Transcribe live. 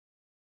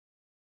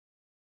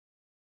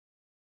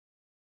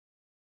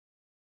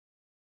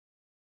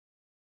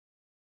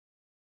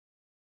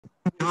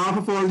On behalf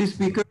of all the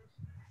speakers,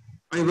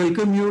 I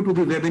welcome you to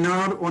the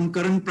webinar on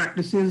current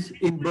practices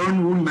in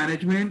burn wound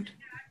management.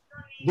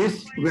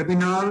 This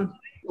webinar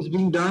is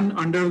being done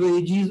under the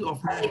aegis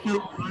of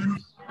National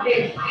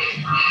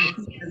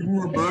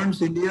Academy of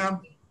Burns India.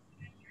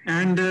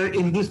 And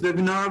in this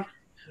webinar,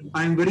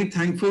 I am very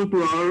thankful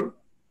to our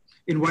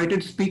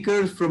invited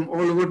speakers from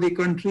all over the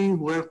country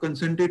who have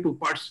consented to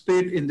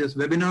participate in this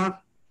webinar.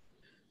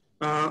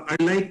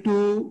 I'd like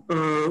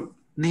to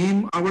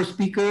name our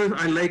speakers.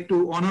 I'd like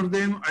to honor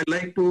them.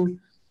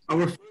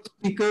 Our first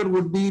speaker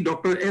would be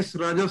Dr. S.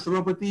 Raja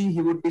Savapati.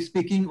 He would be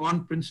speaking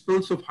on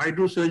principles of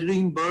hydrosurgery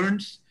in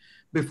burns.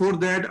 Before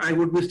that, I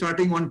would be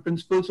starting on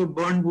principles of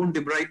burn wound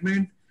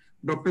debridement.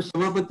 Dr.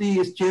 Savapati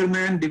is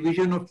chairman,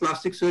 Division of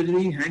Plastic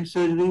Surgery, Hand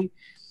Surgery,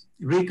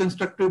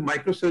 Reconstructive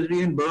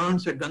Microsurgery and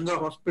Burns at Ganga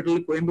Hospital,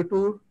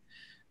 Coimbatore.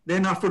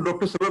 Then after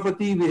Dr.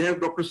 Savapati, we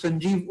have Dr.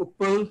 Sanjeev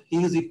Uppal.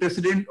 He is the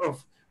president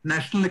of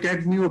National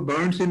Academy of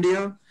Burns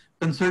India,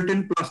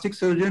 consultant plastic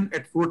surgeon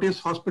at Fortis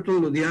Hospital,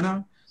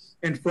 Ludhiana,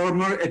 and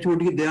former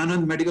HOD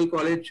Dayanand Medical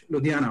College,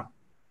 Ludhiana.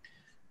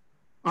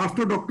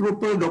 After Dr.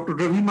 Uppal, Dr.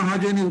 Ravi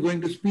Mahajan is going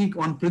to speak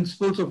on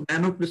principles of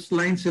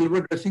nanocrystalline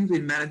silver dressings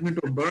in management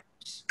of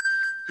burns.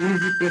 He is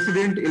the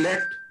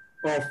president-elect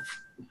of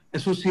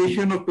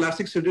Association of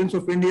Plastic Surgeons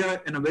of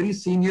India and a very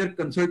senior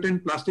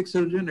consultant plastic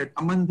surgeon at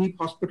Amandeep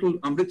Hospital,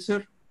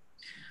 Amritsar.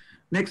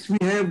 Next, we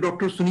have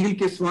Dr. Sunil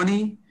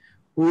Keswani,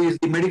 who is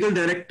the medical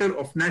director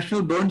of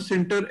National Burn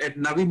Center at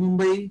Navi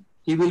Mumbai.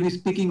 He will be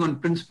speaking on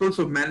principles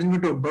of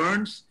management of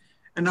burns.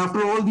 And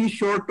after all these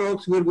short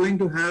talks, we're going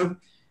to have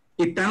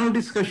a panel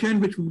discussion,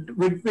 which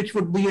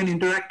would be an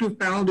interactive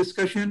panel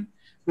discussion,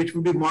 which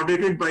would be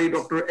moderated by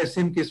Dr.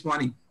 S.M.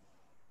 Keswani.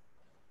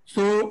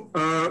 So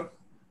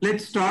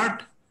let's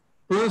start.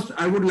 First,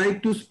 I would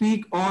like to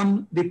speak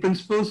on the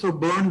principles of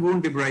burn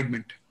wound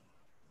debridement.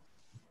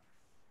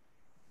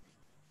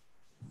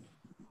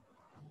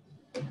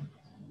 I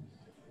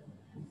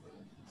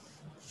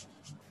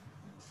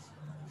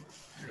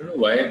don't know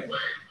why.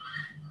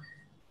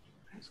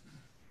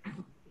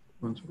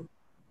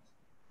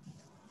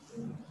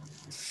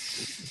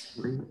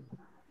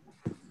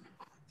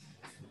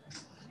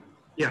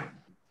 Yeah.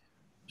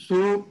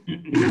 So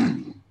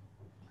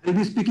I'll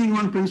be speaking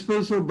on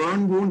principles of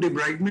burn wound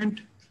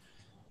debridement.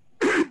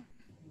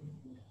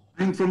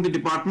 I'm from the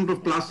Department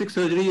of Plastic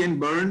Surgery and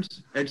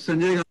Burns at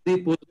Sanjay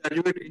Gandhi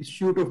Postgraduate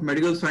Institute of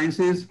Medical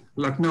Sciences,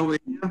 Lucknow,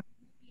 India.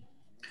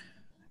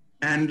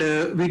 And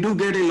we do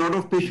get a lot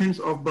of patients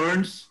of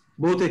burns,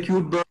 both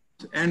acute burns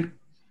and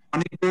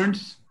chronic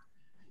burns.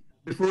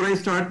 Before I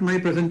start my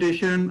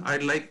presentation,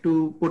 I'd like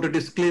to put a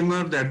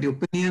disclaimer that the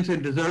opinions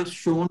and results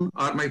shown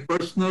are my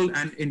personal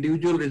and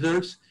individual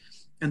results,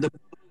 and the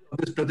purpose of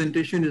this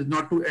presentation is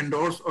not to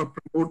endorse or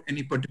promote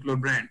any particular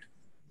brand.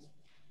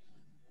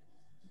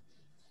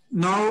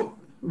 Now,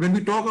 when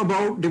we talk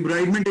about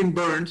debridement in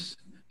burns,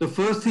 the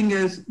first thing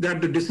is that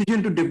the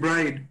decision to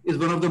debride is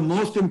one of the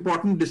most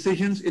important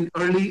decisions in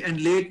early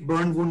and late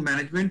burn wound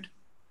management.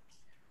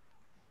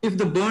 If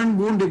the burn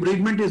wound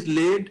debridement is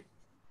late,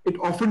 it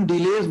often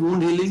delays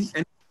wound healing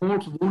and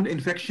promotes wound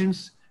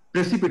infections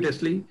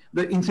precipitously.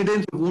 The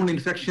incidence of wound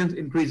infections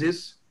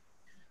increases.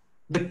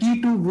 The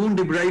key to wound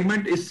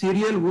debridement is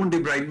serial wound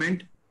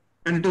debridement,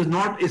 and it is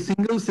not a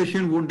single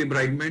session wound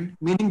debridement,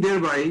 meaning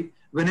thereby,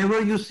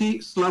 whenever you see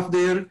slough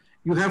there,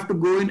 you have to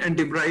go in and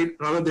debride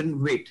rather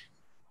than wait.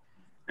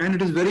 And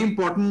it is very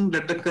important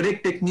that the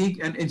correct technique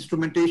and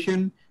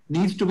instrumentation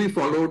needs to be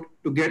followed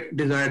to get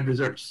desired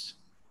results.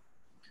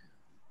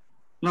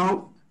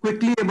 Now,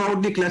 quickly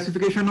about the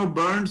classification of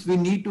burns. We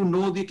need to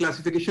know the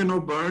classification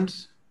of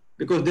burns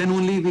because then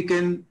only we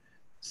can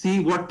see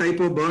what type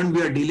of burn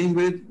we are dealing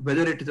with,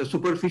 whether it is a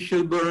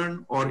superficial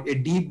burn or a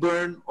deep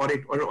burn or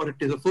it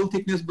is a full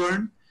thickness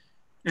burn.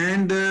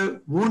 And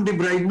wound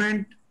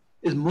debridement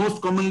is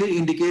most commonly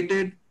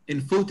indicated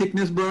in full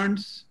thickness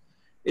burns.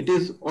 It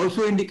is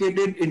also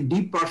indicated in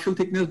deep partial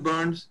thickness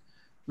burns,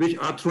 which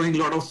are throwing a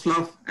lot of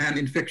slough and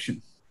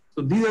infection.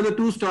 So these are the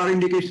two star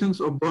indications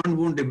of burn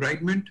wound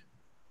debridement.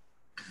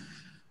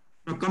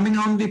 Now coming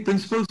on the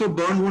principles of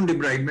burn wound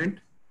debridement,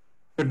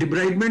 the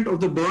debridement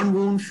of the burn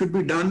wound should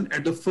be done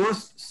at the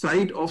first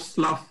site of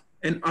slough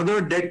and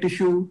other dead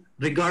tissue,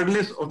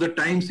 regardless of the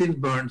time since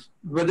burns.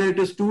 Whether it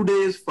is 2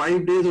 days,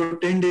 5 days, or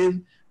 10 days,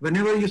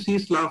 whenever you see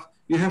slough,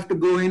 you have to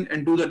go in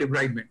and do the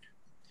debridement.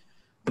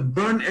 The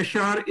burn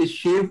HR is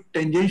shaved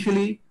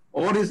tangentially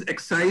or is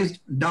excised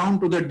down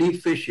to the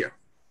deep fascia.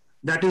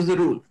 That is the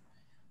rule.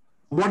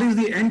 What is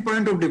the end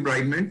point of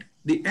debridement?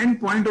 The end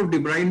point of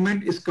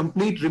debridement is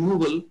complete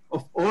removal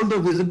of all the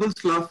visible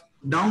slough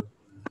down.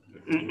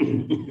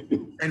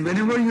 And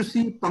whenever you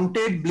see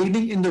punctate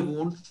bleeding in the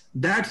wound,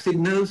 that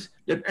signals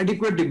that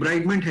adequate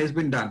debridement has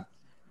been done.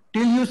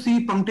 Till you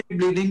see punctate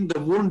bleeding, the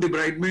wound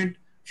debridement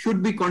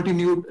should be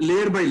continued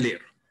layer by layer.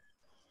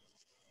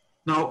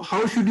 Now,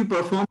 how should you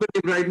perform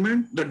the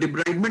debridement? The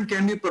debridement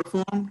can be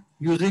performed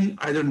using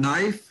either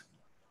knife,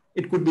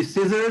 it could be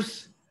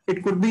scissors,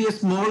 it could be a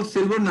small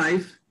silver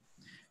knife,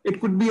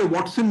 it could be a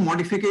Watson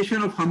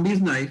modification of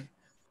Humvee's knife,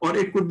 or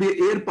it could be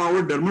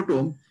air-powered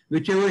dermatome,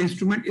 whichever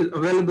instrument is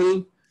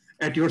available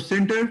at your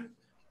center.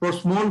 For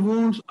small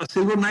wounds, a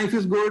silver knife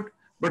is good,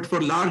 but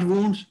for large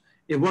wounds,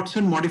 a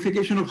Watson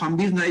modification of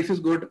Humvee's knife is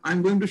good.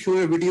 I'm going to show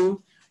a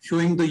video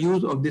showing the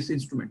use of this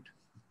instrument.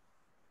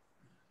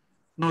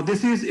 Now,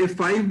 this is a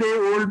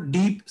 5-day-old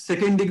deep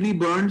second-degree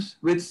burns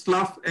with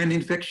slough and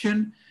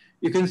infection.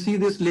 You can see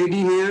this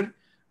lady here.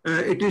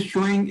 It is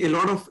showing a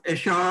lot of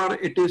HR.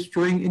 It is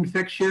showing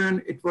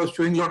infection. It was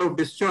showing a lot of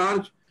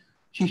discharge.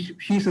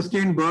 She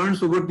sustained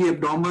burns over the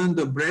abdomen,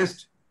 the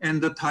breast,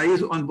 and the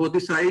thighs on both the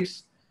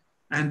sides.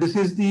 And this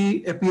is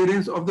the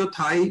appearance of the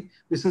thigh.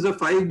 This is a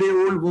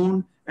 5-day-old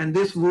wound. And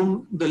this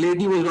wound, the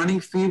lady was running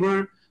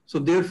fever. So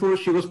therefore,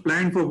 she was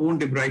planned for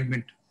wound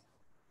debridement.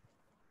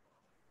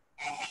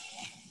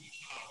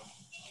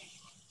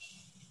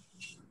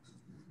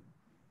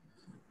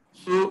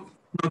 So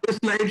now this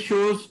slide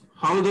shows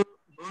how the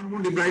burn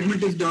wound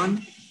debridement is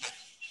done.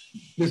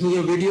 This is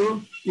a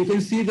video. You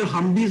can see the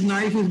Humvee's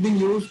knife is being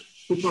used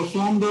to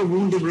perform the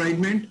wound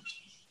debridement.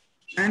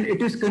 And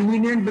it is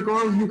convenient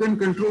because you can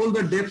control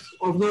the depth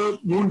of the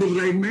wound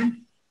debridement.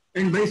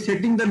 And by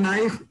setting the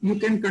knife, you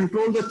can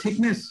control the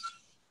thickness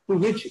to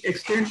which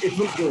extent it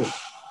will go.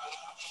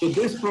 So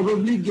this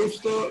probably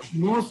gives the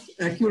most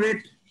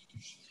accurate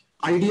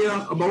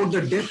idea about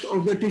the depth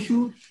of the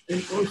tissue,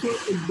 and also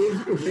it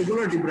gives a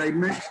regular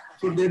debridement.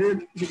 So there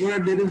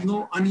is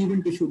no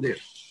uneven tissue there.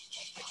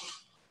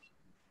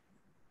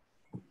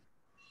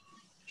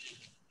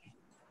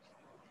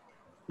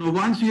 Now,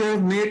 once you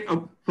have made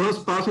a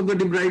first pass of the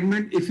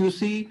debridement, if you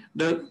see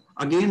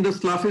again the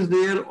slough is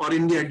there, or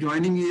in the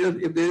adjoining ear,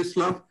 if there is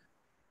slough,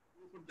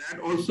 that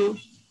also.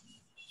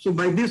 So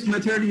by this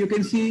method, you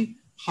can see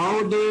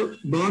how the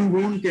burn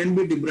wound can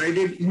be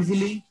debrided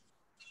easily,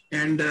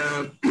 and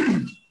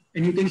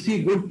and you can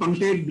see good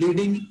punctate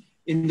bleeding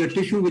in the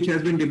tissue which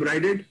has been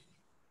debrided.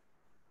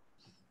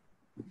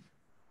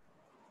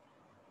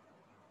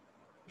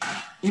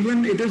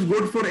 Even it is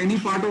good for any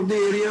part of the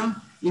area.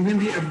 Even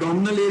the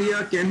abdominal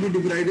area can be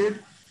debrided.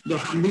 The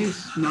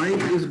Humvee's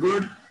knife is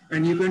good,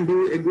 and you can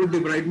do a good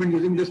debridement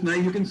using this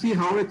knife. You can see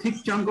how a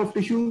thick chunk of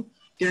tissue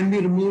can be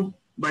removed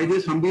by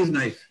this Humvee's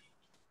knife.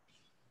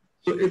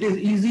 So it is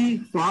easy,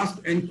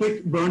 fast, and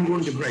quick burn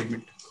wound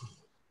debridement.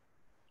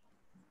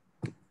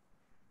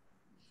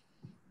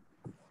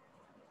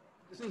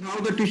 This is how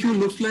the tissue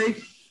looks like.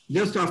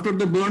 Just after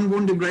the burn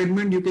wound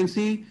debridement, you can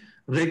see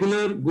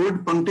regular,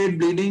 good punctate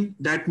bleeding.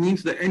 That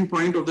means the end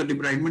point of the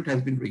debridement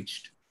has been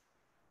reached.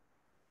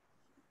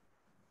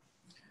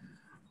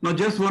 Now,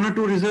 just one or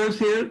two results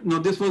here. Now,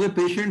 this was a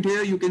patient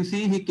here. You can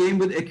see he came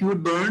with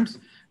acute burns,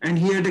 and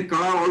he had a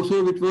car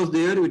also which was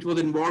there, which was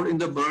involved in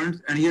the burns,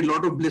 and he had a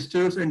lot of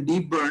blisters and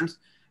deep burns.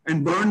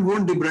 And burn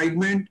wound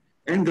debridement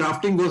and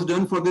grafting was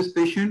done for this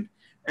patient,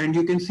 and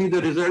you can see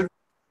the result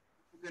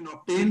you can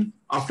obtain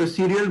after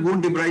serial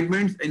wound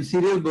debridements and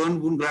serial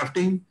burn wound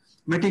grafting,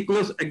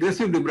 meticulous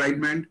aggressive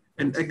debridement,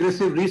 and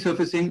aggressive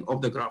resurfacing of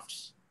the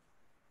grafts.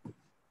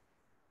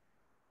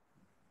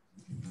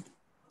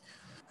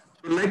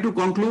 I'd like to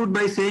conclude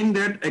by saying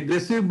that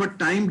aggressive but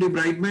timed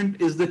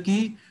debridement is the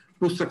key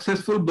to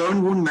successful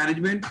burn wound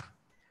management.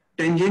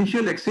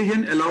 Tangential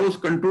excision allows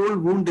controlled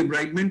wound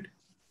debridement.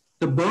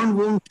 The burn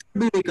wound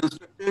should be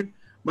reconstructed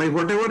by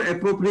whatever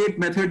appropriate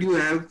method you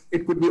have.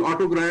 It could be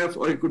autografts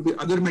or it could be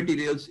other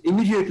materials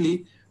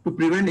immediately to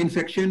prevent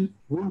infection,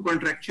 wound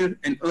contracture,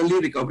 and early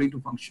recovery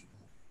to function.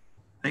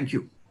 Thank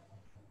you.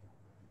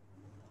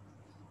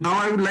 Now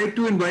I would like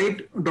to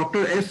invite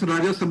Dr. S.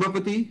 Raja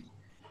Sabapati.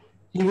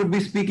 He would be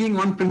speaking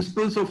on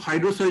principles of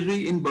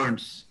hydrosurgery in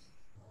burns.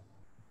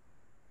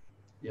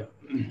 Yeah.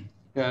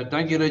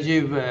 Thank you,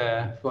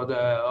 Rajiv, for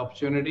the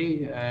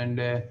opportunity.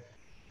 And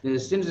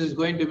since it's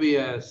going to be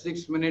a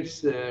 6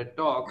 minutes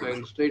talk,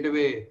 I'll straight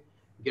away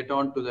get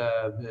on to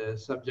the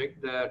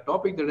subject. The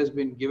topic that has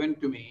been given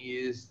to me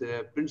is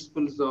the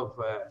principles of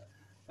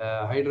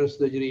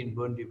hydrosurgery in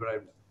burn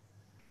debridement.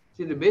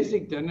 See, the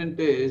basic tenet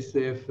is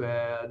if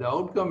the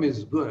outcome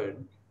is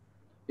good,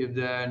 if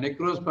the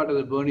necrosed part of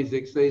the burn is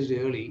excised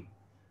early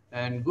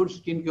and good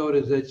skin cover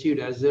is achieved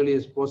as early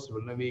as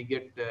possible, then we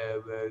get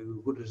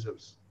good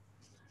results.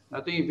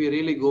 I think if we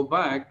really go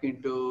back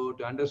to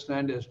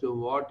understand as to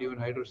what even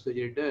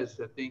hydrosurgery does,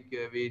 I think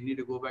we need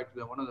to go back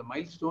to one of the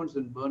milestones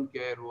in burn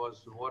care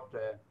was what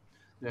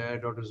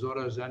Dr.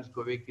 Zora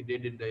Zanskovic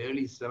did in the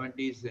early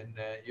 70s in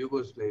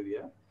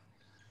Yugoslavia.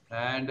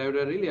 And I would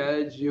really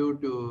urge you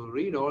to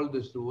read all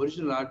these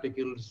original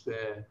articles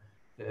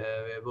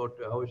about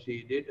how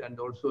she did, and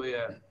also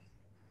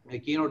a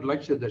keynote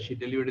lecture that she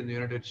delivered in the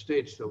United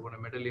States, so on a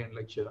medallion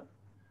lecture.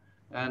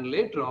 And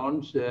later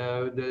on,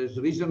 there's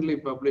recently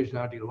published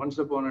article, Once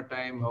Upon a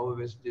Time, How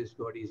West Is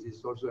God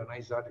is also a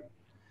nice article.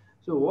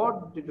 So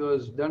what it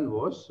was done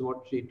was,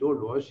 what she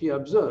told was, she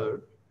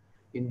observed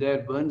in their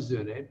burns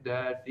unit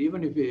that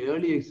even if a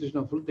early excision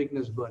of full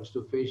thickness burns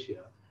to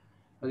fascia,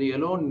 the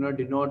alone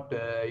did not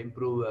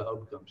improve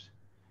outcomes.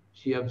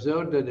 She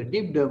observed that the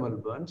deep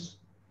dermal burns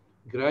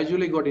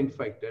gradually got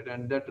infected,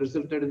 and that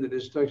resulted in the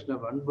destruction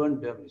of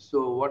unburned dermis.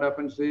 So what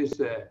happens is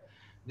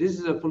This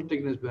is a full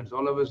thickness burns.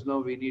 All of us know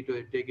we need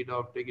to take it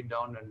off, take it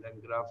down, and then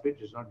graft it.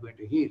 It's not going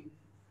to heal.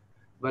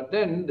 But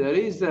then there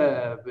is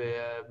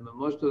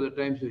most of the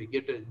times we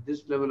get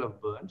this level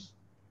of burns,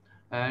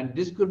 and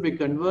this could be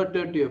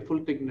converted to a full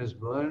thickness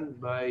burn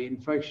by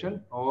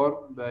infection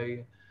or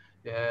by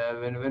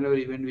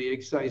when we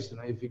excise.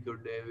 If we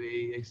could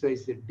we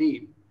excise it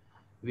deep,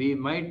 we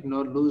might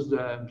not lose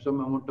some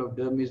amount of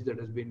dermis that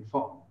has been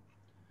formed.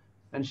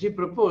 And she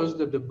proposed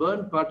that the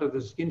burned part of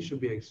the skin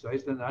should be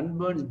excised and the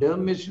unburned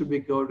dermis should be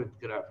covered with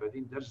graft. I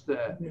think that's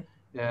the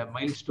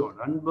milestone.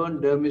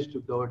 Unburned dermis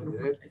to cover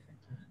it, right?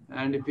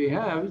 And if we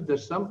have that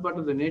some part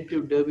of the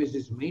native dermis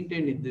is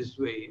maintained in this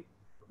way,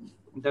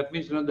 that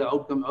means the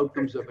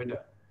outcomes are better.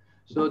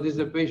 So this is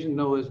a patient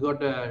now who has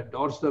got a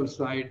dorsal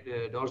side,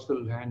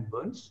 dorsal hand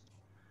burns.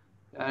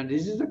 And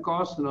this is the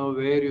cause now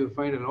where you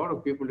find a lot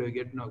of people who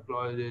get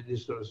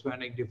this sort of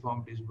sphenic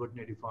deformities,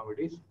 Butner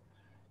deformities.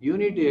 You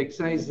need to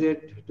excise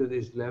it to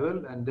this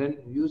level and then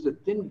use a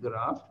thin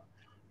graft,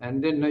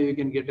 and then now you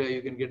can get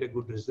a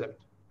good result.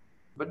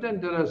 But then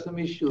there are some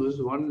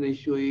issues. One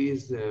issue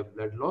is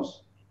blood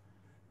loss,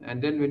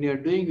 and then when you are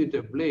doing with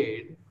a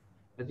blade,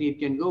 I think it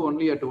can go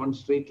only at one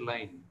straight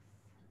line.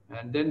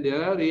 And then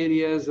there are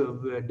areas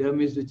of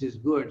dermis which is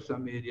good,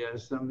 some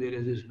areas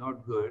is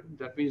not good.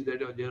 That means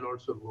that there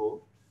also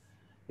go.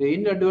 The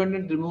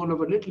inadvertent removal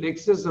of a little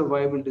excess of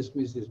viable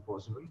dermis is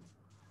possible.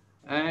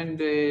 And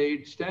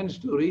it stands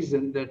to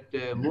reason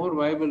that more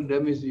viable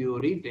dermis you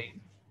retain,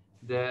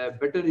 the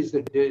better is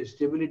the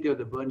stability of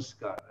the burn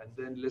scar, and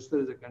then lesser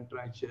is the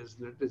contractures,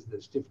 less is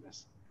the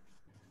stiffness.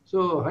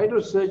 So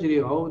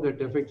hydrosurgery, how that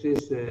affects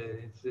is,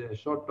 it's a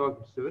short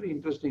talk. It's a very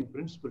interesting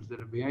principles that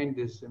are behind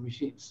these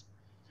machines.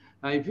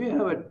 Now, if you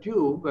have a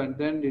tube and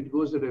then it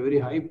goes at a very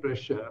high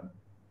pressure,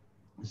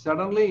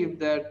 suddenly if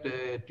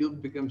that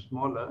tube becomes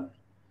smaller,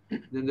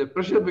 then the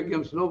pressure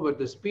becomes low, but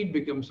the speed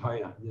becomes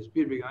higher.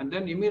 And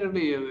then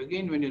immediately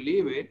again when you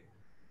leave it,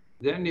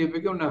 then you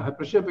become the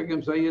pressure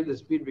becomes higher, the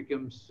speed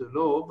becomes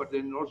low, but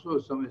then also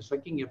some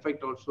sucking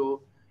effect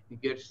also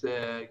gets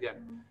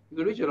again. You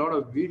can reach a lot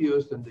of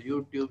videos and the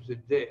YouTubes is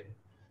there.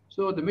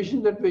 So the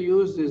machine that we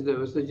use is the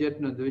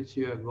Vesajet, which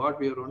we have got.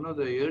 We are one of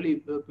the early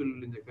people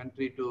in the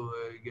country to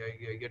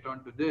get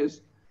onto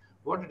this.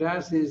 What it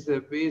has is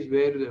a phase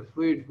where the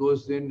fluid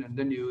goes in, and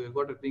then you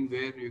got a thing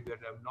where you get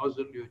a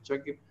nozzle, you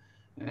check it,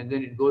 and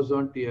then it goes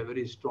on to a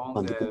very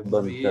strong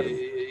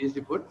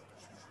easy put.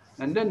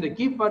 And then the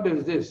key part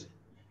is this.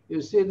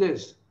 You see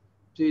this.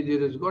 See, there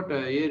has got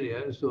an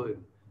area. So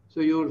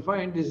you will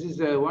find this is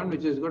one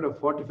which has got a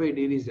 45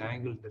 degrees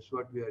angle. That's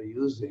what we are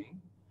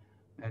using.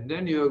 And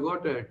then you have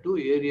got two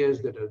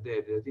areas that are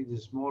there. I think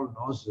this small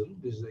nozzle.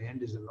 This is the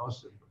end is a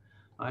nozzle.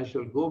 I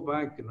shall go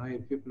back,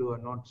 if people who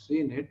have not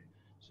seen it.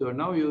 So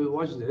now you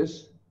watch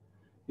this.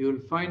 You will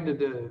find that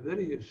the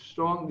very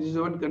strong, this is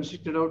one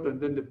constricted out and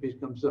then the piece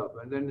comes up.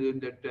 And then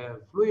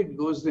that fluid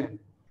goes in.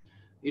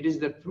 It is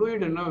that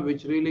fluid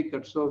which really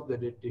cuts off the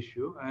dead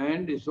tissue,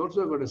 and it's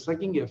also got a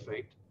sucking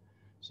effect.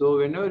 So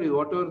whenever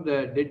whatever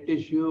the dead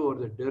tissue or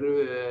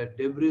the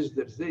debris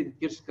that's there, it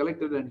gets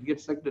collected and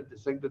gets sucked at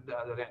the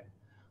other end.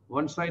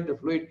 One side the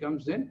fluid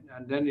comes in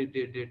and then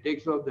it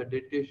takes off the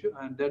dead tissue,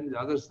 and then the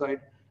other side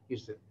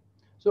is in.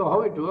 So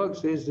how it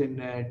works is in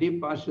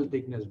deep partial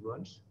thickness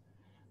burns,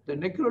 the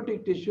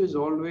necrotic tissue is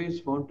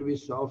always found to be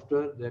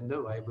softer than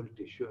the viable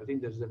tissue. I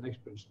think that's the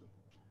next principle.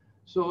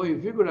 So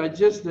if you could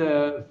adjust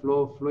the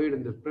flow of fluid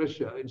and the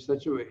pressure in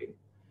such a way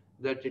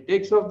that it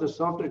takes off the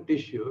softer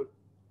tissue,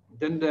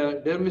 then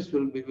the dermis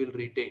will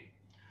retain.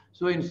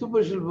 So in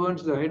superficial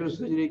burns, the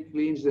hydrosurgery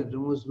cleans and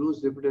removes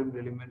loose epidermal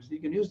elements. You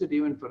can use it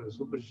even for a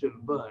superficial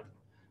burn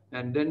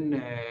and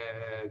then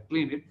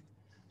clean it.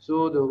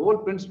 So the whole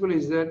principle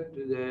is that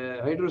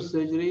the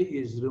hydrosurgery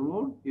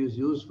is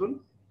useful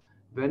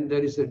when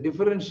there is a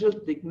differential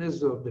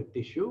thickness of the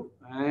tissue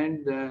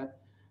and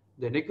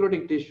the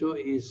necrotic tissue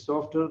is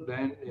softer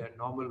than a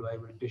normal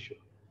viable tissue.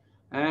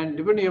 And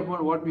depending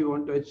upon what we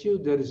want to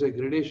achieve, there is a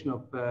gradation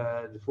of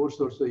the force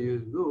also you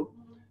do,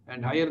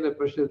 and higher the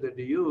pressure that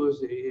you use,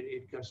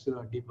 it cuts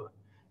deeper.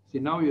 See,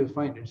 now you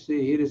find it.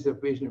 See, here is a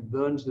patient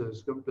burns the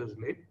sculptor's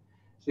blade.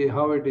 See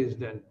how it is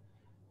done.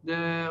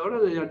 One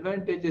of the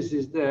advantages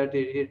is that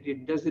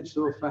it does it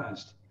so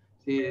fast.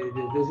 See, it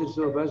does it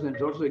so fast, and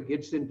it also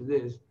gets into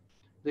this.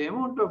 The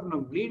amount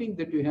of bleeding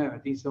that you have, I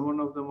think some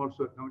of them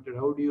also commented,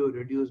 how do you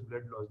reduce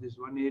blood loss? This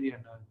one area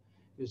now.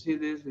 You see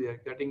this, we are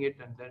cutting it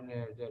and then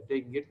they're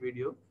taking it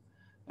video.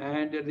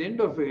 And at the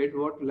end of it,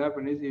 what will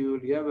happen is you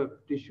will have a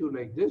tissue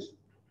like this.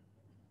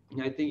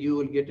 I think you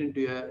will get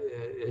into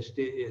a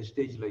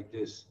stage like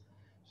this.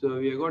 So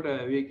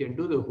we can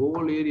do the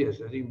whole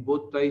areas. I think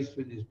both thighs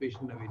with this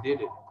patient, we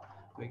did it.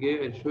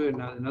 Okay, I'll show you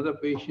another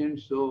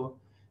patient. So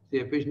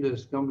see, a patient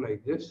has come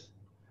like this.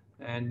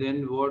 And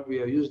then what we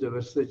have used a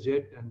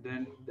Vesajet, and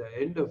then the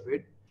end of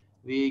it,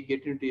 we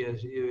get into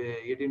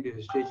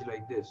a stage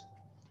like this.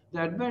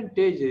 The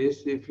advantage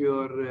is if you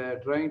are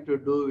trying to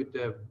do with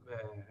a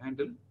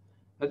handle,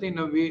 I think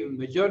now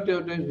majority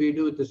of times we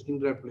do with the skin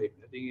wrap plate.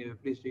 I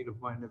think please take the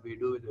point that we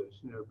do with the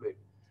skin wrap plate.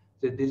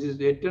 So this is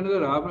yet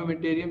another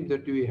armamentarium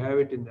that we have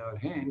it in our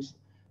hands.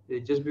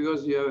 Just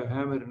because you have a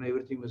hammer and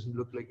everything mustn't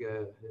look like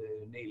a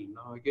nail,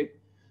 no, okay?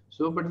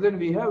 So, but then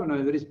we have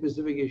very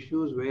specific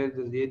issues where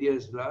the area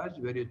is large,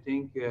 where you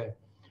think it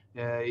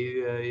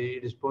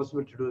is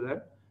possible to do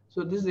that.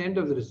 So this is the end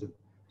of the result.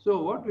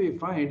 So what we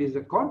find is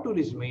the contour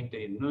is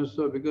maintained.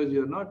 So because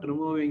you're not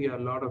removing a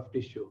lot of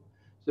tissue.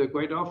 So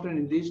quite often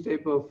in these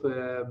type of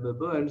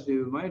burns,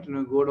 you might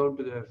go down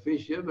to the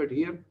fascia, but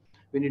here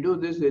when you do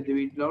this, it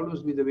will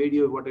almost be the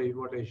video what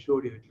I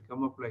showed you. It will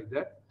come up like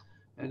that,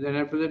 and then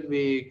after that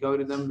we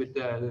cover them with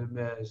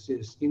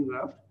skin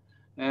graft,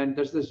 and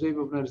that's the shape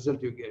of the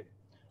result you get.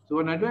 So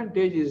one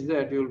advantage is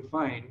that you'll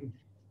find,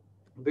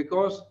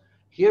 because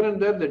here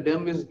and there the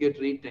dermis get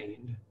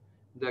retained,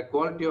 the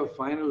quality of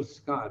final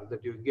scar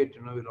that you get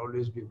will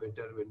always be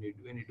better when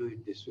you do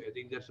it this way. I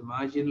think that's a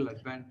marginal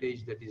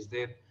advantage that is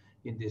there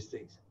in these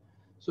things.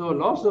 So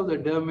loss of the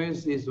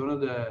dermis is one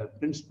of the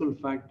principal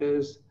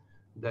factors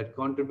that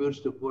contributes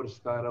to poor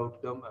scar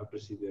outcome after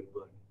severe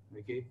burn.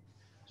 Okay,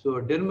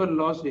 so dermal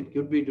loss, it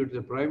could be due to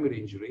the primary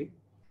injury,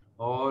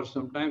 or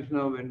sometimes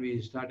now when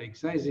we start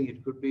excising,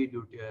 it could be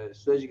due to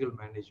surgical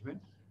management,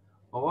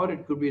 or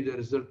it could be the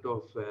result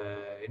of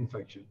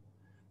infection.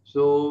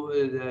 So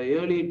the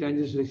early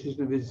tangential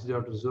excision, which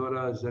Dr.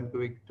 Zora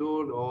Zankovic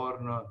told,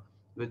 or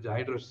with the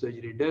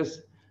hydrosurgery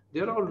does,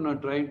 they're all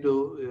trying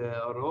to,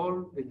 are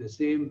all in the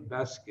same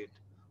basket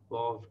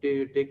of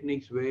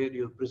techniques where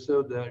you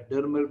preserve the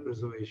dermal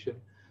preservation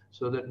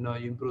so that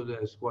you improve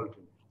the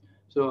quality.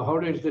 So how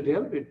does that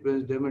help? It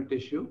preserves dermal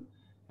tissue.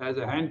 As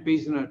a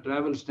handpiece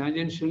travels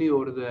tangentially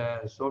over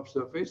the soft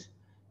surface,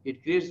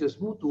 it creates a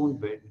smooth wound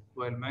bed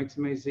while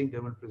maximizing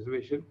dermal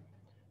preservation.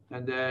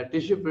 And the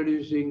tissue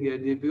producing,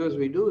 because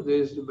we do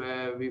this,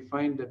 we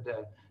find that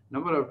the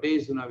number of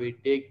days we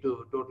take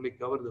to totally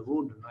cover the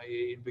wound,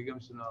 it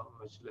becomes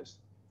much less.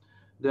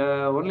 The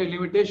only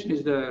limitation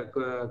is the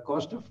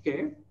cost of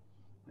care.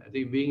 I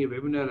think being a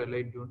webinar,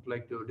 I don't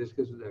like to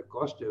discuss the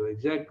cost,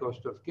 exact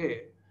cost of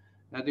care.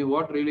 I think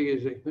what really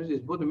is expensive is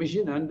both the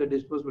machine and the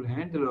disposable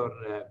handle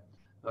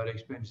are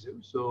expensive.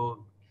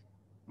 So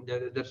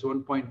that's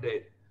one point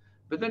there.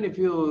 But then if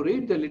you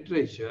read the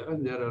literature,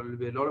 there will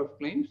be a lot of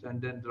claims and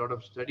then a lot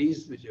of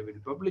studies which have been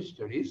published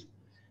studies.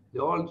 They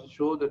all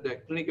show that the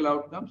clinical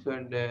outcomes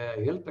and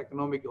health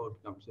economic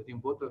outcomes, I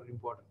think both are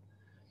important.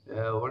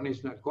 One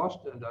is the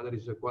cost and the other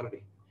is the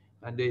quality.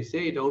 And they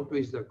say it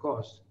outweighs the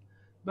cost.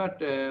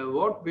 But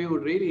what we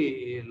would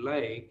really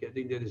like, I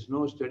think there is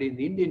no study in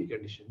the Indian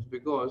conditions,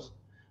 because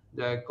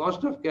the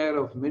cost of care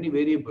of many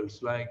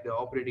variables like the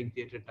operating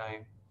theater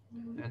time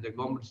and the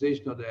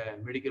compensation of the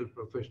medical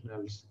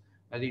professionals,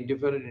 I think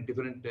different in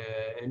different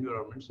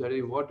environments. So I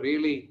think what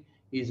really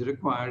is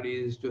required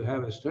is to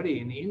have a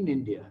study in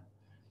India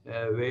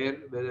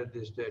whether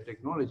this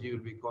technology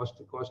will be cost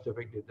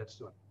effective. That's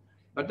one.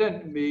 But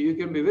then you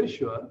can be very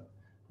sure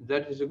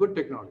that it's a good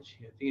technology.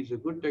 I think it's a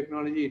good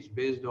technology. It's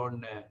based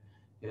on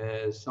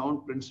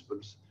sound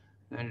principles,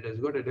 and it has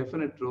got a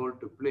definite role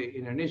to play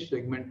in a niche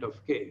segment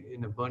of care,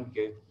 in a burn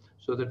care,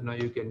 so that now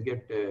you can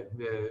get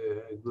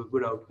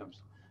good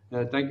outcomes.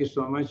 Thank you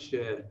so much.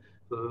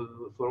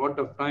 For want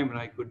of time,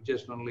 I could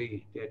just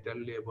only tell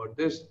you about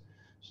this.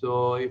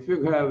 So if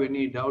you have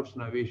any doubts,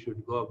 now we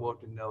should go about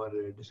in our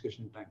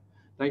discussion time.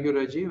 Thank you,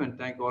 Rajiv, and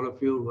thank all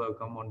of you who have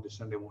come on this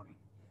Sunday morning.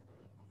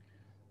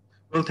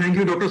 Well, thank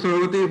you, Dr.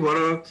 Sarvati, for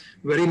a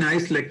very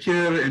nice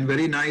lecture and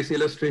very nice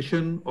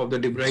illustration of the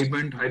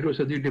debridement,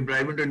 hydrosurgery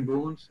debridement and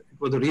bones. It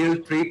was a real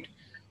treat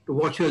to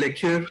watch your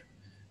lecture.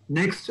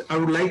 Next, I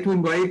would like to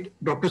invite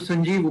Dr.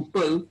 Sanjeev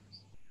Uppal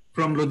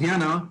from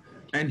Ludhiana,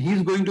 and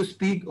he's going to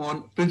speak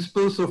on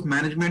principles of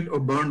management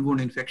of burn wound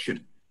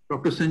infection.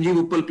 Dr.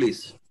 Sanjeev Uppal,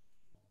 please.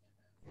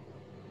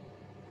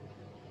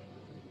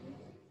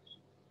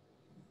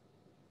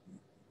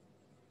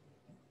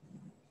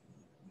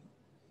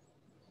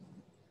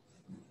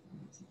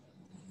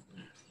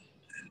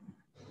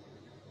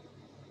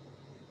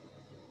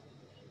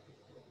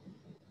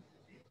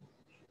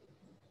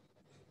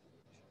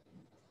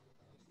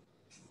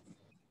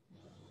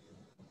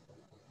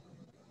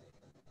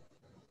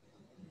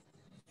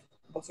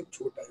 बहुत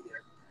छोटा है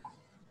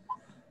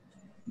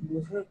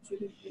दूसरा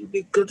actually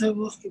दिक्कत है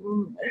वो उसके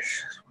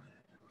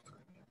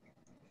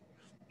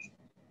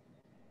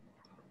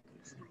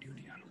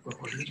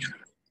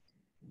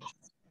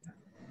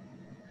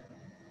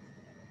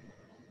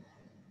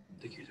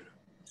देखिए जरा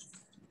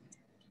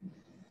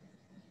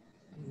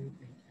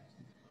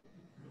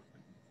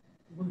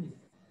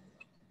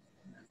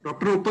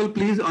Dr. Uppal,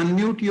 please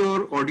unmute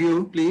your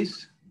audio,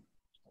 please.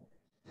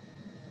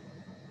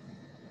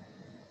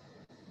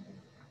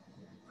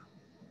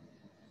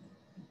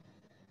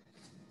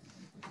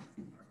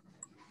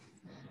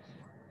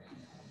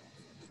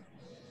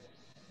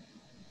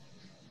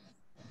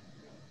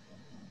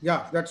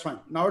 Yeah, that's fine.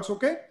 Now it's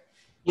okay?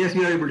 Yes,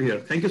 we are able to hear.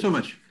 Thank you so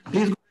much.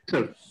 Please go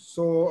ahead, sir.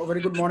 So a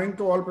very good morning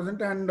to all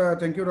present, and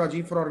thank you,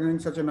 Rajiv, for organizing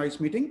such a nice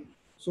meeting.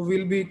 So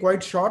we'll be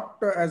quite short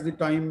as the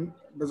time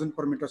doesn't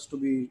permit us to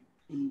be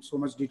in so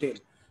much detail.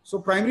 So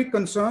primary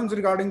concerns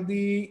regarding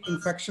the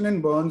infection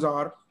in burns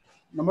are,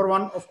 number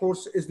one, of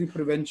course, is the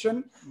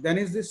prevention. Then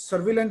is the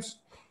surveillance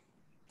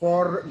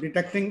for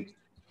detecting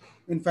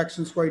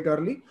infections quite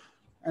early.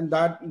 And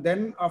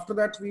then after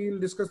that, we'll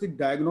discuss the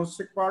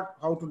diagnostic part,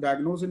 how to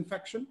diagnose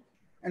infection.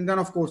 And then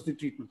of course, the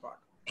treatment part.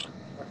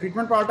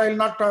 Treatment part, I'll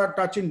not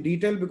touch in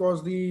detail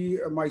because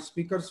my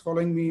speakers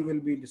following me will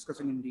be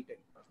discussing in detail.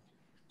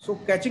 So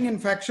catching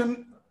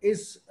infection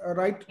is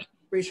right.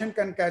 Patient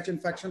can catch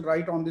infection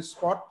right on the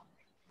spot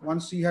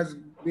once he has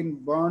been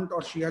burnt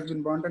or she has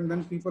been burnt, and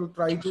then people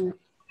try to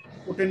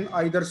put in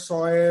either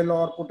soil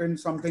or put in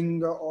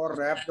something or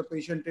wrap the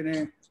patient in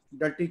a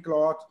dirty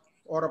cloth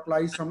or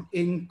apply some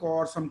ink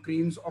or some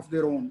creams of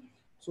their own.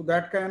 So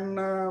that can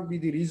be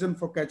the reason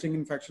for catching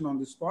infection on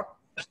the spot.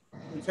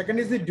 And second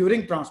is the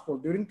during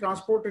transport. During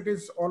transport, it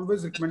is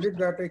always recommended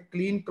that a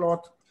clean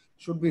cloth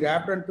should be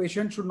wrapped, and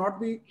patient should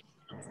not be,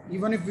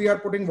 even if we are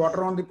putting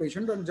water on the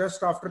patient, and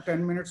just after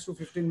 10 minutes to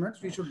 15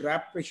 minutes, we should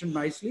wrap patient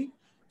nicely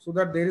so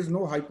that there is no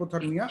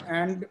hypothermia,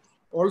 and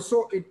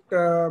also it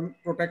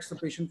protects the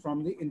patient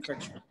from the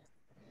infection.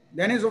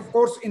 Then is of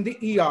course in the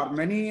ER.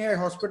 Many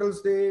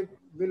hospitals, they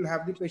will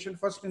have the patient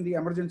first in the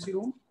emergency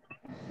room,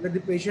 where the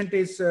patient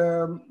is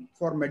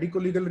for medical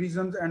legal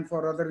reasons and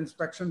for other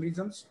inspection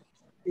reasons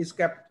is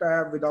kept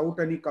without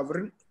any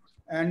covering,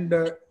 and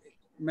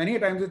many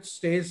times it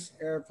stays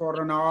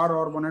for an hour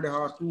or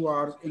 1.5, 2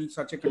 hours in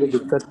such a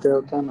condition.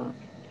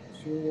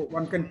 So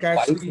one can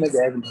catch the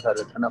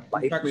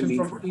infection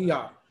from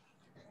ER.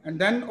 And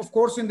then of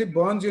course in the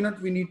burns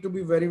unit, we need to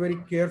be very, very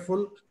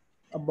careful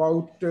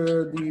about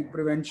the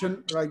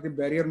prevention, like the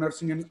barrier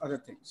nursing and other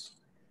things.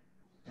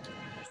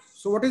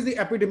 So what is the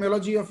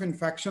epidemiology of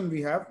infection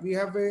we have? We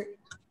have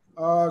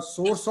a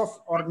source of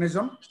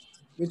organism,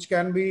 which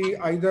can be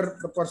either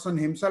the person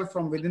himself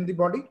from within the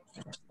body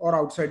or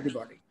outside the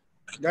body.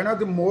 Then are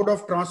the mode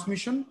of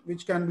transmission,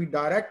 which can be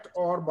direct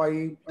or by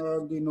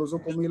the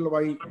nosocomial,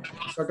 by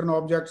certain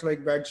objects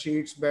like bed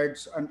sheets,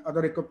 beds, and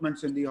other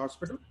equipments in the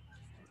hospital.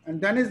 And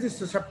then is the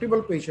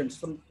susceptible patients.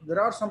 So there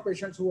are some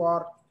patients who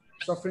are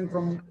suffering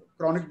from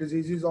chronic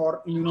diseases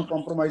or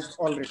immunocompromised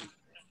already.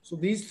 So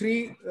these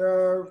three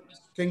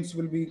things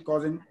will be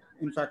causing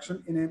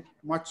infection in a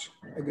much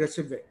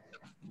aggressive way.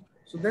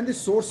 So then the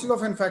sources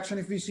of infection,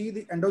 if we see,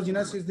 the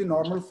endogenous is the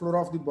normal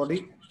flora of the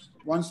body.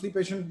 Once the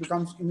patient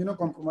becomes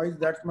immunocompromised,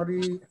 that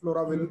very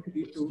flora will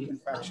lead to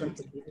infection.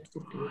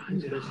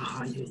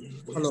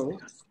 Hello.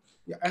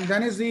 Yeah, and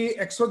then is the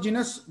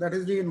exogenous, that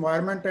is the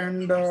environment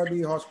and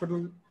the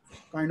hospital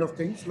kind of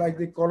things, like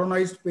the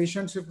colonized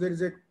patients. If there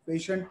is a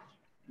patient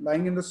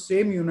lying in the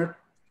same unit,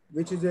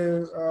 which is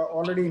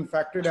already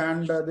infected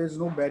and there is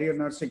no barrier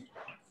nursing.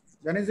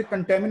 Then is the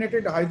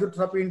contaminated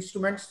hydrotherapy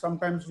instruments.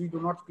 Sometimes we do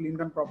not clean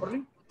them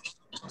properly.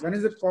 Then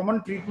is the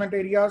common treatment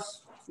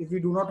areas if we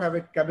do not have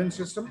a cabin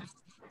system.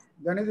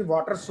 Then is the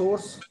water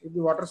source. If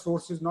the water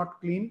source is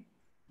not clean,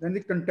 then the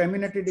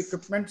contaminated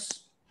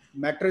equipments,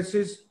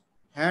 mattresses,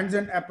 hands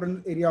and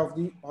apron area of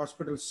the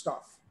hospital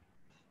staff.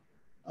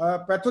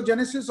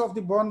 Pathogenesis of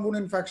the burn wound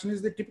infection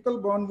is the typical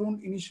burn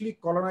wound initially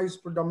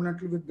colonized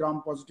predominantly with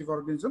gram-positive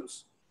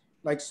organisms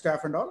like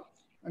staph and all.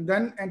 And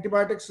then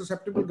antibiotic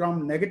susceptible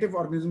gram-negative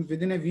organisms,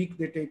 within a week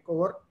they take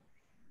over.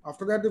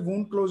 After that, the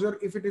wound closure,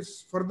 if it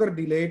is further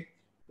delayed,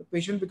 the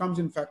patient becomes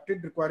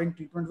infected, requiring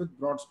treatment with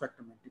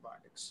broad-spectrum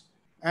antibiotics.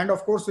 And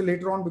of course,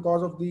 later on,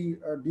 because of the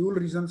dual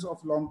reasons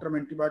of long-term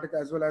antibiotic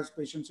as well as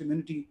patient's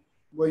immunity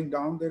going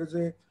down, there is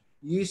a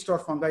yeast or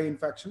fungi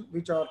infection,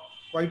 which are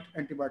quite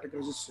antibiotic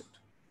resistant.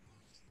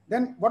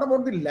 Then what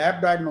about the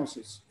lab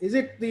diagnosis? Is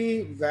it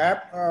the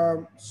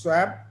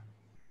swab,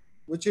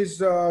 which is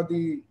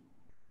the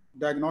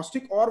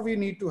diagnostic, or we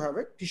need to have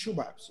a tissue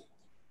biopsy?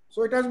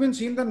 So it has been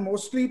seen that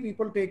mostly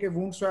people take a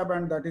wound swab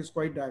and that is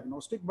quite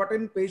diagnostic. But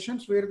in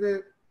patients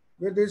where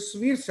there's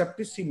severe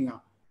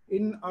septicemia,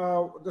 in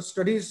the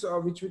studies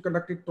which we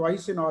conducted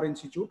twice in our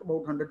institute, about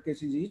 100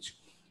 cases each,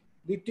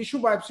 the tissue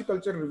biopsy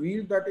culture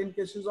revealed that in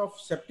cases of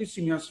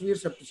septicemia, severe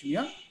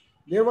septicemia,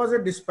 there was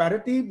a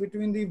disparity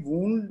between the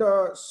wound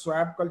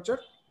swab culture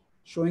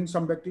showing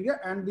some bacteria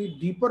and the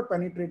deeper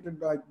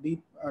penetrated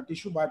deep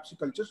tissue biopsy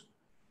cultures.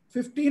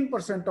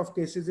 15% of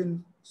cases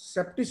in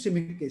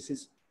septicemic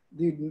cases,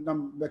 the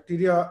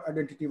bacteria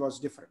identity was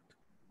different.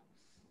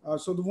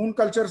 So the wound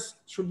cultures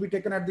should be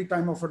taken at the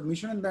time of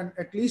admission and then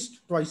at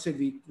least twice a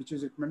week, which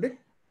is recommended.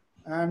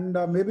 And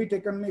maybe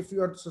taken, if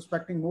you are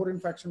suspecting more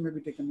infection, maybe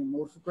taken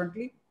more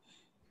frequently.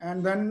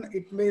 And then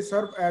it may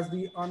serve as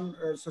the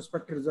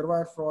unsuspected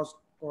reservoir for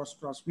cross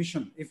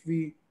transmission. If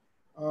we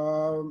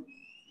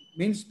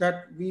means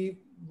that we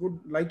would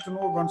like to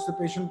know, once the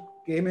patient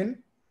came in,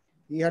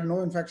 he had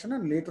no infection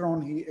and later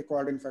on he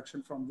acquired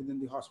infection from within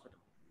the hospital.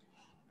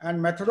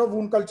 And method of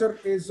wound culture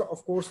is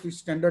of course the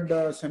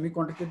standard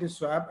semi-quantitative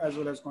swab as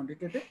well as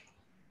quantitative.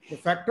 The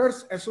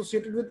factors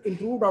associated with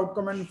improved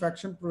outcome and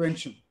infection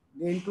prevention,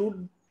 they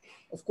include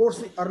of course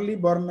the early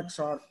burn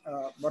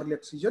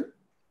excision,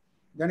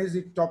 then is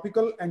the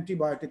topical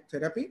antibiotic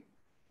therapy,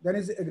 then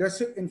is the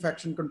aggressive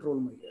infection control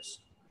measures.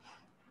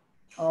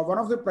 One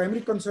of the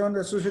primary concerns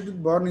associated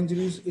with burn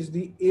injuries is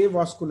the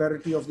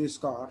avascularity of the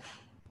scar,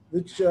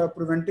 which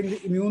preventing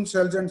the immune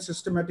cells and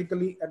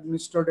systematically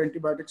administered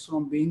antibiotics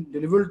from being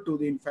delivered to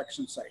the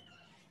infection site.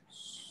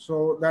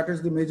 So that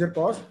is the major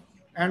cause.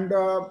 And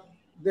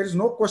there is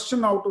no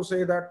question now to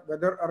say that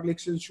whether early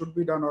excision should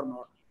be done or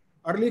not.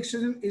 Early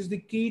excision is the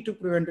key to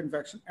prevent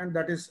infection, and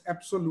that is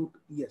absolute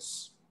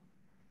yes.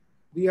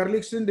 The early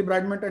excision,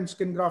 debridement, and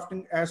skin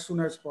grafting as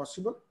soon as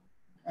possible.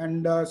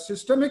 And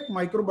systemic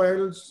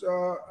microbials,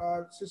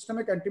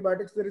 systemic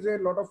antibiotics, there is a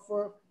lot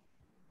of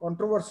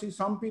controversy.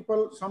 Some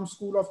people, some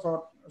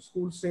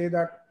schools say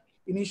that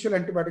initial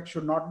antibiotics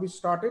should not be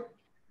started,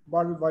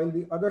 while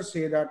the others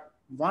say that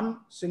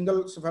one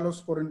single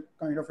cephalosporin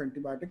kind of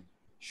antibiotic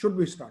should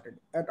be started.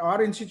 At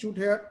our institute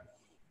here,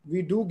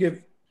 we do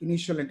give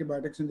initial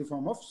antibiotics in the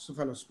form of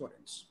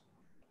cephalosporins.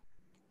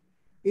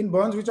 In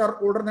burns which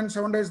are older than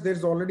 7 days, there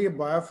is already a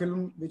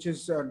biofilm which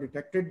is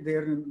detected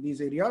there in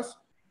these areas.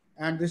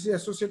 And this is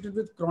associated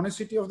with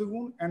chronicity of the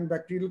wound, and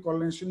bacterial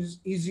colonization is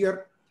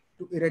easier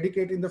to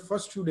eradicate in the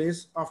first few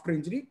days after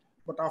injury,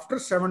 but after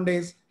 7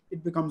 days,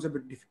 it becomes a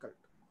bit difficult.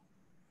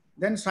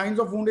 Then signs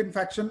of wound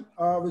infection,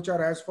 which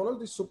are as follows: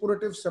 the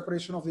suppurative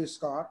separation of the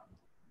scar,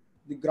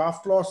 the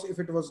graft loss if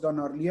it was done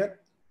earlier,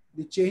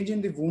 the change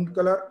in the wound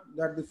color,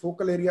 that the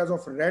focal areas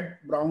of red,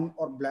 brown,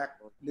 or black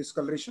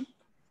discoloration,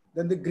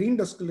 then the green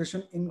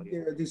discoloration in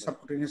the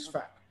subcutaneous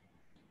fat.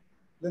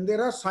 Then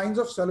there are signs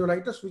of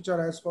cellulitis, which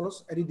are as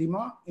follows: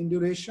 erythema,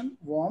 induration,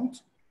 warmth,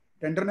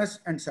 tenderness,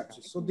 and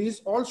sepsis. So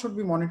these all should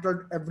be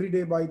monitored every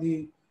day by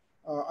the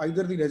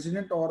either the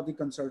resident or the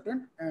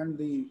consultant and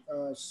the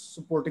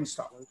supporting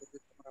staff.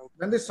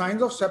 Then the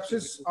signs of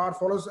sepsis are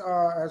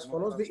as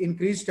follows: the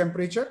increased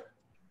temperature,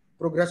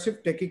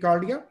 progressive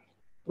tachycardia,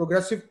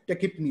 progressive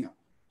tachypnea.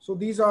 So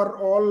these are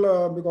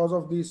all because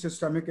of the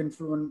systemic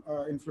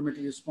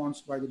inflammatory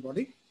response by the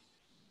body.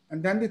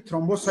 And then the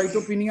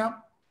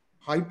thrombocytopenia,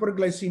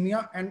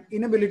 hyperglycemia, and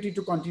inability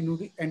to continue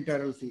the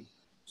enteral feed.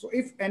 So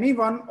if any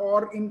one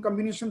or in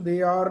combination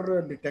they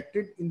are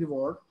detected in the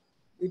ward,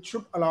 it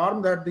should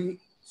alarm that the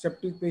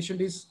septic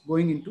patient is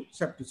going into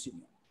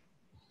septicemia.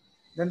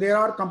 Then there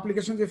are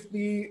complications if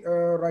the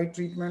right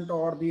treatment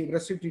or the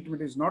aggressive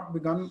treatment is not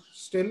begun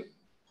still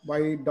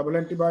by double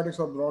antibiotics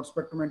or broad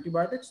spectrum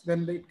antibiotics,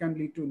 then it can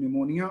lead to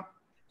pneumonia,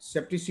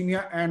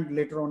 septicemia, and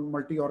later on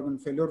multi-organ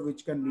failure,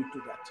 which can lead to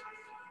death.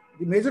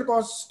 The major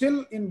cause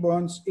still in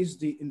burns is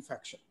the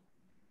infection.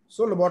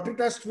 So laboratory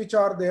tests which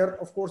are there,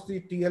 of course, the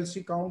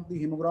TLC count,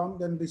 the hemogram,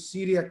 then the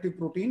C-reactive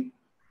protein,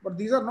 but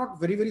these are not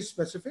very, very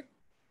specific.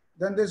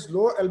 Then there's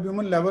low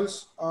albumin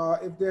levels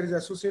if there is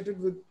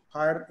associated with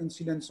higher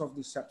incidence of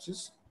the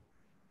sepsis.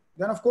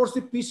 Then, of course,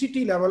 the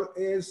PCT level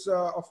is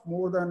of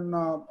more than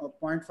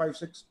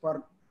 0.56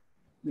 per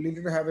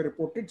milliliter, have a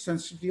reported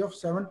sensitivity of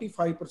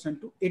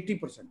 75% to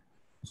 80%.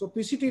 So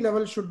PCT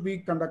level should be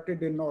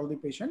conducted in all the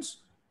patients,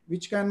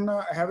 which can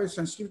have a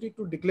sensitivity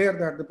to declare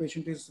that the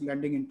patient is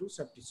landing into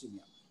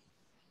septicemia.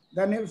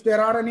 Then if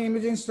there are any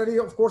imaging study,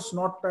 of course,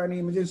 not any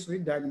imaging study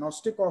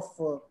diagnostic of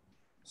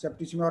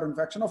septicemia or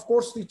infection, of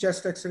course, the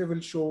chest X-ray will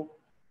show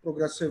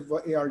progressive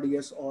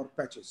ARDS or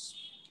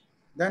patches.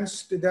 Then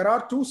there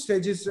are two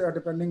stages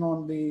depending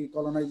on the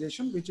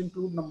colonization, which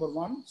include number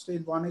one,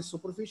 stage one is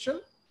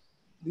superficial.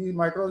 The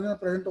microorganisms are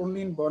present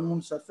only in burn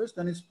wound surface.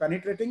 Then is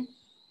penetrating,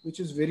 which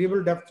is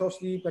variable depth of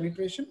the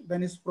penetration.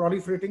 Then is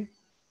proliferating,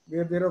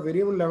 where there are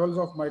variable levels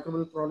of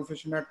microbial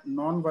proliferation at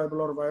non-viable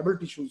or viable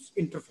tissues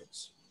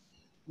interface.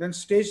 Then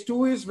stage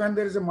two is when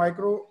there is a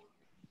micro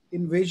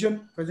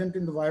invasion present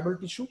in the viable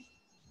tissue.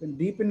 Then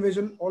deep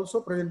invasion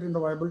also present in the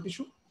viable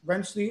tissue,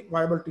 once the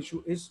viable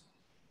tissue is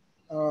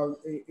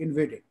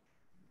invaded.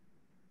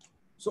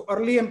 So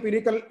early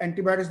empirical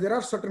antibiotics, there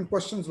are certain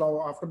questions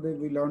now after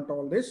we learned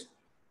all this.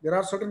 There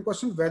are certain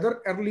questions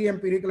whether early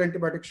empirical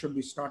antibiotics should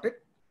be started.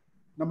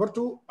 Number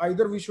two,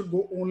 either we should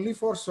go only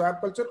for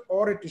swab culture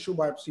or a tissue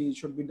biopsy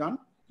should be done.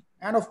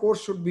 And of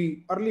course, should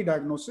be early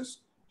diagnosis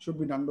should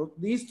be done.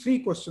 These three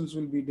questions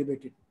will be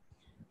debated.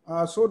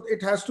 So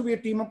it has to be a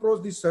team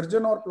approach. The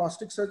surgeon or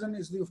plastic surgeon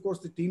is of course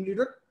the team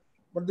leader,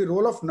 but the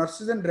role of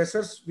nurses and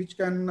dressers, which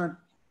can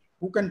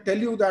who can tell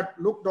you that,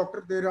 look,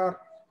 doctor, there are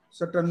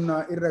certain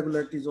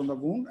irregularities on the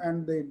wound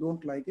and they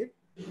don't like it.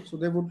 So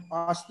they would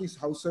ask this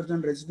house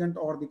surgeon, resident,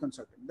 or the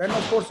consultant. Then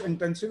of course,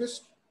 intensivist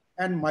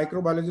and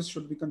microbiologist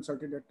should be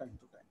consulted at time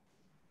to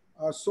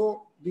time.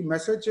 So the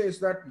message is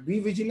that be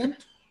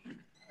vigilant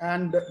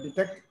and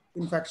detect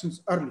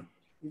infections early.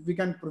 If we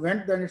can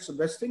prevent, then it's the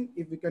best thing.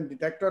 If we can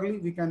detect early,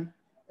 we can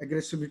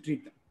aggressively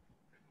treat them.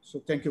 So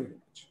thank you very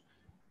much.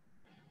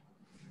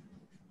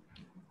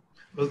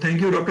 Well, thank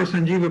you, Dr.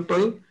 Sanjeev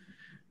Uppal.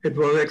 It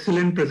was an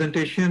excellent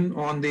presentation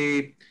on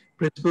the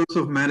principles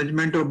of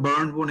management of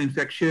burn wound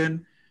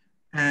infection.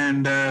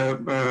 And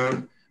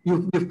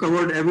you've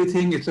covered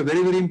everything. It's a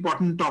very, very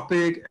important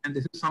topic. And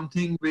this is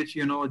something which,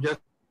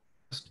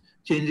 just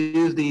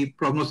changes the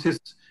prognosis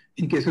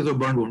in cases of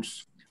burn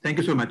wounds. Thank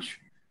you so much.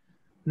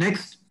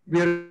 Next, we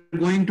are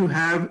going to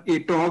have a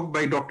talk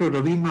by Dr.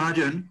 Ravi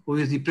Mahajan, who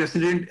is the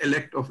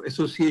President-elect of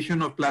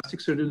Association of Plastic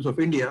Surgeons of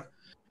India,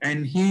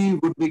 and he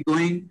would be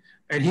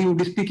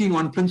speaking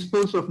on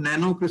principles of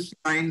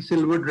nanocrystalline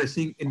silver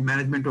dressing in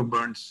management of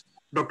burns.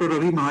 Dr.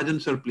 Ravi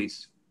Mahajan, sir,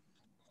 please.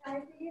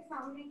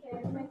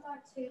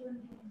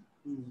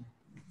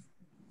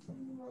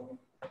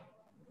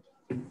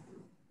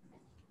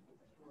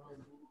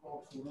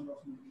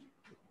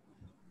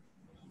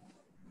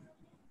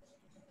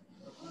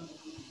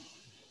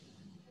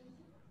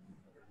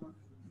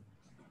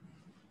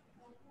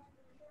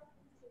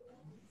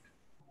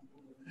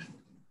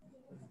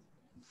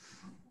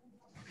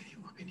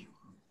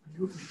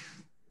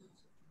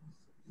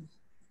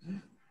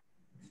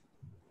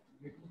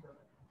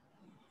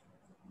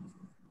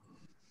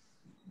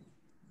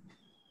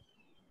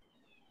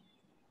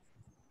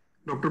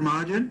 Dr.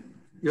 Mahajan,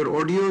 your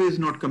audio is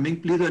not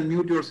coming. Please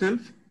unmute yourself.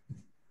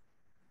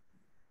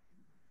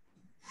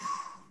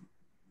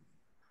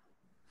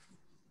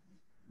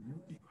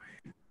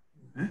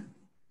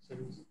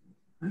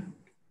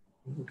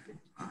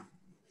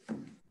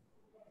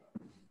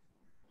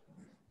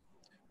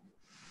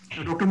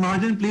 Dr.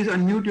 Mahajan, please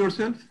unmute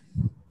yourself.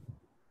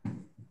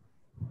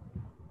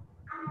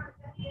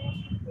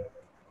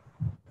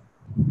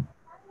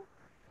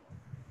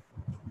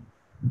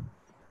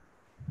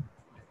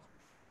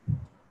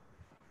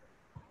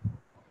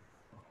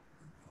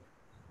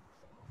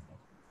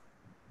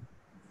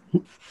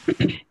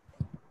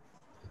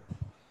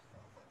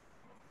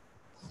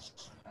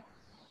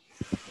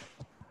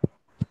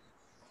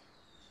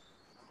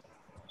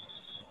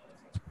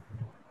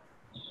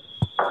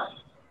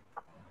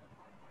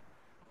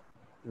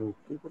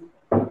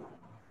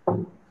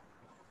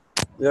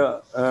 Yeah.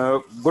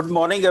 Good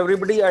morning,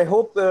 everybody. I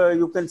hope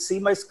you can see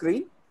my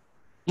screen.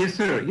 Yes,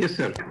 sir. Yes,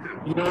 sir.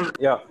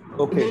 Yeah.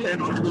 Okay.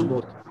 And audible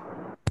both.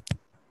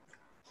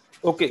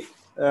 Okay.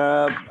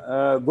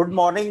 Good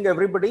morning,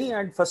 everybody.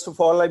 And first of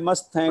all, I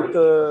must thank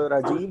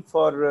Rajiv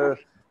for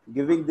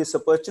giving this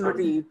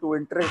opportunity to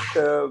interact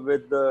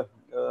with a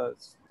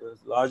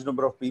large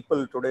number of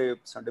people today,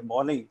 Sunday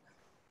morning.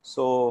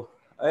 So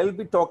I'll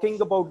be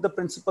talking about the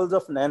principles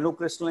of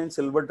nanocrystalline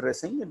silver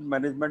dressing in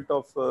management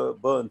of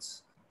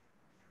burns.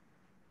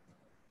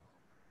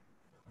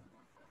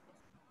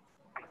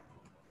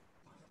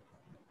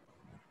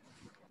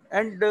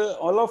 And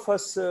all of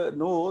us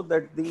know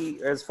that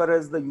as far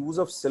as the use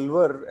of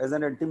silver as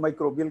an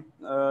antimicrobial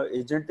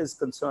agent is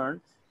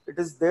concerned, it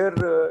is there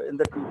in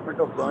the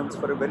treatment of burns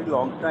for a very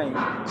long time.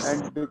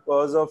 And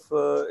because of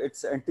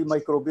its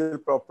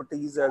antimicrobial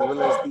properties as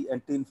well as the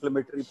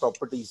anti-inflammatory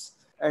properties.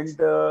 And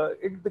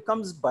it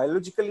becomes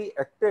biologically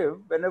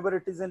active whenever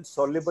it is in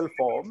soluble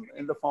form,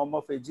 in the form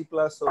of Ag+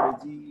 or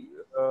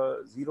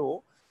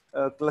Ag0.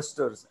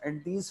 Clusters,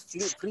 and these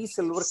free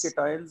silver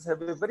cations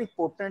have a very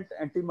potent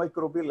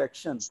antimicrobial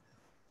action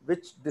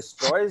which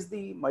destroys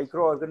the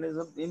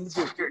microorganism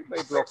immediately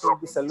by blocking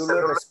the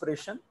cellular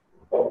respiration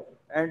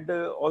and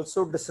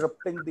also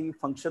disrupting the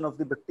function of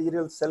the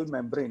bacterial cell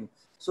membrane.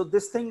 So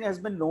this thing has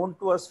been known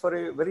to us for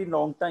a very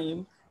long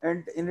time,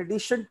 and in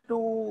addition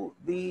to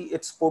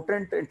its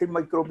potent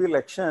antimicrobial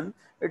action,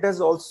 it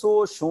has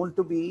also shown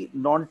to be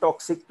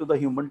non-toxic to the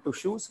human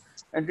tissues,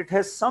 and it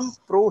has some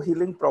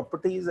pro-healing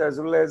properties as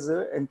well as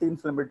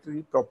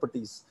anti-inflammatory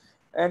properties.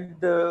 And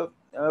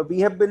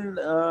we have been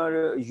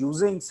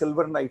using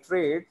silver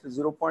nitrate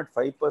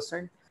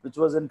 0.5%, which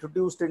was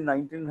introduced in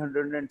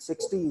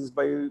 1960s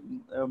by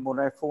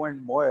Monafo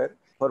and Moyer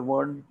for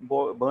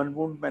burn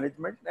wound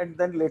management. And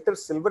then later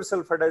silver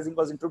sulfidizing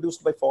was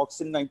introduced by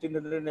Fox in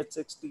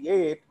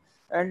 1968.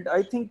 And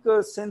I think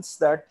since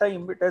that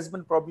time, it has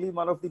been probably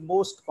one of the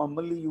most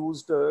commonly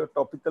used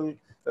topical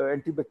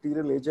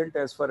antibacterial agent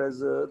as far as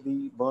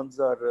the burns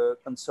are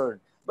concerned.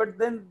 But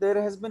then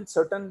there has been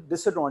certain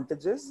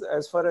disadvantages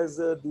as far as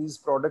these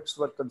products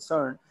were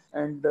concerned.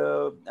 And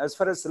as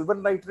far as silver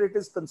nitrate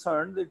is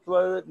concerned, it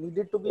was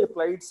needed to be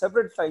applied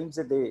several times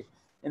a day.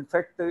 In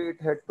fact, it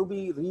had to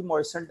be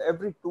re-moistened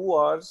every 2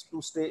 hours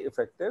to stay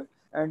effective.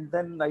 And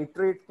then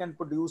nitrate can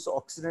produce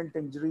oxidant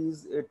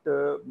injuries. It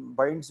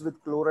binds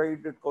with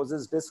chloride. It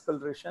causes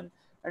discoloration.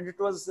 And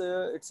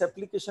its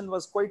application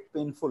was quite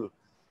painful.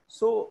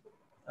 So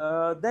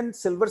then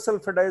silver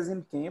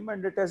sulfidizing came,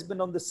 and it has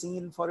been on the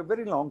scene for a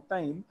very long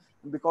time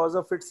because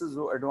of its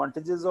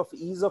advantages of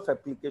ease of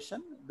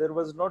application. There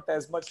was not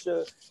as much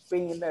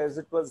pain as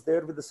it was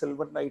there with the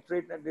silver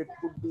nitrate, and it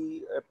could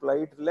be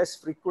applied less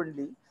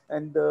frequently.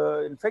 And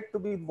in fact, to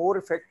be more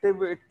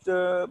effective, it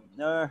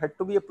had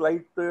to be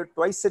applied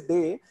twice a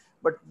day.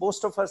 But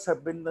most of us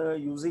have been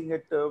using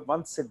it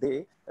once a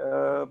day.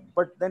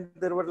 But then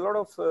there were a lot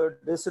of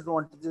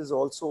disadvantages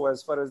also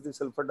as far as the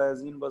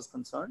sulfadiazine was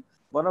concerned.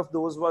 One of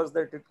those was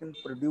that it can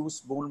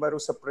produce bone marrow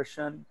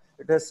suppression.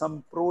 It has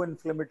some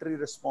pro-inflammatory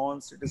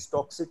response. It is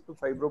toxic to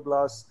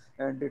fibroblasts,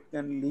 and it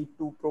can lead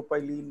to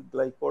propylene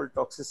glycol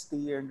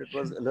toxicity. And it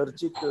was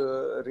allergic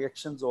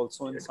reactions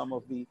also in some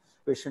of the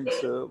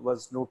patients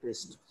was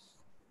noticed.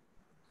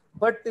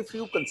 But if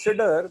you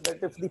consider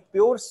that if the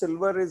pure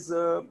silver is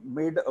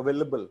made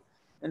available,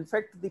 In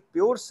fact, the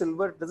pure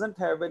silver doesn't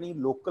have any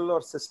local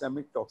or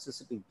systemic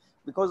toxicity,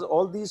 because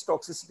all these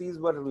toxicities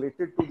were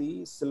related to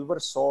the silver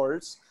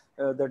salts,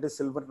 that is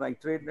silver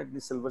nitrate and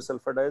the silver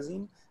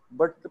sulfadiazine.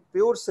 But the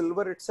pure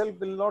silver itself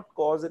will not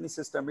cause any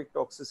systemic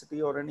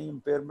toxicity or any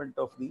impairment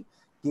of the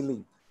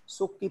healing.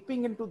 So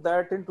keeping into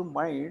that into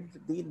mind,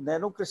 the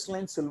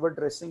nanocrystalline silver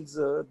dressings,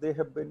 they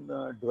have been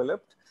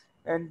developed.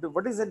 And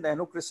what is a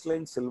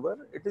nanocrystalline silver?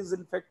 It is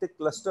in fact a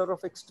cluster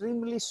of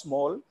extremely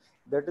small,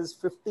 that is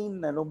 15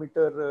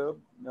 nanometer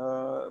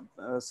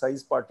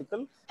size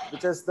particle,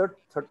 which has the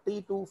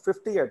 30 to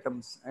 50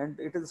 atoms, and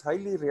it is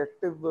highly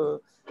reactive.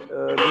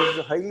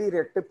 These highly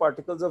reactive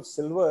particles of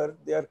silver,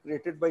 they are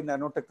created by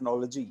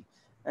nanotechnology,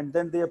 and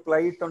then they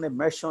apply it on a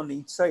mesh on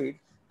each side,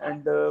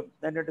 and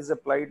then it is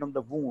applied on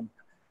the wound.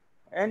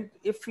 And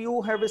if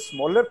you have a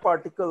smaller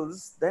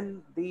particles,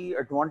 then the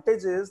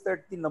advantage is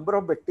that the number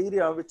of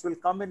bacteria which will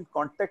come in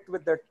contact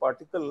with that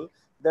particle,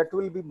 that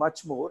will be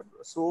much more.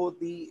 So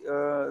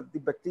the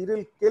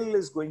bacterial kill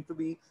is going to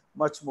be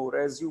much more,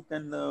 as you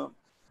can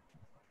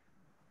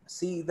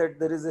see that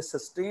there is a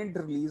sustained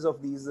release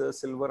of these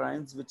silver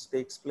ions which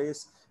takes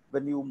place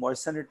when you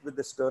moisten it with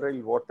the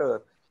sterile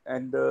water.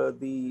 And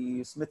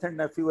the Smith and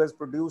Nephew has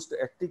produced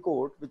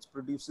Acticoat, which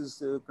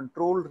produces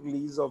controlled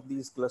release of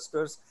these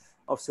clusters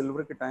of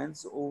silver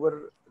cations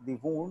over the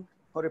wound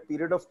for a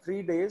period of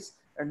 3 days.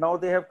 And now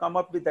they have come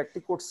up with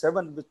Acticoat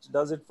 7, which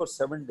does it for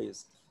 7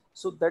 days.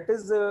 So that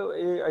is,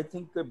 I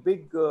think, a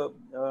big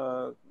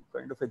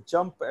kind of a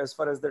jump as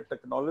far as the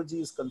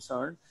technology is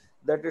concerned,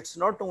 that it's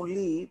not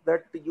only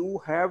that you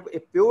have a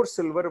pure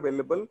silver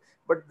available,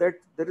 but that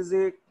there is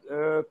a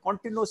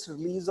continuous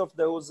release of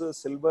those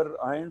silver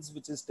ions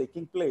which is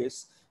taking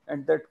place,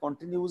 and that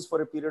continues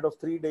for a period of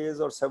 3 days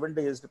or 7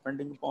 days,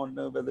 depending upon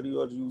whether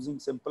you are using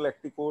simple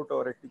Acticoat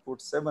or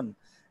Acticoat 7.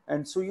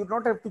 And so you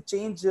don't have to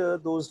change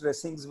those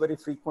dressings very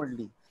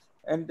frequently.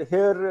 And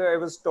here I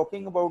was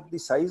talking about the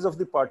size of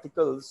the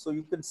particles. So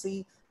you can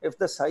see if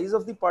the size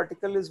of the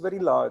particle is very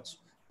large,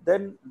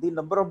 then the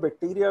number of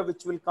bacteria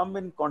which will come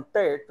in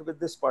contact with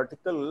this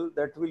particle,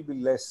 that will be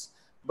less.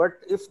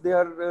 But if they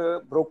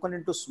are broken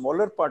into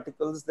smaller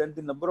particles, then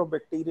the number of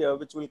bacteria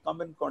which will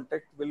come in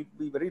contact will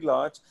be very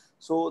large.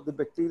 So the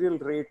bacterial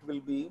rate will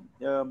be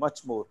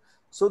much more.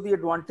 So the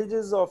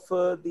advantages of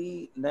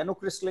the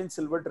nanocrystalline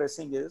silver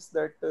dressing is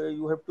that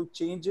you have to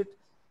change it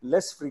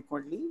less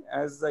frequently.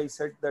 As I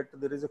said, that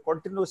there is a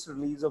continuous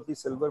release of the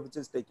silver which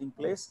is taking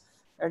place,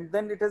 and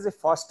then it has a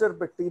faster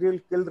bacterial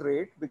kill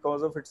rate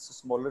because of its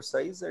smaller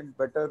size and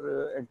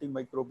better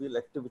antimicrobial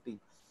activity.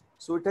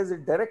 So it has a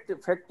direct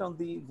effect on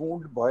the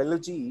wound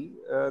biology,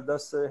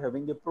 thus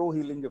having a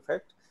pro-healing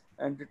effect,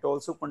 and it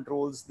also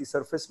controls the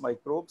surface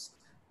microbes.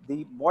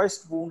 The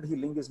moist wound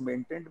healing is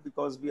maintained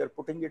because we are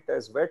putting it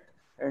as wet,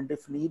 and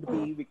if need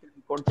be, we can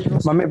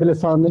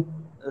continuously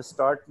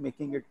start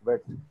making it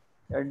wet.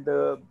 And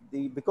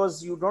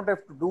because you don't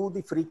have to do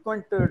the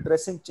frequent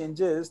dressing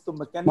changes, the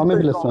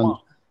mechanical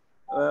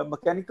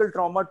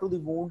trauma to the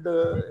wound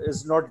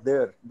is not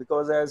there,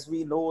 because as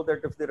we know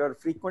that if there are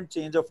frequent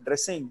change of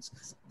dressings,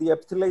 the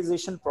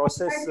epithelialization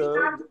process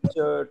which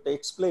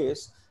takes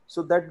place,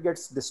 so that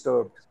gets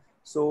disturbed.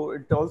 So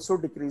it also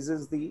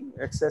decreases the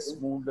excess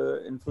wound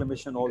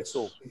inflammation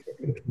also.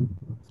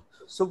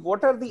 So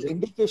what are the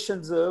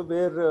indications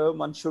where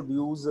one should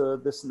use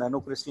this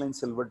nanocrystalline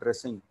silver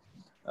dressing?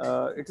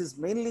 It is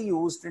mainly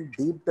used in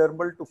deep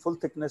dermal to full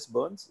thickness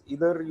burns.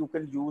 Either you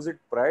can use it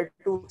prior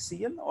to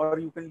excision, or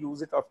you can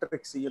use it after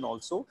excision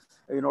also,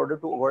 in order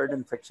to avoid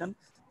infection.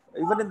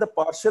 Even in the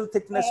partial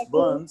thickness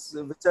burns,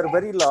 which are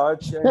very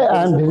large, and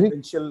there is a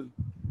potential.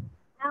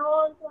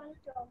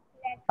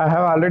 I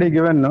have already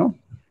given, no?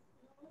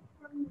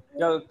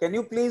 Can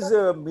you please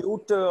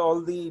mute all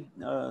the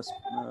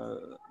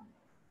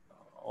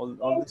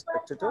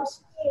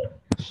spectators?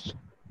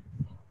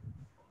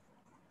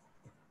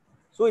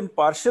 So in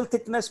partial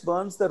thickness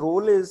burns, the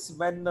role is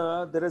when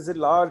there is a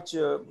large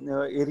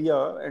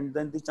area, and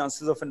then the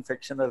chances of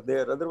infection are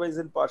there. Otherwise,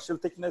 in partial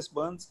thickness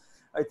burns,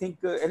 I think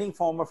any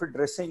form of a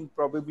dressing,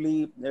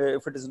 probably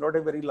if it is not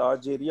a very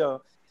large area,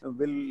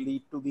 will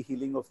lead to the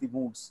healing of the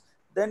wounds.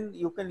 Then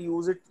you can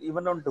use it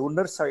even on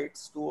donor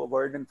sites to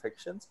avoid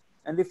infections.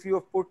 And if you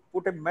have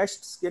put a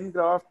meshed skin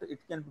graft, it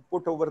can be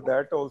put over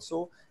that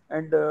also.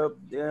 And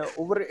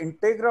over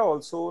Integra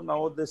also,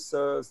 now this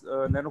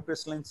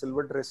nanocrystalline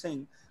silver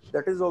dressing,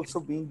 that is also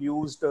being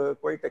used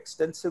quite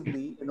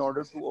extensively in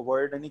order to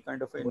avoid any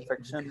kind of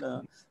infection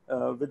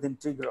with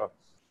Integra.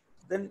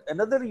 Then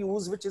another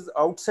use which is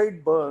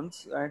outside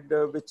burns, and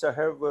which I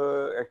have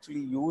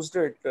actually used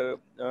it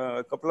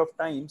a couple of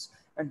times,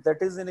 and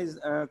that is in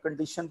a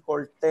condition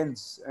called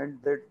TENS, and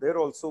that there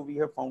also we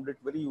have found it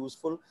very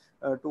useful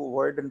to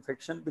avoid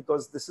infection,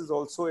 because this is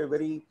also a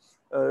very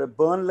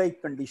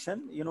burn-like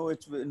condition,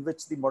 in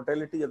which the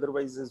mortality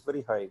otherwise is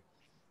very high.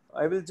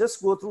 I will just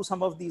go through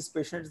some of these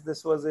patients.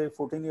 This was a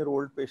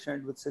 14-year-old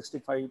patient with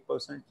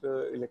 65%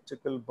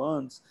 electrical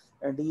burns,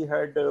 and he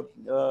had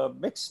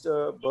mixed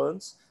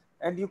burns.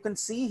 And you can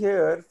see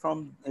here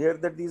from here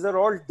that these are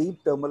all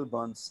deep dermal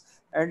burns.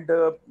 And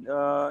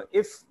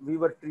if we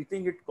were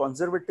treating it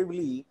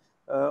conservatively,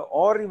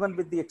 or even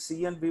with the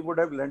XCN, we would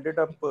have ended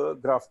up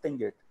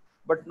grafting it.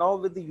 But now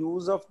with the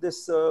use of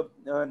this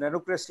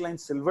nanocrystalline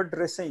silver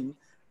dressing,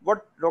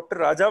 what Dr.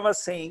 Raja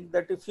was saying,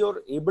 that if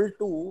you're able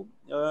to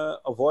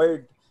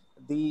avoid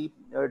the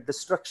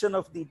destruction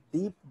of the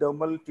deep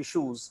dermal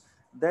tissues,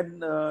 then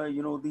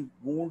the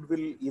wound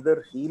will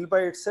either heal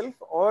by itself,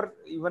 or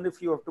even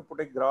if you have to put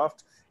a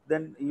graft,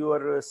 then you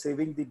are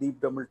saving the deep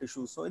dermal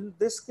tissue. So in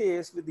this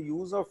case, with the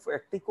use of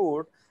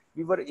Acticode,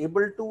 we were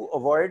able to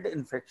avoid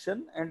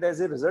infection, and as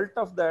a result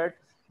of that,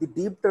 the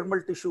deep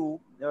dermal tissue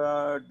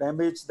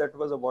damage that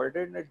was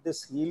avoided, and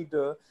this healed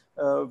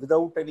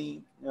without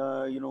any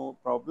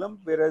problem.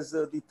 Whereas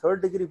the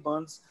third degree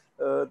burns,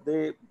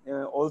 they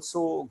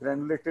also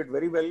granulated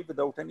very well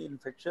without any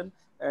infection,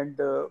 and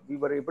we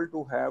were able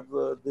to have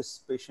this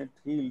patient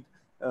healed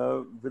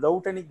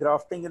without any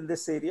grafting in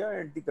this area,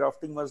 and the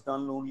grafting was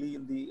done only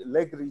in the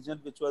leg region,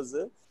 which was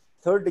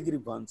third degree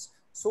burns.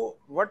 So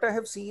what I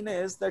have seen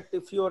is that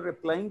if you are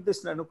applying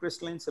this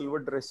nanocrystalline silver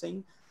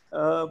dressing,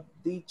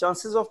 the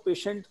chances of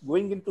patient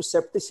going into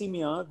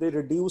septicemia, they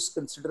reduce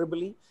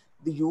considerably.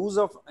 The use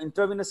of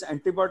intravenous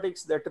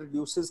antibiotics, that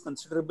reduces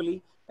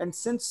considerably. And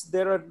since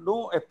there are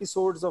no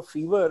episodes of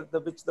fever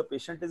which the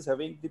patient is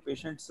having, the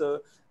patient's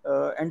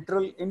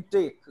enteral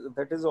intake,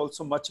 that is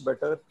also much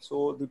better.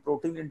 So the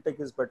protein intake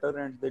is better,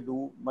 and they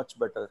do much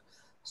better.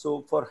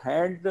 So for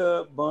hand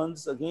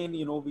burns, again,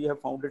 we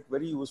have found it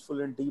very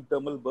useful in deep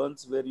dermal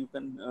burns, where you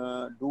can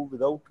do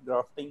without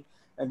grafting,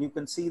 and you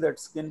can see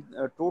that skin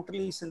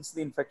totally, since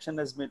the infection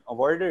has been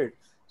avoided.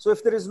 So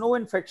if there is no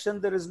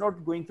infection, there is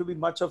not going to be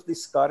much of the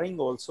scarring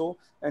also,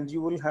 and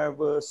you will have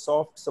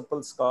soft,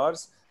 supple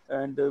scars,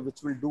 and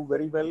which will do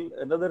very well.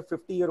 Another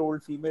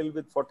 50-year-old female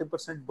with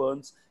 40%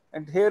 burns.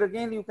 And here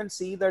again, you can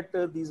see that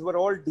these were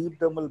all deep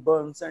dermal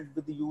burns, and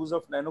with the use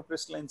of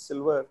nanocrystalline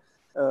silver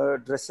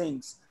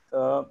dressings,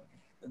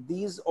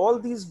 all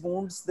these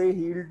wounds, they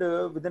healed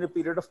within a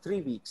period of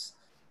 3 weeks.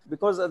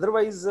 Because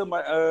otherwise,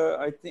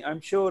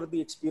 I'm sure the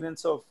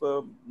experience of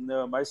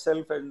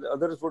myself and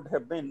others would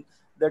have been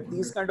that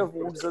these kind of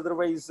wounds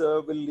otherwise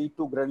will lead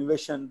to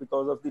granulation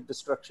because of the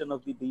destruction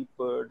of the deep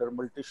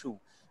dermal tissue.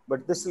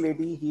 But this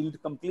lady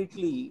healed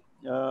completely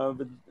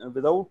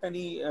without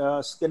any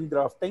skin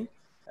grafting,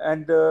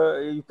 and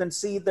you can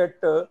see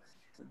that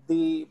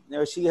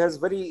she has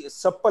very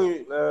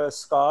supple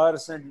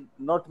scars and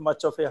not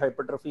much of a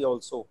hypertrophy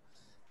also.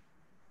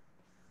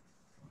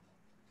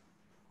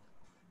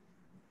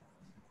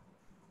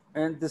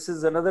 And this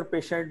is another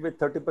patient with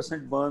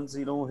 30% burns.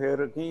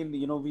 Here again,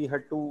 we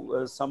had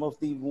to, some of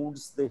the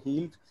wounds they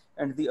healed,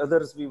 and the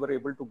others we were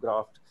able to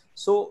graft.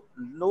 So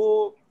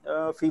no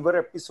fever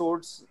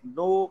episodes,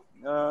 no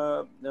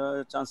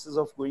chances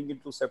of going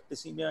into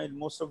septicemia in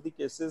most of the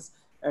cases.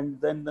 And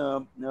then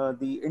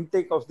the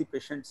intake of the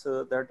patients,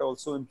 that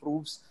also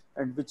improves,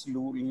 and which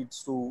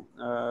leads to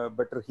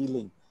better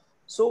healing.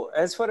 So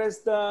as far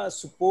as the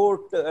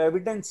support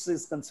evidence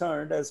is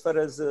concerned, as far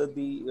as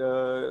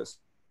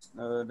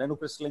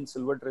nanocrystalline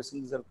silver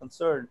dressings are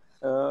concerned,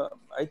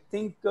 I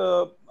think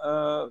the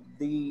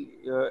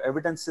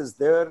evidence is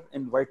there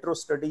in vitro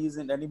studies,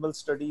 in animal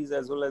studies,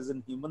 as well as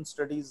in human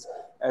studies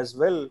as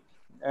well.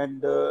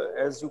 And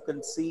as you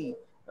can see,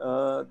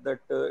 that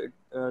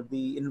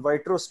the in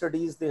vitro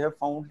studies, they have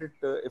found it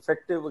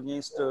effective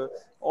against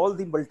all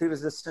the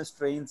multi-resistant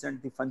strains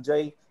and the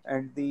fungi,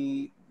 and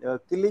the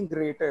killing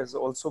rate has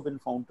also been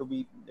found to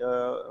be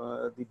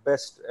the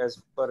best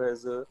as far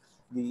as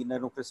the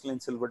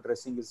nanocrystalline silver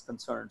dressing is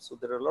concerned. So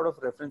there are a lot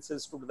of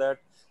references to that.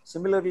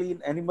 Similarly,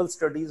 in animal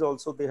studies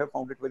also, they have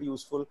found it very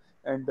useful.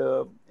 And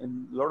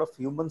in a lot of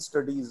human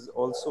studies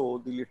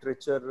also, the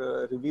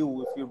literature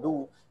review, if you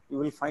do, you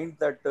will find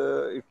that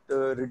it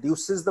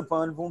reduces the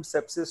burn wound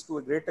sepsis to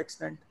a great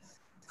extent.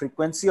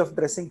 Frequency of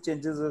dressing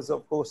changes is,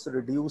 of course,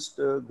 reduced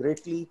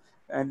greatly.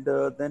 And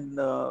then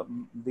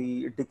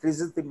it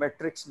decreases the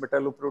matrix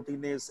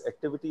metalloproteinase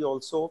activity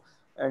also,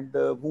 and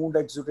wound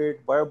exudate,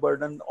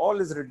 bioburden,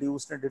 all is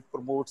reduced, and it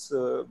promotes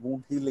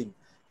wound healing.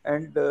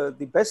 And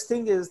the best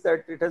thing is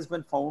that it has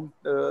been found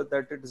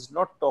that it is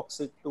not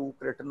toxic to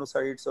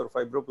keratinocytes or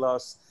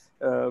fibroblasts,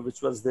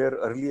 which was there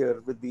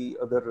earlier with the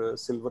other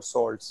silver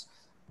salts.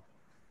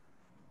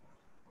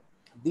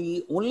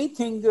 The only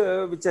thing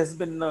which has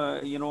been,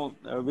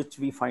 which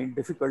we find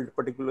difficult,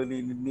 particularly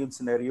in Indian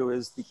scenario,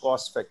 is the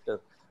cost factor.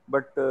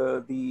 But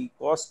the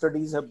cost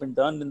studies have been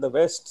done in the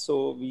West,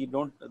 so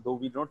though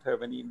we don't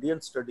have any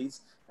Indian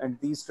studies, and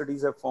these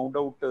studies have found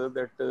out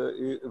that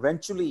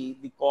eventually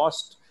the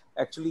cost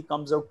actually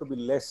comes out to be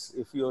less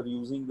if you are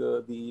using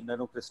the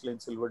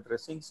nanocrystalline silver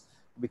dressings,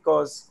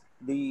 because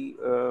the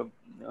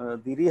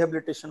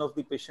rehabilitation of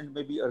the patient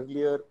may be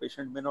earlier,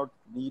 patient may not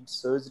need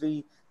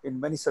surgery in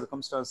many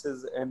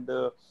circumstances, and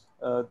the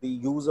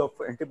use of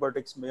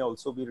antibiotics may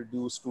also be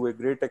reduced to a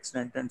great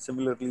extent, and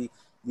similarly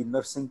the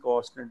nursing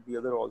cost and the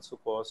other also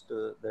cost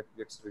that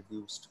gets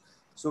reduced.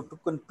 So to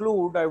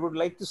conclude, I would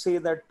like to say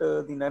that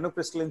the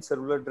nanocrystalline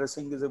cellular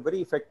dressing is a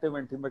very effective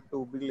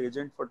antimicrobial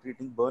agent for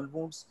treating burn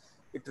wounds.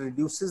 It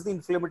reduces the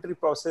inflammatory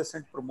process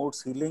and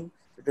promotes healing.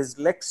 It is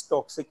less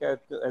toxic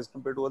as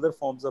compared to other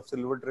forms of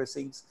silver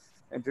dressings,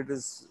 and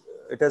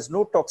it has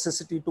no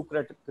toxicity to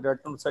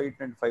keratinocyte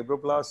and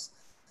fibroblasts.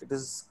 It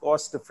is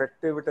cost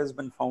effective. It has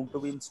been found to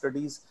be in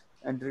studies,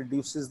 and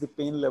reduces the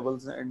pain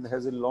levels and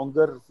has a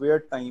longer wear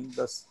time,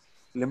 thus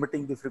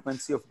limiting the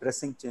frequency of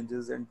dressing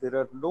changes. And there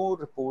are no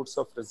reports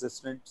of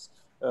resistance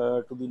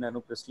to the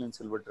nanocrystalline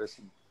silver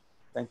dressing.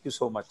 Thank you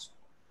so much.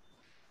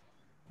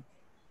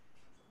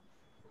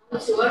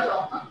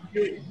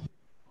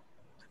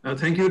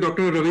 Thank you,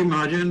 Dr. Ravi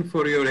Mahajan,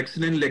 for your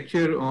excellent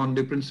lecture on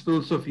the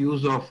principles of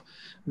use of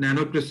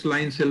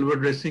nanocrystalline silver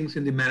dressings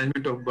in the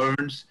management of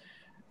burns.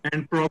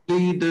 And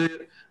probably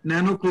the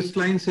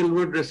nanocrystalline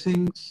silver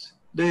dressings,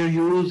 their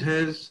use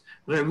has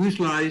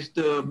revolutionized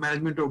the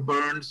management of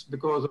burns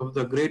because of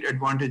the great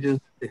advantages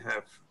they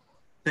have.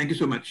 Thank you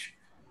so much.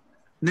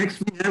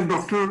 Next, we have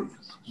Dr.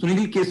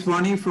 Sunil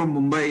Keswani from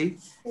Mumbai.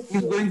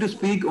 He's going to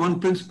speak on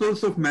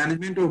principles of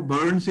management of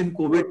burns in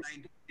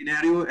COVID-19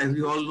 scenario. As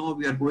we all know,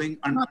 we are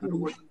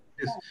undergoing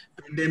this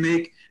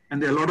pandemic,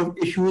 and there are a lot of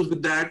issues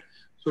with that.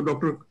 So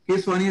Dr.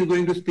 Keswani is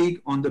going to speak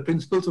on the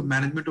principles of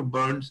management of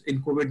burns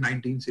in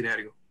COVID-19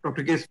 scenario.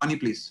 Dr. Keswani,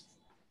 please.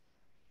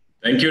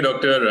 Thank you,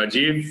 Dr.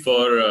 Rajiv,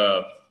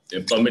 for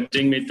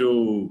permitting me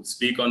to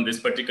speak on this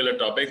particular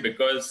topic,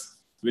 because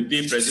with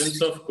the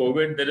presence of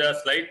COVID, there are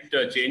slight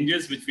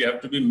changes which we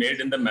have to be made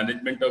in the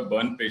management of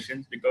burn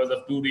patients because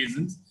of two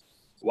reasons.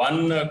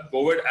 One,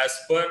 COVID, as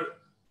per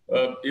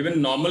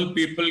even normal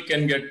people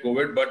can get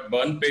COVID, but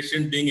burn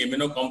patients being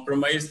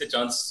immunocompromised, the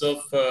chances of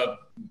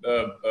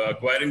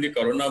acquiring the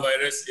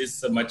coronavirus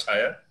is much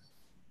higher.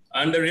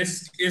 And the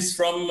risk is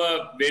from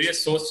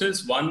various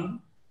sources.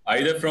 One,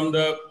 either from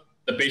the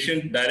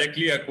patient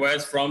directly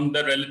acquires from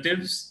the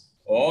relatives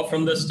or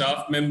from the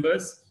staff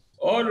members,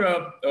 or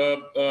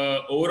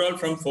overall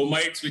from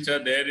fomites which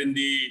are there in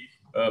the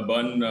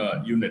burn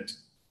unit.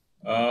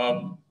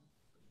 Now,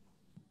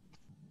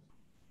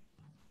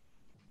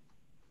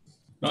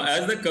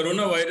 as the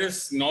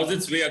coronavirus gnaws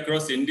its way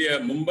across India,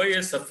 Mumbai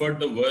has suffered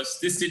the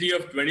worst. This city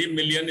of 20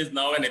 million is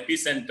now an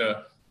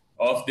epicenter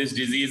of this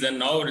disease, and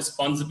now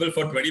responsible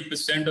for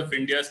 20% of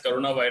India's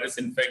coronavirus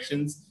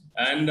infections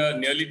and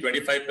nearly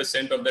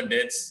 25% of the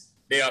deaths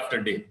day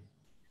after day.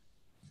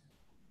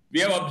 We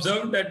have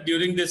observed that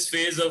during this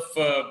phase of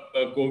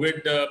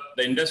COVID,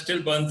 the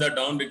industrial burns are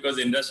down because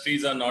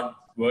industries are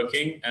not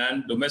working,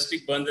 and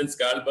domestic burns and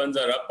scalp burns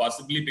are up,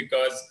 possibly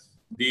because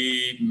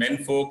the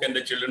men folk and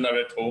the children are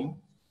at home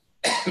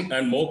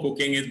and more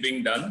cooking is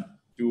being done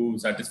to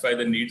satisfy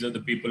the needs of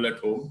the people at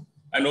home.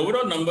 And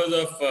overall numbers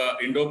of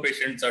indoor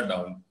patients are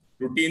down.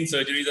 Routine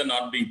surgeries are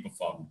not being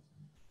performed.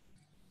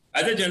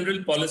 As a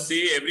general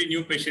policy, every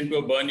new patient to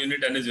a burn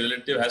unit and his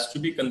relative has to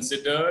be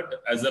considered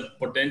as a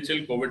potential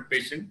COVID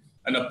patient,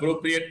 and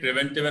appropriate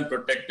preventive and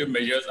protective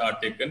measures are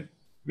taken,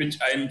 which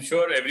I'm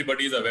sure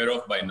everybody is aware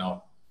of by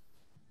now.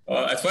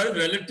 As far as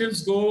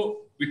relatives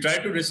go, we try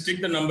to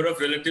restrict the number of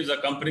relatives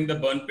accompanying the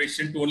burn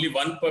patient to only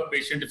one per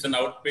patient if it's an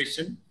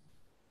outpatient.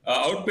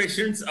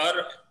 Outpatients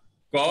are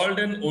called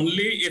in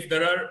only if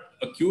there are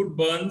acute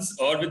burns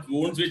or with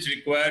wounds which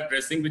require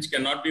dressing, which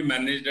cannot be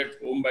managed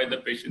at home by the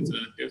patient's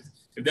relatives.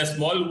 If they're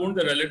small wounds,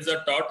 the relatives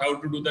are taught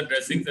how to do the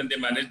dressings and they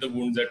manage the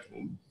wounds at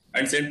home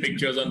and send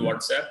pictures on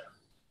WhatsApp.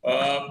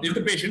 If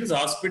the patient is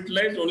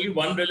hospitalized, only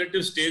one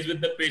relative stays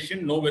with the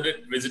patient, no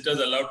visitors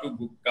allowed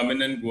to come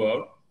in and go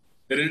out.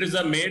 The relatives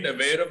are made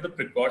aware of the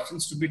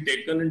precautions to be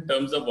taken in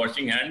terms of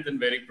washing hands and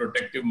wearing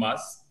protective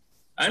masks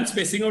and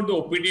spacing out the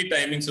OPD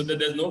timing so that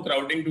there's no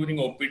crowding during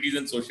OPDs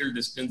and social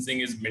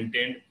distancing is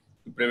maintained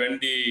to prevent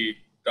the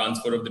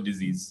transfer of the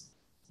disease.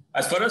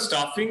 As far as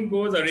staffing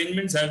goes,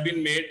 arrangements have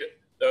been made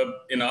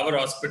in our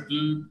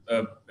hospital.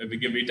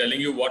 We're telling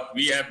you what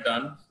we have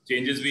done,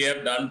 changes we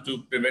have done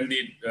to prevent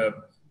the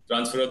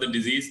transfer of the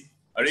disease.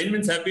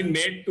 Arrangements have been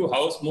made to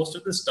house most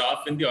of the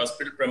staff in the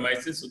hospital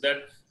premises so that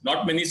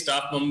not many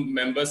staff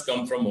members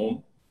come from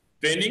home.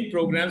 Training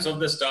programs of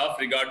the staff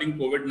regarding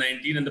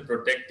COVID-19 and the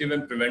protective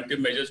and preventive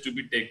measures to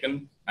be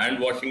taken, hand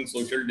washing,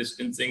 social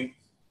distancing,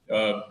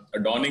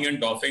 donning and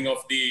doffing of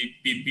the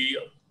PPE,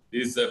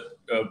 these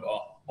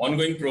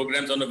ongoing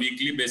programs on a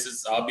weekly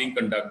basis are being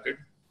conducted.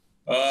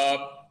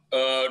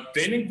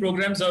 Training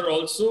programs are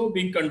also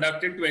being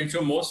conducted to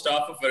ensure more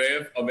staff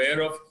are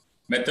aware of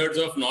methods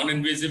of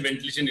non-invasive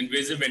ventilation,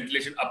 invasive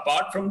ventilation,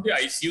 apart from the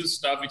ICU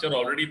staff which are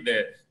already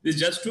there. This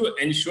is just to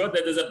ensure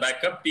that there's a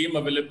backup team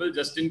available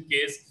just in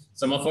case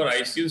some of our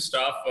ICU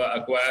staff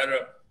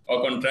acquire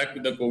or contract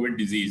with the COVID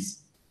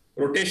disease.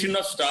 Rotation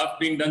of staff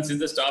being done since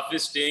the staff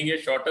is staying here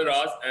shorter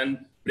hours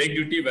and break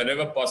duty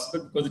wherever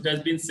possible, because it has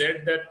been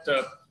said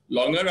that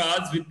longer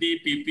hours with the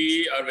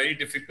PPE are very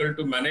difficult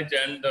to manage,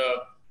 and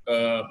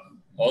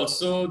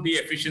also the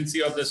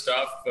efficiency of the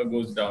staff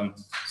goes down.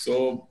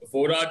 So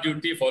 4-hour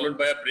duty followed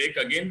by a break,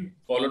 again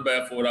followed by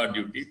a 4-hour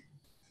duty.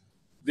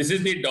 This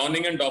is the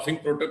donning and doffing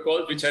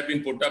protocols which have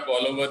been put up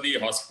all over the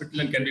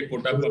hospital and can be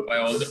put up by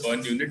all the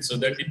burn units so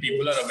that the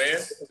people are aware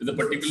there's a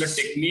particular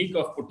technique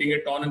of putting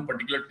it on and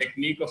particular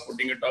technique of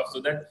putting it off,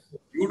 so that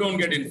you don't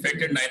get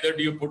infected, neither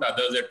do you put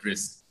others at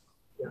risk.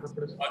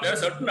 There are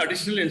certain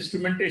additional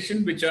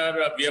instrumentation which are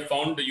we have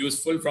found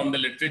useful from the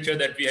literature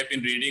that we have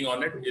been reading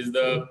on it is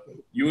the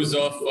use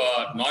of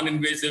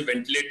non-invasive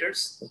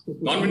ventilators.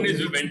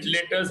 Non-invasive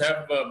ventilators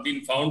have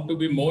been found to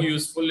be more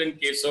useful in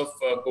case of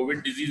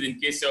COVID disease, in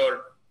case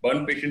your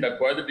burn patient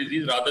acquire the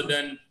disease, rather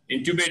than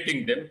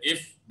intubating them.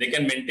 If they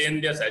can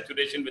maintain their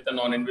saturation with a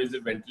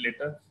non-invasive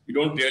ventilator, you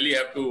don't really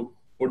have to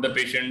put the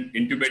patient,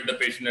 intubate the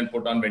patient and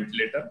put on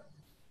ventilator.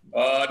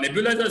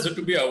 Nebulizers are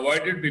to be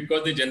avoided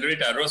because they generate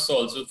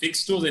aerosols. So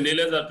fixed dose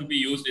inhalers are to be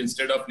used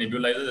instead of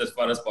nebulizers as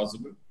far as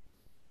possible.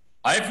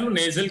 High flow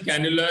nasal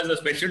cannulas are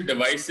special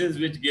devices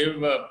which give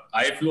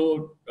high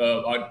flow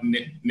or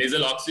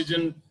nasal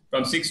oxygen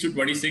from 6 to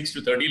 26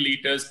 to 30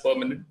 liters per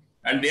minute.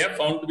 And they are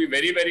found to be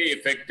very, very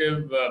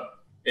effective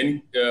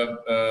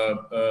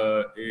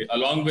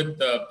along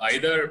with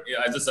either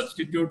as a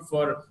substitute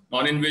for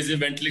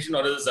non-invasive ventilation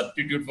or as a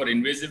substitute for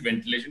invasive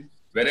ventilation,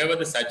 wherever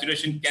the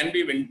saturation can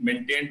be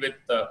maintained with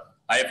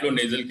high flow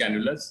nasal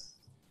cannulas.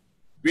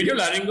 Video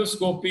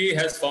laryngoscopy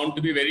has found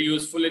to be very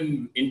useful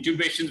in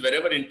intubations,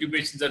 wherever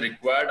intubations are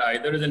required,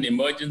 either as an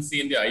emergency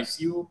in the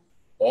ICU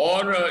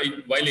or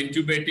while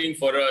intubating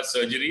for a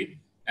surgery.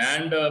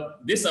 And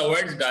this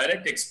avoids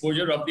direct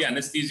exposure of the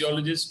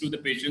anesthesiologist to the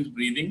patient's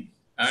breathing.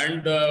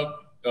 And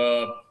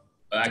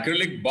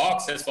acrylic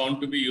box has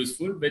found to be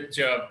useful, which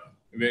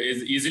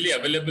is easily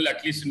available,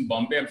 at least in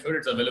Bombay. I'm sure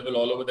it's available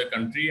all over the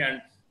country.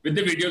 And with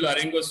the video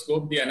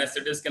laryngoscope, the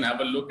anesthetist can have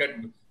a look at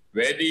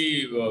where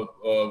the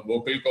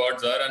vocal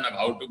cords are and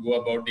how to go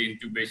about the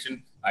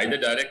intubation, either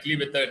directly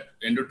with an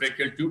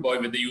endotracheal tube or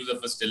with the use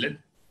of a stillet.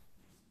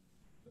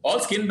 All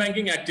skin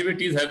banking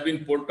activities have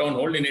been put on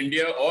hold. In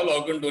India, all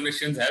organ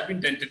donations have been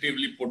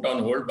tentatively put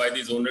on hold by the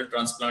Zonal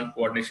Transplant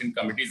Coordination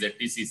Committees,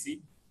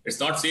 ZTCC. It's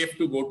not safe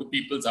to go to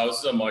people's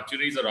houses or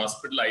mortuaries or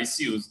hospital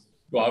ICUs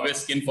to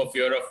harvest skin for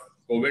fear of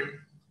COVID,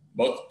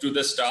 both to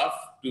the staff,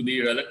 to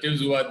the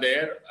relatives who are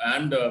there,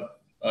 and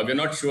we're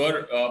not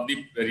sure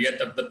yet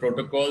of the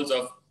protocols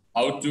of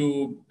how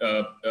to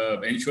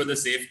ensure the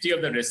safety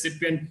of the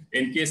recipient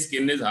in case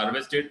skin is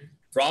harvested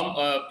from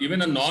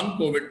even a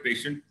non-COVID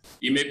patient.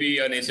 He may be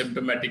an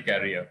asymptomatic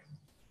carrier.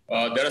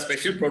 There are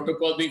special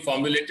protocols being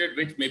formulated,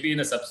 which maybe in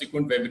a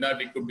subsequent webinar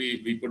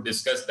we could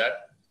discuss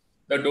that.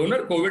 The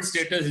donor COVID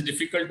status is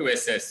difficult to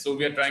assess, so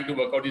we are trying to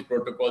work out these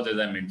protocols as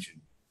I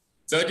mentioned.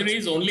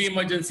 Surgeries, only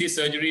emergency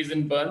surgeries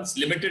in burns,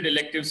 limited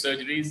elective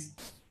surgeries,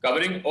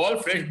 covering all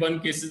fresh burn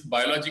cases,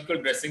 biological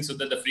dressing so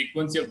that the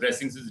frequency of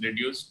dressings is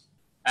reduced.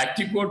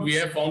 Acticoat we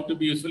have found to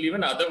be useful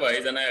even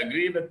otherwise, and I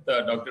agree with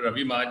Dr.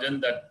 Ravi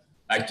Mahajan that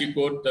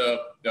Acticoat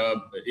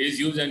is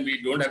used and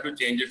we don't have to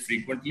change it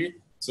frequently.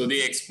 So the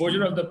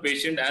exposure of the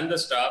patient and the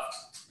staff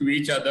to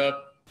each other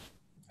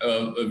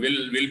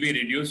will be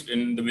reduced.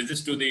 In the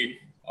visits to the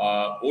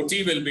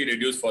OT will be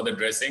reduced for the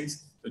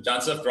dressings. The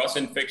chance of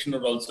cross-infection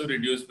are also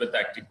reduced with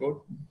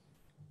Acticoat.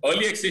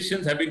 Early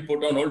excisions have been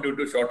put on hold due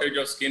to shortage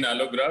of skin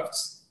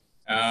allografts.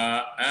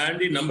 And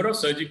the number of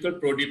surgical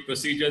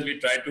procedures we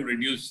try to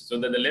reduce so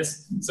that the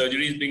less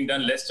surgery is being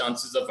done, less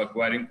chances of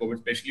acquiring COVID,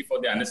 especially for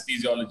the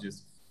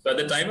anesthesiologist. So at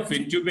the time of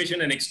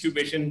intubation and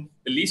extubation,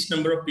 the least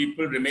number of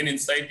people remain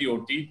inside the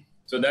OT.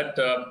 So that,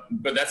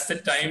 but that's the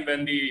time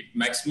when the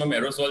maximum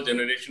aerosol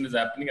generation is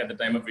happening at the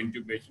time of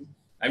intubation.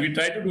 And we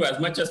try to do as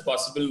much as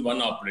possible in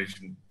one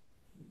operation.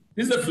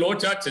 This is a flow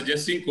chart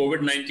suggesting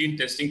COVID-19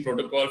 testing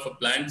protocol for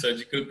planned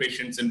surgical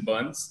patients in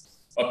burns.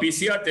 A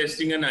PCR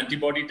testing and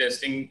antibody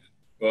testing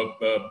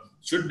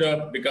should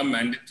become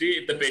mandatory.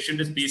 If the patient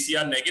is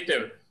PCR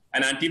negative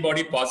and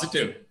antibody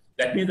positive,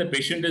 that means the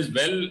patient is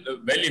well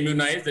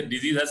immunized, the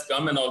disease has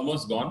come and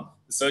almost gone.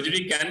 The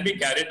surgery can be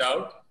carried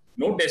out,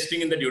 no testing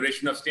in the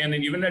duration of stay, and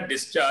even at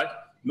discharge,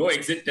 no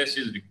exit test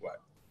is required.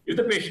 If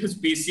the patient is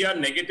PCR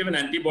negative and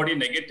antibody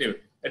negative,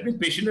 that means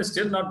patient has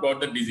still not got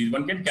the disease.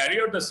 One can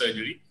carry out the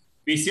surgery.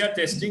 PCR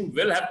testing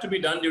will have to be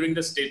done during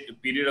the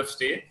period of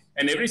stay,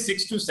 and every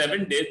 6 to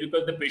 7 days,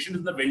 because the patient is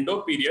in the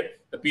window period,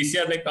 the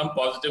PCR may come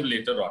positive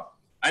later on.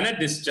 And at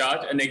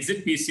discharge, an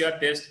exit PCR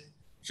test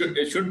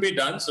should be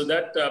done so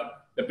that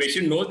the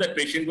patient knows that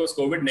patient was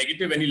COVID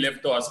negative when he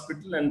left the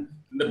hospital, and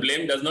the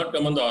blame does not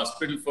come on the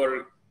hospital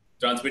for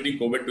transmitting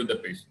COVID to the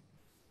patient.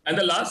 And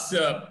the last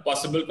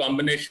possible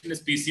combination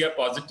is PCR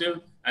positive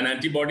and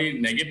antibody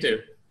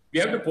negative. We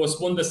have to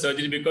postpone the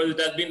surgery because it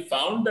has been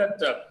found that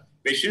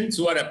patients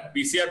who are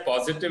PCR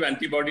positive,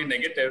 antibody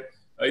negative,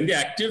 in the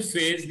active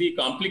phase, the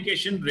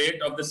complication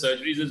rate of the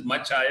surgeries is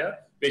much higher.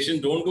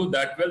 Patients don't do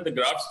that well, the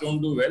grafts don't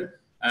do well,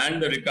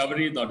 and the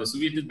recovery is not. So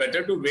it is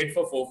better to wait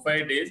for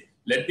 4-5 days,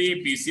 let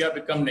the PCR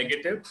become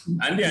negative,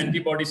 and the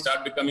antibody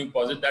start becoming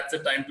positive. That's the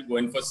time to go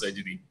in for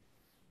surgery.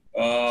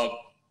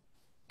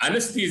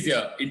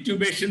 Anesthesia,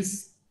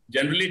 intubations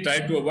generally try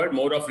to avoid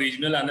more of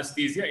regional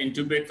anesthesia,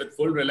 intubate with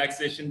full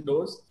relaxation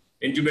dose,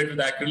 intubate with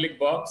acrylic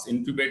box,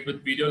 intubate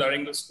with video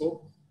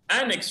laryngoscope,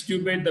 and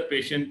extubate the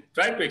patient,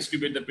 try to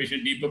extubate the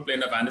patient deeper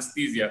plane of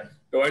anesthesia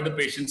to avoid the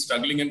patient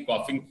struggling and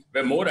coughing,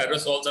 where more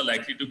aerosols are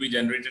likely to be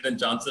generated and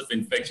chance of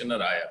infection are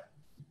higher.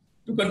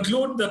 To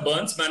conclude, the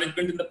burns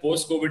management in the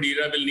post-COVID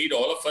era will need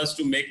all of us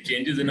to make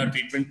changes in our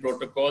treatment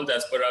protocols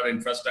as per our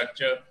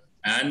infrastructure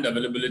and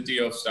availability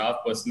of staff,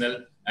 personnel,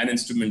 and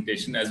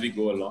instrumentation as we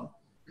go along.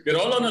 We're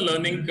all on a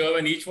learning curve,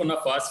 and each one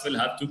of us will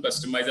have to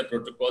customize a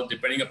protocol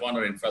depending upon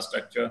our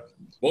infrastructure,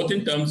 both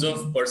in terms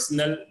of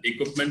personnel,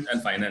 equipment,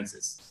 and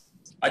finances.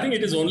 I think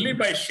it is only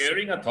by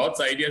sharing our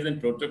thoughts, ideas,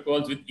 and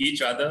protocols with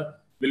each other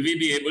will we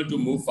be able to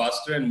move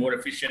faster and more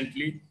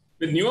efficiently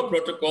with newer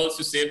protocols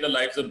to save the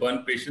lives of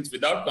burn patients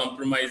without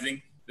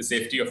compromising the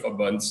safety of our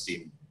burns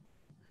team.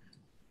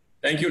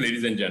 Thank you,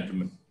 ladies and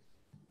gentlemen.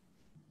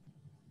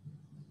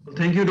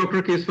 Thank you,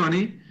 Dr.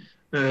 Keswani.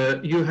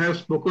 You have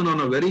spoken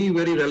on a very,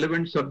 very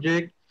relevant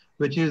subject,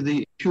 which is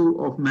the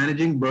issue of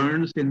managing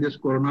burns in this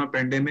corona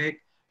pandemic.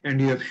 And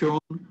you have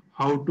shown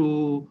how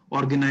to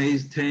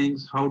organize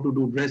things, how to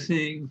do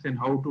dressings, and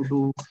how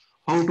to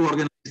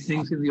organize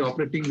things in the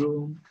operating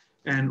room,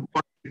 and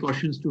what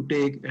precautions to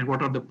take, and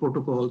what are the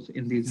protocols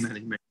in these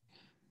management.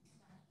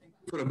 Thank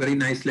you for a very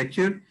nice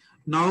lecture.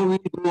 Now we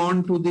go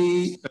on to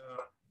the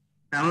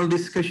panel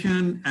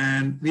discussion,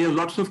 and we have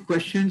lots of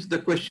questions. The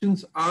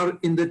questions are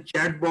in the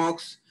chat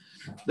box.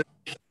 The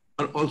questions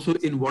are also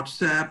in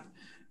WhatsApp.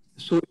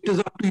 So it is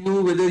up to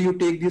you whether you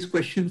take these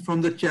questions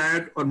from the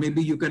chat, or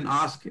maybe you can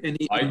ask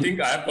any. I think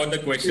I have got the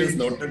questions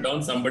noted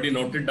down. Somebody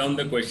noted down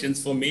the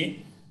questions for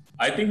me.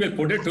 I think we'll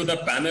put it to the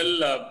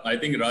panel. I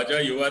think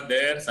Raja, you are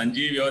there.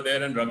 Sanjeev, you are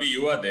there. And Ravi,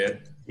 you are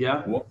there.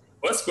 Yeah.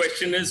 First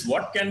question is,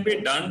 what can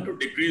be done to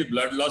decrease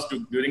blood loss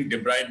during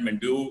debridement?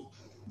 Do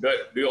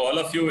all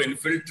of you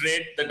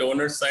infiltrate the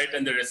donor site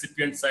and the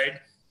recipient site?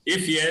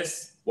 If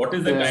yes, what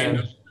is the kind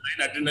of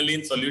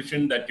adrenaline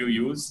solution that you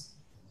use?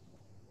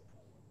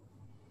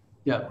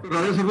 Yeah.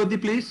 Raja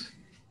Sabati, please.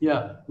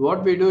 Yeah,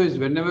 what we do is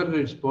whenever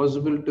it's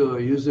possible to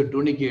use the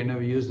tourniquet,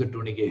 we use the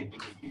tourniquet.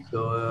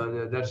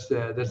 So that's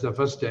the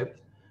first step.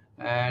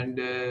 And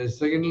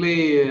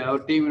secondly, our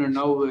team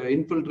now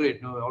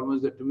infiltrate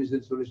almost the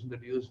tumescent solution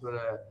that we use for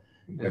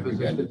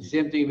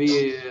same thing.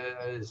 We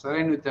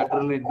saline with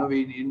adrenaline.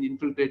 We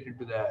infiltrate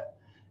into the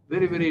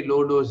very, very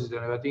low doses.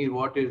 And I think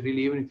what is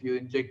really, even if you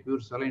inject pure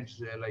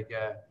salines,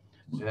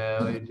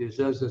 it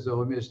serves as a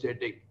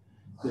homeostatic.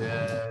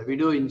 We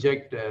do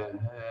inject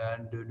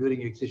and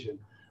during excision,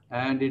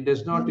 and it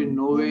does not in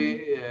no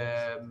way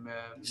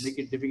make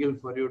it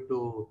difficult for you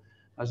to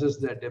assess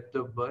the depth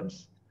of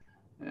burns.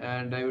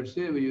 And I would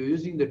say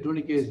using the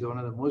tourniquet is one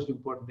of the most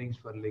important things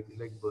for leg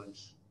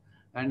burns.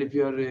 And if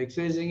you are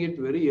excising it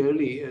very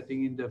early, I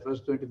think in the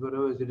first 24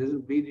 hours, it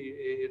doesn't bleed.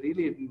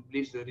 It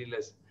bleeds very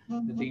less.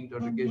 I think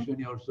Dr.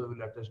 Keshwani also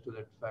will attest to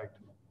that fact.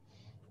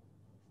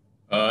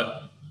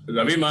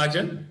 Ravi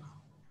Mahajan?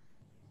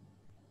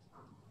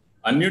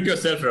 Unmute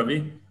yourself,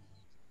 Ravi.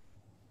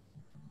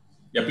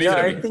 Yeah, please,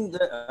 Ravi.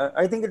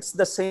 I think it's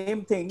the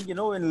same thing. You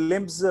know, in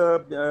limbs,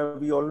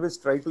 we always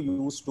try to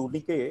use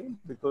tourniquet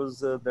because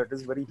that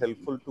is very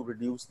helpful to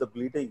reduce the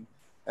bleeding.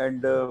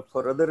 And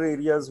for other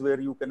areas where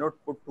you cannot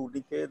put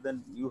tourniquet,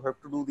 then you have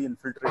to do the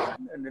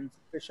infiltration. And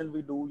infiltration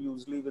we do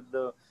usually with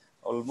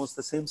almost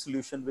the same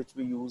solution which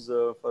we use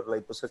for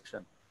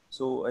liposuction.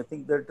 So I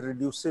think that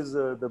reduces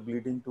the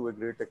bleeding to a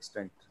great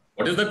extent.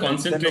 What is the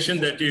concentration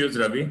that you use,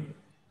 Ravi?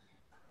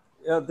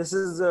 Yeah, this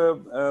is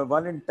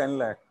 1 in 10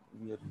 lakh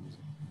we are using.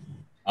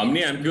 How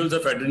many ampules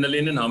of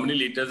adrenaline and how many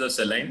liters of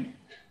saline?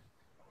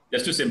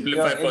 Just to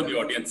simplify for the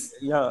audience.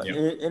 Yeah,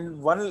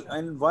 in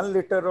one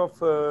liter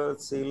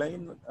of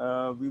saline,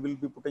 we will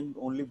be putting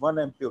only 1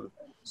 ampule.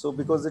 So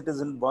because it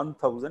is in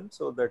 1,000,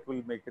 so that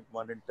will make it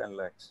 1 in 10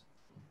 lakhs.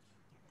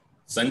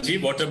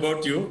 Sanjeev, what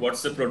about you?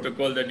 What's the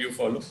protocol that you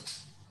follow?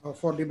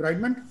 For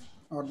debridement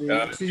or the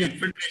oxygen?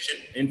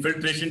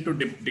 Infiltration to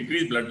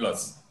decrease blood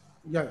loss.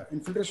 Yeah,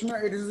 infiltration,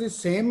 it is the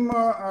same,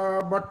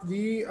 but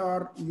we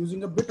are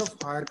using a bit of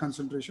higher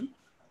concentration.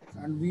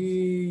 And we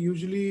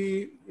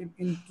usually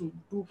in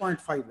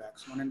 2.5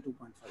 lakhs, 1 and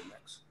 2.5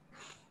 lakhs.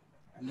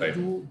 And right.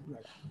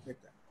 Like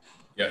that.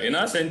 Yeah, in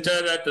our center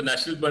at the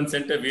National Burn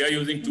Center, we are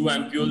using 2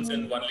 ampules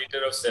and 1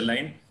 liter of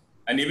saline.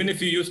 And even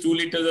if you use 2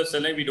 liters of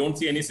saline, we don't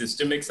see any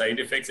systemic side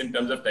effects in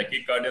terms of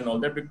tachycardia and all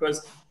that,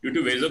 because due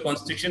to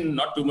vasoconstriction,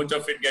 not too much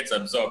of it gets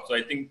absorbed. So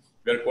I think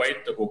we're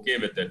quite okay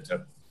with it.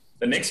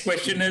 The next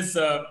question is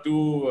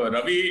to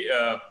Ravi.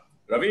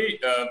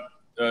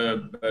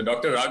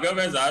 Dr. Raghav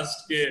has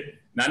asked,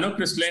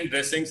 nanocrystalline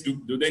dressings,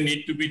 do they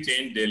need to be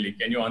changed daily?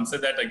 Can you answer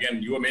that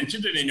again? You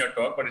mentioned it in your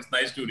talk, but it's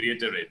nice to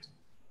reiterate.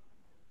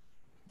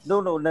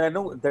 No,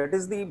 that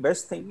is the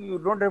best thing. You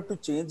don't have to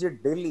change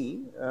it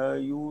daily.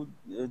 You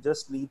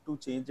just need to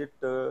change it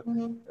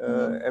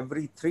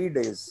every 3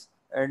 days.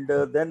 And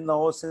then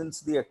now, since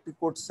the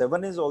Acticoat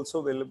 7 is also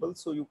available,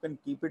 so you can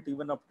keep it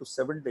even up to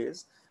 7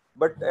 days.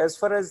 But as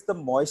far as the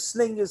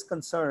moistening is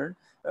concerned,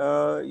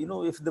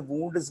 if the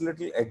wound is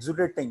little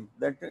exudating,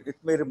 then it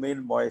may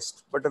remain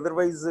moist. But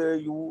otherwise,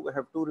 you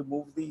have to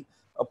remove the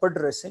upper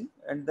dressing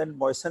and then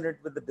moisten it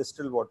with the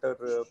distilled water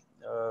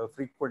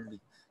frequently,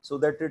 so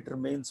that it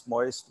remains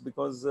moist,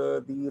 because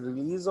the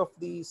release of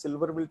the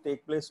silver will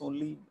take place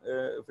only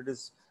if it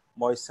is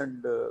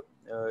moistened,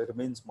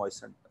 remains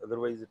moistened.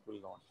 Otherwise, it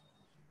will not.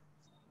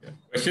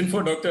 Question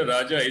for Dr.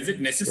 Raja. Is it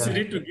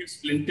necessary to give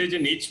splintage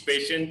in each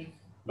patient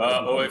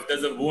or if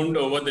there's a wound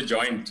over the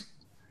joint?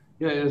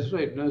 Yeah, that's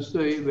right. No, so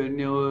when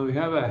you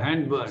have a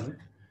hand burn,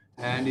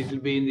 and it will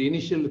be in the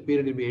initial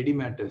period, it will be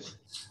edematous.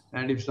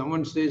 And if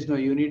someone says, no,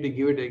 you need to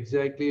give it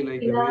exactly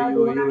like the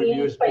way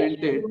you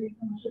splint it,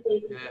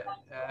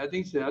 I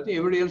think so. I think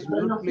everybody else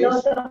mute,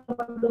 please.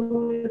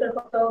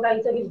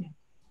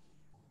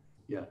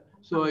 Yeah.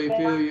 So if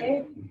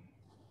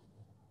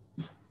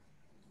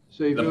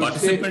the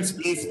participants,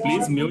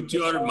 please mute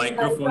your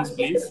microphones,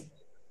 please.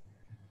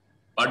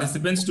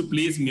 Participants to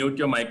please mute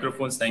your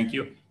microphones. Thank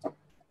you.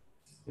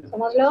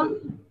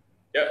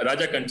 Yeah,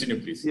 Raja, continue,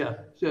 please. Yeah.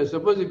 So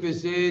suppose if you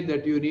say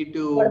that you need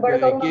to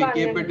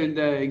keep it in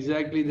the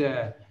exactly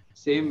the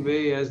same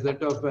way as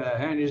that of a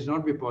hand, it's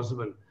not be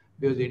possible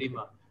because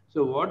edema.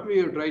 So what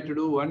we try to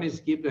do, one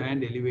is keep the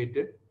hand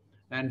elevated,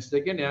 and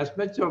second, as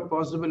much as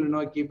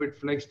possible, keep it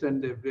flexed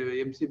and the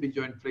MCP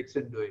joint flex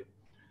and do it.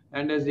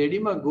 And as the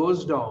edema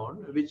goes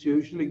down, which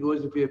usually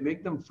goes if you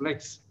make them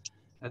flex,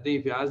 I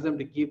think if you ask them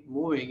to keep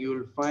moving, you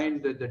will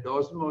find that the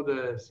dorsum of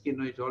the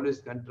skin is always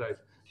contract.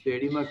 So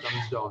edema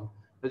comes down.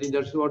 I think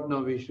that's what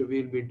now we'll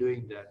be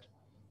doing that.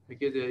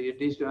 Because it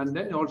is, and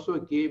then also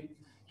keep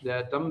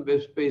the thumb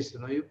web space,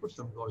 you put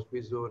some gauze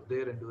piece over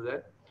there and do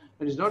that.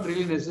 And it's not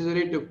really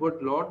necessary to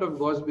put lot of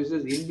gauze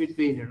pieces in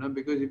between,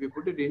 because if you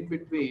put it in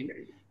between,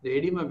 the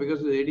edema, because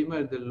of the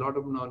edema, a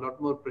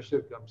lot more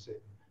pressure comes in.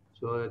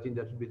 So I think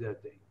that will be the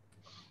thing.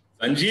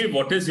 Sanjeev,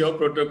 what is your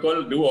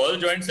protocol? Do all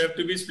joints have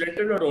to be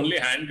splinted or only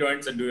hand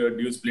joints do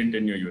you splint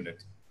in your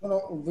unit? No,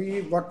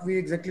 what we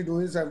exactly do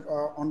is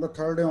on the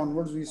third day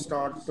onwards, we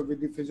start with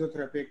the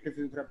physiotherapy, active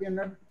physiotherapy,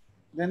 and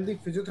then the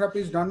physiotherapy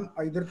is done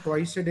either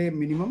twice a day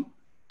minimum.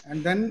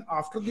 And then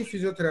after the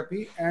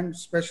physiotherapy, and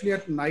especially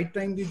at night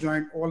time,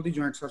 all the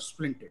joints are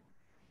splinted.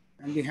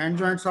 And the hand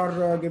joints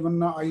are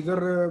given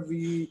either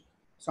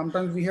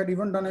sometimes we had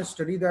even done a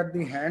study that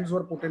the hands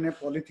were put in a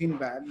polythene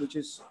bag, which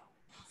is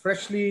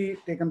freshly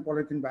taken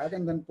polythene bag,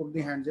 and then put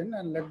the hands in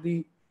and let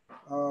the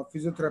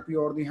physiotherapy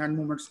or the hand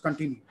movements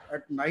continue.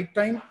 At night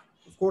time,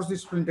 of course, the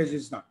splintage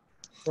is done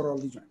for all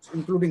the joints,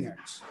 including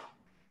hands.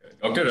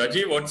 Dr.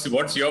 Rajiv,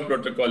 what's your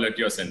protocol at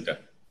your center?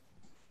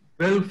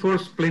 Well, for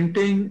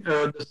splinting,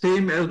 the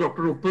same as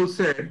Dr. Uppal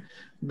said,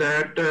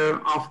 that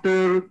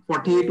after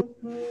 48 to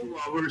 2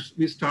 hours,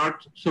 we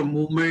start some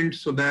movement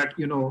so that,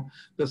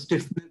 the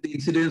stiffness, the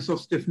incidence of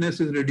stiffness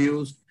is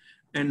reduced,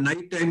 and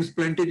nighttime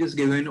splintage is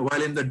given,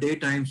 while in the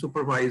daytime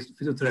supervised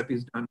physiotherapy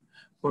is done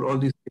for all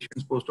these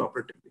patients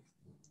post-operatively.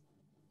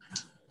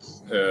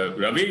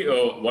 Ravi,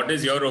 what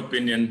is your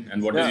opinion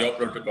and what is your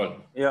protocol?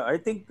 Yeah, I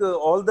think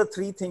all the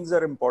three things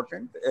are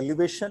important: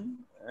 elevation,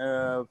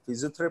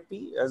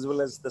 physiotherapy, as well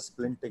as the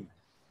splinting.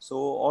 So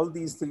all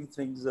these three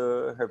things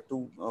have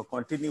to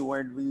continue,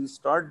 and we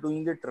start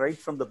doing it right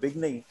from the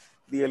beginning.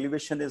 The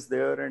elevation is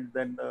there, and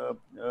then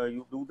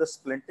you do the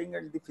splinting,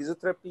 and the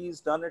physiotherapy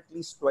is done at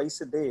least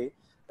twice a day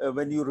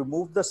when you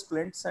remove the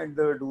splints and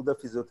do the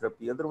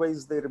physiotherapy.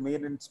 Otherwise, they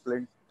remain in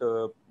splint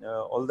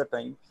all the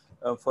time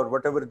for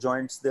whatever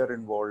joints they are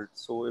involved.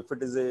 So if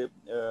it is a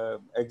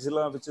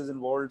axilla which is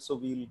involved, so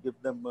we'll give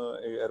them a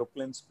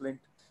aeroplane splint,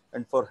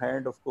 and for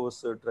hand, of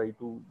course, try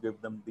to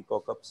give them the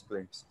cock-up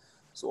splints.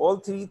 So all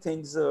three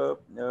things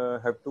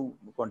have to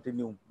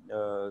continue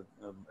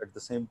at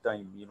the same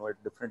time,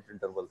 at different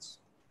intervals.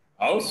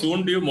 How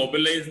soon do you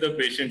mobilize the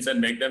patients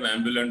and make them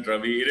ambulant,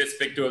 Ravi,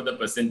 irrespective of the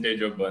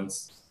percentage of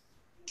burns?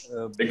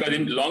 Because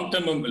in long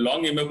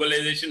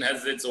immobilization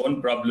has its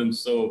own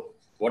problems. So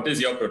what is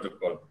your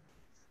protocol?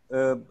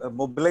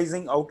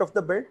 Mobilizing out of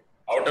the bed?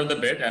 Out of the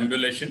bed,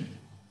 ambulation.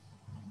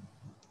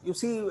 You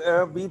see,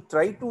 we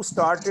try to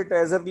start it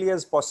as early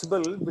as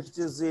possible, which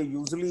is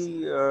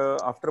usually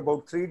after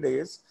about 3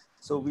 days.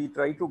 So we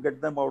try to get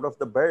them out of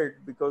the bed,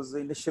 because the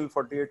initial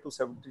 48 to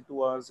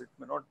 72 hours, it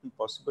may not be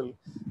possible.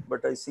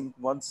 But I think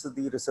once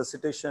the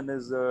resuscitation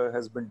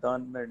has been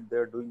done and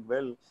they're doing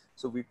well,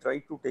 so we try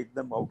to take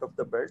them out of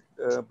the bed.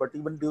 But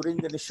even during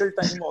the initial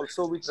time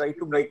also, we try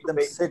to make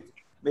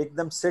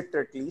them sit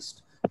at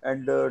least,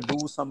 and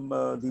do some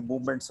the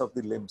movements of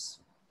the limbs.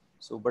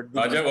 So, but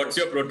Raja, what's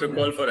your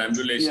protocol for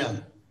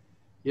ambulation?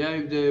 Yeah,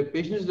 if the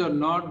patients are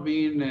not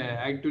being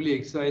actively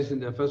exercised in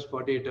the first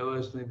 48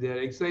 hours, if they are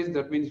exercised,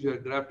 that means you are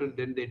grafted,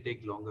 then they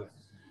take longer.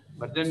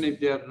 But then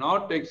if they are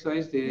not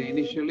exercised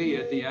initially,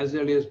 I think as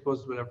early as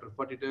possible after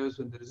 48 hours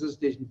when the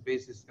resuscitation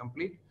phase is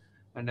complete,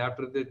 and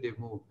after that they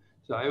move.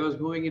 So I was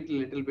moving it a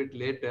little bit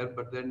later,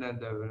 but then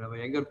the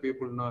younger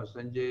people know,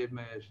 Sanjay,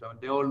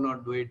 they all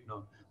not do it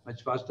now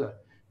much faster.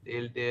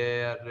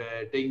 They are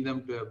taking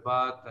them to a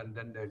bath, and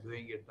then they're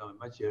doing it now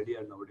much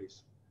earlier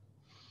nowadays.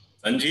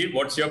 Sanjeev,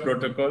 what's your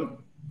protocol?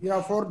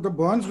 Yeah, for the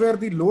burns where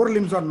the lower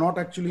limbs are not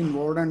actually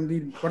involved and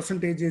the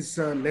percentage is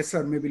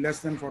lesser, maybe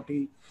less than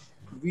 40,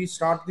 we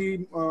start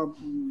the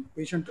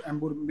patient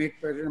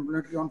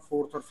ambulatory on 4th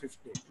or 5th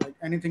day, like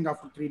anything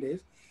after 3 days.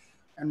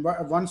 And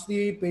once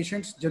the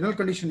patient's general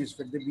condition is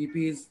fit, the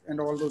BPs and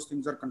all those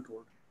things are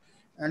controlled.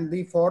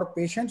 And for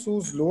patients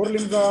whose lower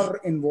limbs are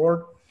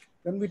involved,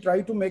 Then we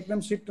try to make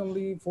them sit on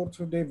the fourth,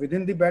 fifth day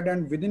within the bed,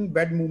 and within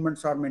bed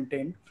movements are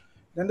maintained.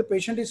 Then the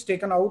patient is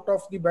taken out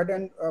of the bed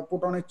and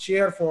put on a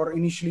chair for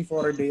initially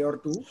for a day or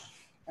two,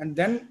 and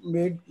then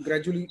made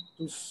gradually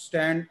to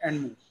stand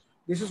and move.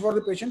 This is for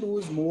the patient who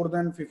is more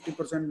than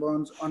 50%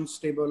 burns,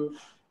 unstable,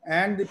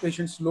 and the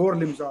patient's lower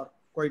limbs are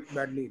quite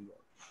badly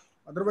involved.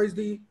 Otherwise,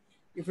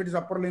 if it is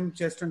upper limb,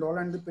 chest and all,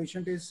 and the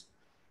patient is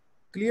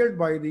cleared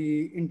by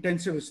the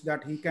intensivist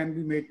that he can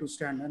be made to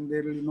stand and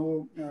there will be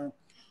no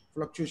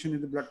fluctuation in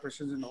the blood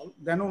pressures and all,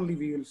 then only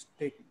we will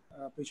take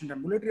patient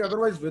ambulatory.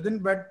 Otherwise, within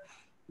bed,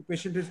 the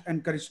patient is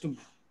encouraged to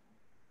move.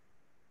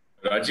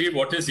 Rajiv,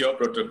 what is your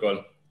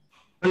protocol?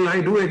 Well,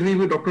 I do agree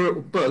with Dr.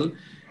 Uppal.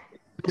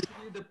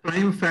 Basically, the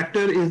prime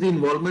factor is the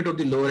involvement of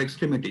the lower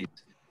extremities.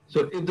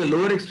 So if the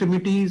lower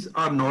extremities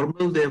are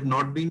normal, they have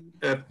not been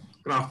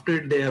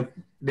crafted,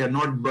 they are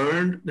not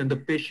burned, then the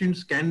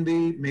patients can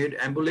be made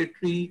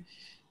ambulatory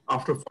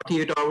after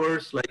 48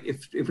 hours. Like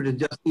if it is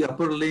just the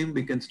upper limb,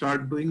 we can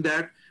start doing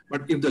that.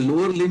 But if the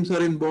lower limbs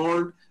are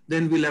involved,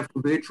 then we'll have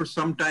to wait for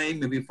some time,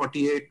 maybe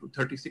 48 to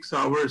 36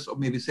 hours or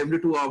maybe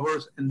 72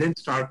 hours, and then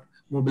start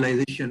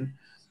mobilization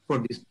for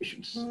these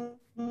patients.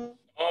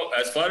 Oh,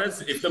 as far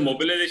as if the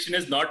mobilization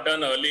is not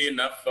done early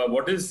enough,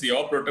 what is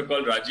your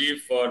protocol, Rajiv,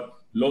 for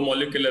low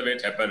molecular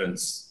weight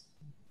heparins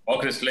or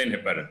crystalline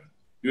heparin?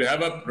 Do you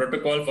have a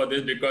protocol for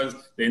this? Because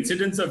the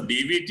incidence of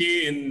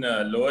DVT in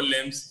lower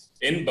limbs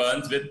in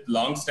burns with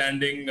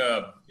long-standing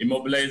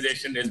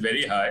immobilization is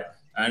very high.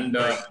 And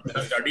there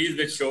are studies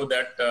which show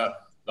that a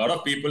lot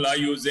of people are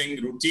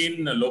using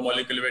routine low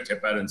molecular weight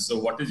heparins. So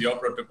what is your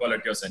protocol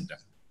at your center?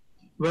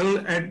 Well,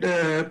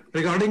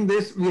 regarding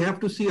this, we have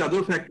to see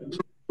other factors.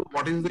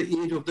 What is the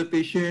age of the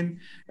patient,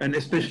 and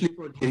especially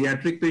for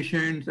geriatric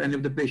patients, and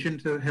if the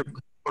patients have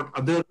got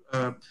other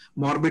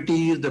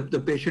morbidities, the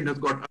patient has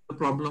got other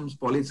problems,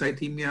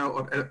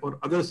 polycythemia or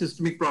other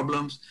systemic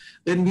problems,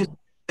 then we send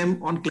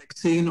them on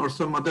Clexane or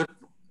some other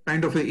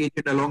kind of an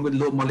agent along with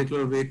low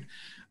molecular weight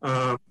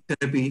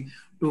therapy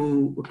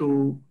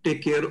to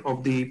take care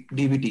of the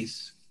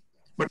DVTs.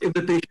 But if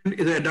the patient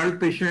is an adult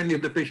patient,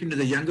 if the patient is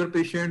a younger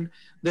patient,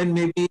 then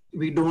maybe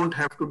we don't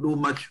have to do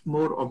much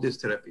more of this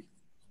therapy.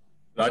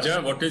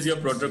 Raja, what is your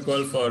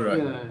protocol for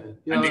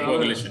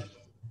anticoagulation?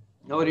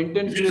 Our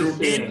intention is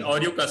routine or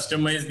you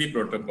customize the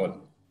protocol?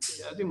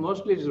 I think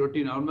mostly it's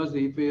routine. Almost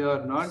if we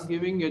are not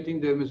giving, I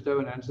think they must have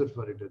an answer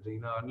for it. I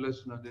think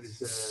unless there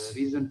is a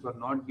reason for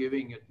not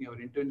giving, I think our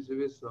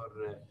intensivists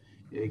are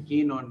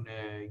keen on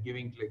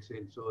giving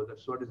Clexane. So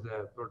that's what is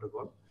the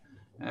protocol.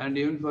 And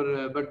even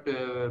for,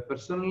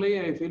 personally,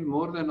 I feel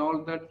more than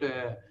all that,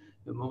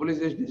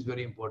 mobilization is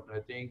very important.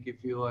 I think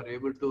if you are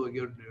able to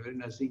give very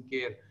nursing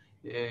care,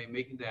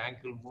 making the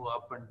ankle move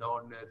up and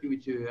down, I think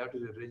which you have to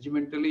do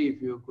regimentally.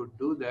 If you could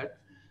do that,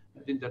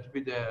 I think that would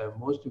be the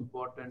most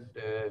important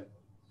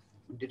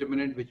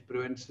determinant which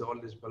prevents all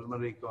these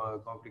pulmonary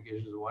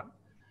complications, one.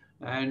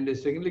 And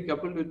secondly,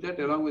 coupled with that,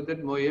 along with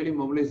that, more early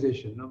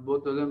mobilization,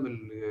 both of them will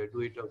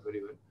do it up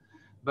very well.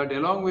 But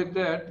along with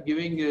that,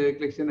 giving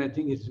Clexane, I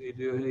think is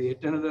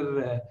yet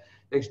another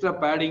extra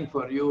padding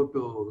for you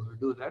to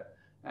do that.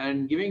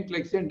 And giving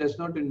Clexane does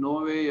not in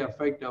no way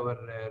affect our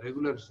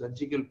regular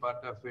surgical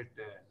part of it.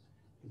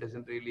 It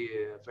doesn't really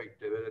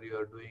affect whether you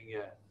are doing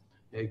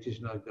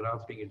excision or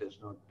grafting. It does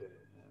not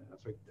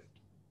affect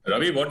that.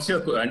 Ravi, what's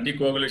your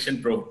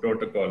anticoagulation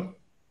protocol?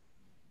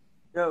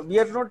 Yeah, we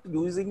are not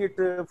using it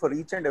for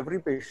each and every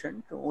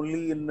patient,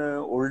 only in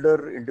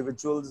older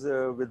individuals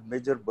with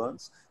major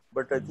burns.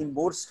 But I think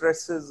more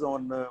stress is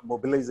on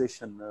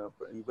mobilization,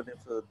 even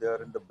if they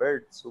are in the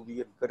bed. So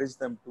we encourage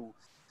them to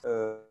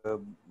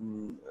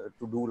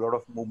do a lot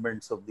of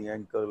movements of the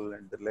ankle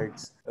and the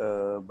legs.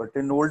 But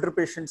in older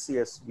patients,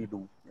 yes, we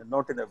do.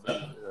 Not in every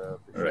patient.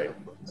 Right.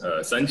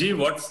 Sanjeev,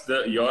 what's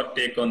your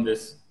take on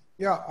this?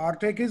 Yeah, our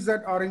take is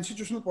that our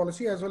institutional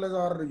policy as well as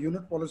our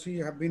unit policy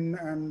have been,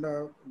 and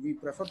we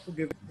prefer to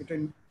give it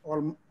in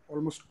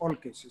almost all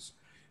cases,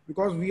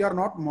 because we are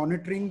not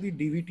monitoring the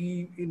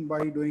DVT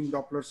by doing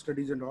Doppler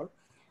studies and all.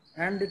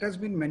 And it has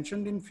been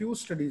mentioned in few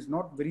studies,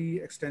 not very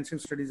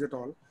extensive studies at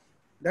all,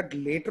 that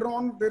later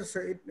on there's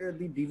the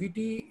DVT,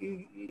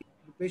 the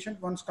patient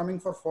once coming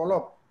for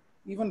follow-up,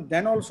 even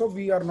then also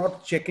we are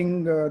not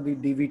checking the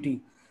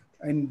DVT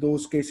in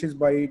those cases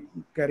by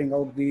carrying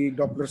out the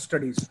Doppler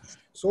studies.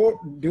 So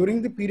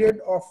during the period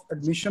of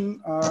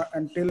admission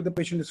until the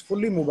patient is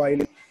fully mobile,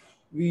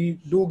 we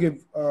do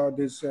give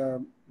this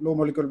low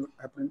molecular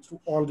heparin to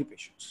all the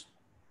patients,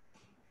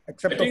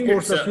 except of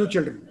course a few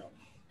children.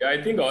 Yeah,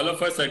 I think all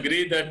of us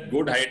agree that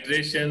good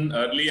hydration,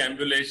 early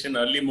ambulation,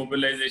 early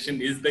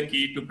mobilization is the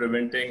key to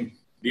preventing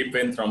deep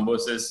vein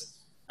thrombosis.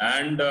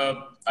 And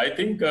I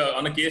think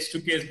on a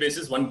case-to-case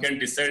basis, one can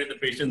decide if the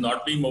patient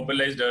not being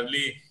mobilized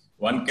early,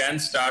 one can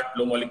start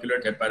low molecular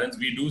heparins.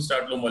 We do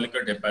start low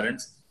molecular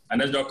heparins.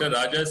 And as Dr.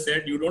 Raja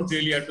said, you don't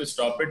really have to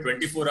stop it.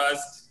 24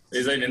 hours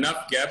is an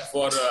enough gap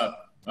for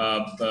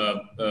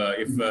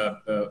if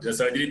the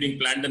surgery being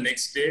planned the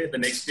next day,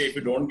 if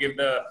you don't give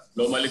the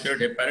low molecular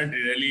heparin,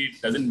 it really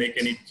doesn't make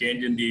any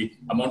change in the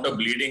amount of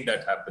bleeding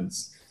that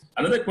happens.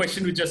 Another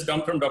question which has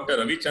come from Dr.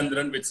 Ravi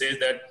Chandran, which says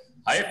that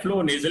high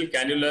flow nasal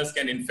cannulas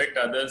can infect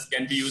others,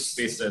 can be used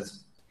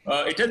spacers.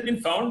 It has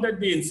been found that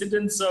the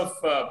incidence of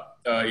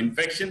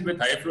infection with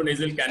high flow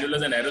nasal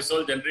cannulas and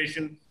aerosol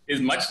generation is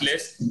much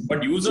less,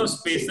 but use of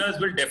spacers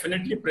will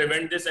definitely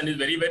prevent this and is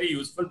very, very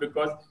useful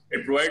because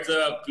it provides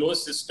a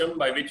closed system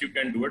by which you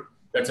can do it.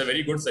 That's a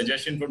very good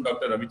suggestion from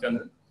Dr. Ravi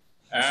Chandran.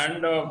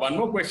 And one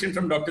more question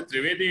from Dr.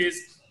 Trivedi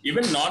is,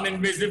 even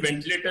non-invasive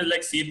ventilators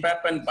like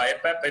CPAP and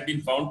BiPAP have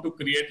been found to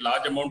create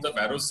large amounts of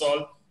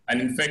aerosol and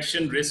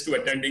infection risk to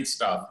attending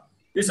staff.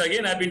 This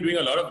again, I've been doing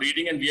a lot of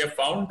reading and we have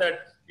found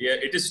that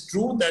it is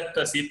true that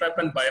CPAP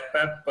and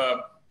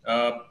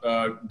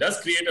BiPAP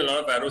does create a lot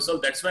of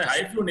aerosol. That's why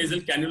high flow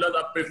nasal cannulas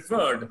are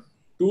preferred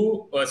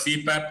to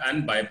CPAP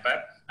and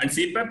BiPAP. And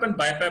CPAP and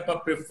BiPAP are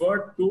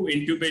preferred to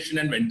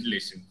intubation and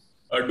ventilation.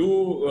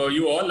 Do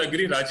you all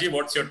agree? Rajiv,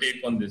 what's your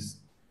take on this?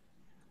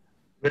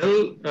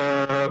 Well,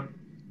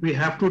 we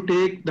have to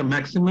take the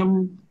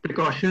maximum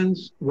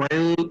precautions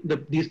while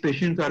these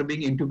patients are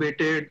being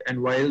intubated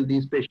and while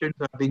these patients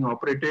are being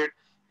operated.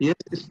 Yes,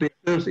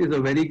 spacers is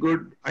a very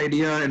good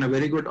idea and a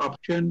very good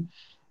option.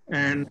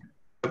 And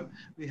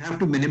we have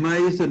to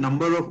minimize the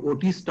number of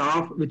OT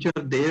staff which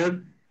are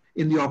there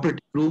in the operating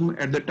room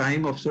at the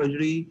time of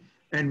surgery.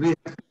 And we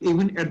have,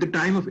 even at the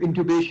time of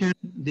intubation,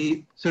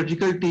 the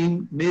surgical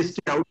team may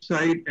stay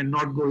outside and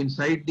not go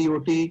inside the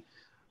OT.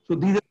 So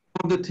these are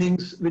some of the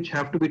things which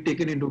have to be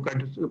taken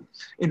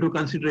into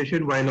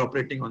consideration while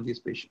operating on these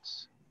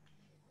patients.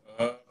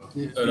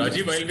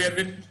 Rajiv, while we are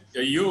with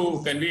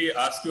you, can we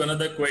ask you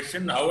another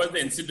question? How has the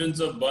incidence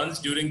of burns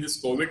during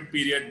this COVID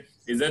period?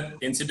 Is that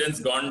incidence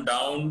gone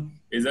down?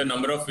 Is the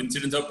number of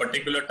incidents of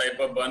particular type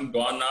of burn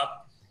gone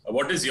up?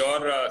 What is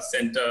your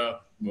center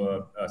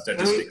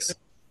statistics?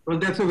 Well,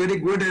 that's a very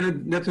good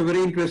and that's a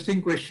very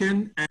interesting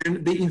question.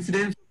 And the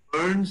incidence of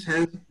burns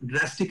has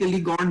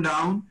drastically gone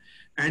down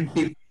and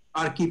people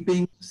are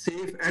keeping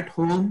safe at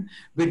home.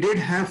 We did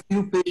have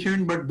few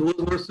patients, but those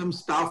were some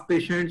staff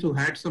patients who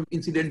had some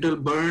incidental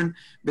burn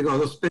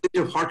because of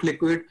spillage of hot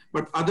liquid.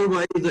 But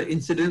otherwise, the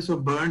incidence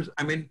of burns,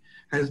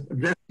 has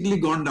drastically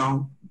gone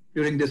down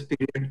during this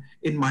period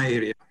in my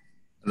area.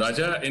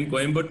 Raja, in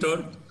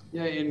Coimbatore?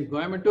 Yeah, in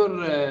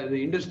Coimbatore,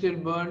 the industrial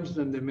burns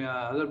and the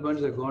other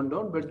burns have gone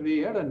down, but we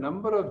had a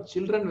number of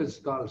children with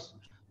scars.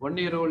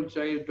 1-year-old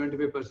child,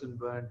 25%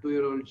 burn,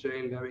 2-year-old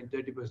child having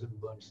 30%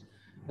 burns.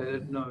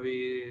 No,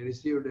 we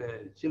received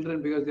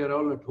children because they are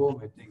all at home,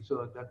 I think.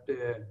 So that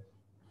the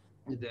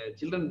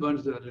children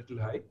burns are a little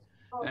high.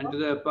 And to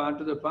the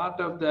part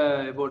of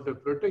the about the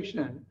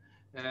protection,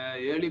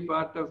 early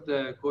part of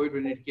the COVID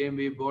when it came,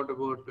 we bought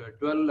about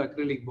 12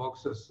 acrylic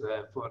boxes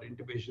for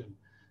intubation.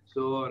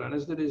 So our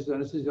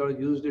anesthesiologist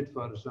used it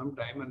for some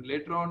time, and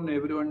later on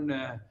everyone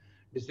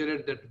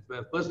decided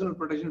that personal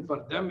protection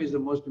for them is the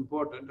most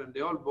important, and they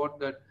all bought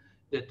that.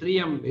 The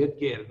 3M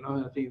headgear,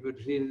 I think you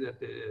could see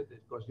that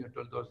it cost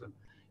 12,000.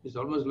 It's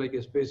almost like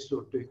a space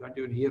suit. You can't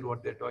even hear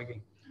what they're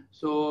talking.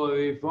 So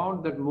we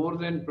found that more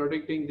than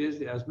protecting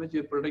this, as much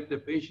you protect the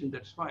patient,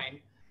 that's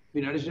fine.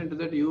 In addition to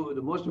that,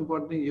 the most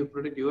important thing, you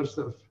protect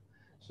yourself.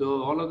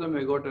 So all of them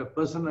I got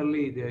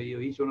personally,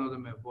 each one of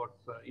them I bought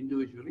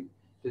individually.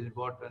 They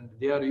bought, and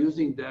they are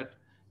using that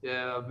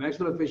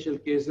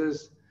maxillofacial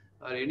cases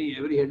or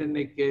every head and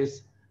neck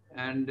case,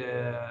 and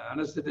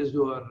anesthetists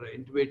who are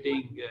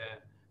intubating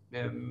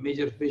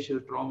major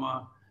facial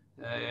trauma,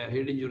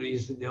 head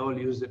injuries, they all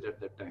use it at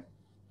that time.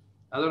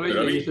 Otherwise,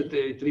 Ravi, they use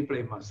a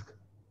three-ply mask.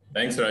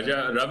 Thanks,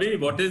 Raja. Ravi,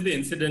 what is the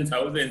incidence?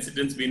 How has the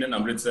incidence been in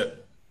Amritsar?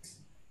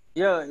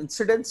 Yeah,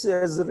 incidence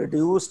has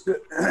reduced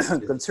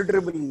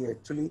considerably,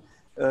 actually.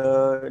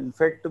 In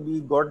fact, we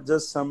got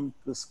just some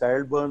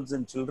scald burns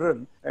in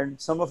children and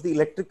some of the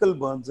electrical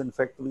burns, in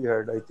fact, we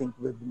had, I think,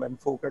 with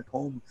menfolk at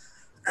home.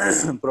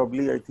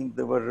 Probably, I think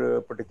they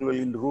were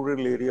particularly in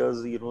rural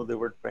areas, they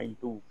were trying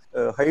to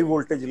high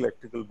voltage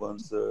electrical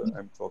burns,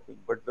 I'm talking.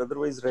 But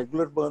otherwise,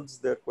 regular burns,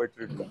 they're quite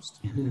reduced.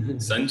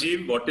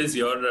 Sanjeev, what is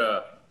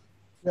your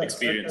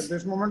experience? At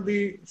this moment,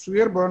 the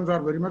severe burns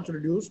are very much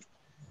reduced.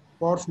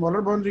 For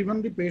smaller burns,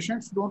 even the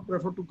patients don't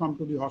prefer to come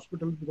to the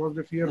hospital because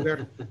they fear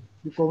that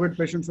the COVID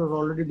patients are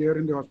already there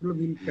in the hospital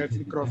will catch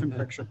the cross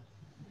infection.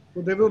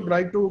 So they would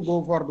like to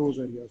go for those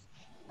areas.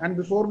 And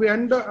before we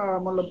end,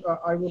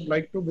 I would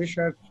like to wish,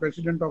 as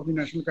President of the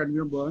National Academy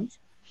of Burns,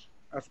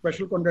 a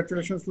special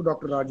congratulations to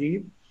Dr.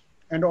 Rajiv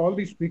and all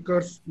the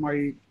speakers,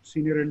 my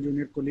senior and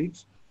junior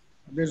colleagues.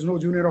 There's no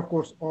junior, of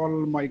course, all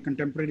my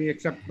contemporary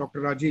except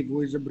Dr. Rajiv,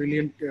 who is a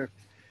brilliant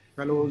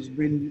fellow who's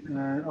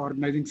been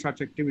organizing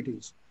such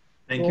activities.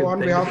 Thank you. On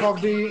behalf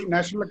of the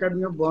National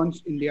Academy of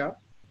Burns India,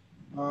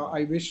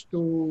 I wish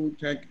to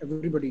thank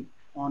everybody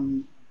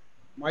on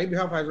my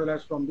behalf as well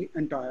as from the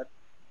entire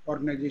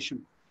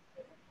organization.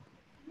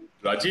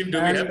 Rajiv,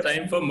 do we have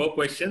time for more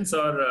questions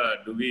or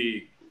do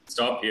we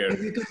stop here?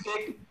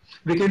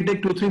 We can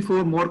take 2, 3,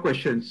 4 more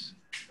questions.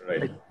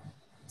 Right.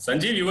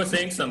 Sanjeev, you were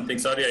saying something.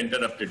 Sorry, I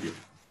interrupted you.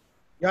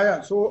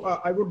 Yeah. So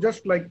I would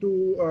just like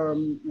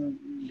to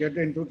get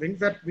into things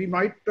that we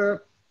might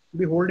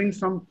be holding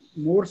some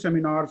more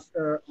seminars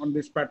on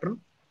this pattern.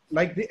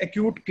 Like the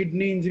acute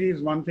kidney injury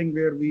is one thing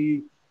where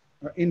we,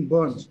 in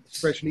burns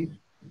especially,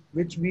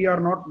 which we are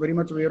not very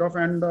much aware of.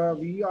 And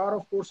we are,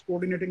 of course,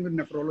 coordinating with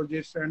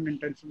nephrologists and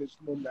intensivists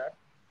about that.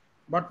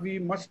 But we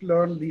must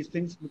learn these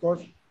things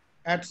because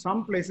at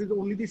some places,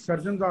 only the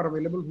surgeons are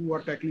available who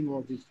are tackling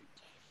all these things.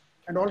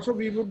 And also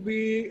we would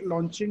be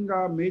launching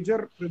a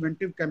major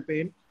preventive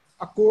campaign,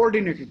 a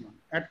coordinated one.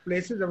 At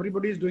places,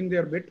 everybody is doing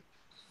their bit,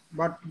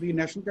 but the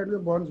National Academy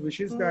of Burns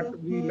wishes that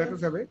we let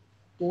us have a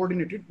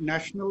coordinated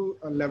national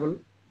level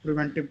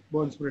preventive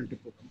burns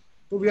preventive program.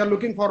 So we are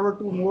looking forward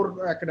to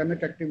more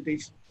academic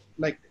activities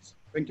like this.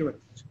 Thank you very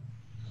much.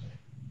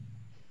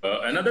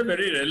 Another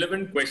very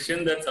relevant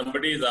question that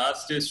somebody has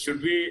asked is,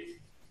 should we,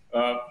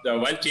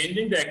 while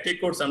changing the active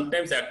coat,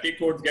 sometimes active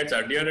coat gets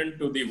adherent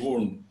to the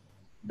wound.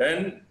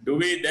 Then do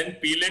we then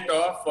peel it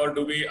off or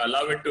do we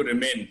allow it to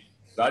remain?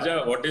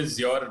 Raja, what is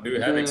your, do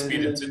you have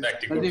experience with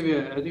active coat?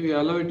 I think we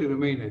allow it to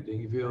remain, I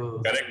think. If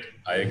you Correct,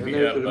 I agree.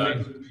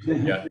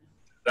 Yeah.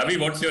 Ravi,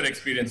 what's your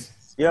experience?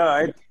 Yeah,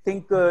 I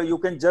think you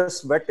can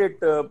just wet it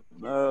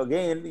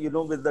again,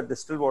 with the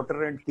distilled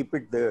water and keep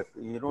it there.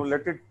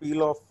 Let it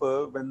peel off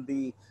when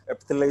the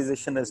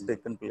epithelialization has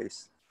taken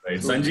place.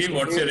 Right. So, Sanjeev,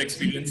 what's your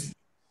experience?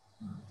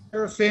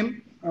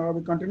 Same.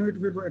 We continue it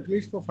with at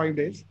least for 5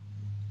 days.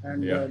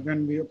 And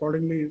then we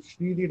accordingly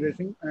see the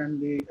dressing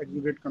and the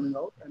exudate coming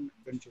out and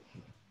then check.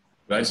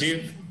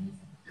 Rajiv?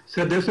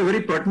 So that's a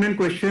very pertinent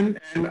question,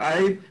 and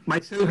I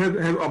myself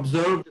have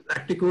observed this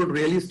Acticoat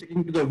really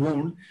sticking to the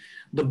wound.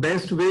 The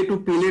best way to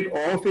peel it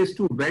off is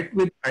to wet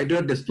with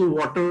either distilled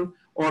water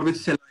or with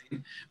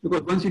saline,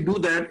 because once you do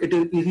that, it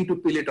is easy to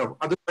peel it off.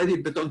 Otherwise,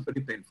 it becomes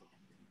very painful.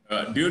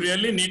 Do you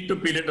really need to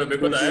peel it off?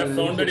 Because I have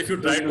found that if you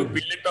try to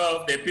peel it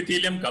off, the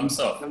epithelium comes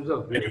off. And you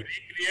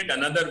recreate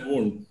another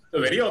wound. So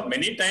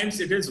many times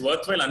it is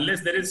worthwhile,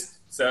 unless there is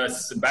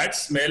bad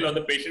smell or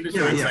the patient is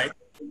showing signs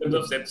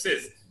of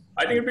sepsis.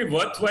 I think it would be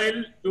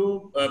worthwhile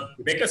to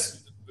make a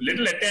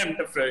little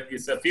attempt,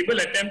 it's a feeble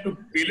attempt to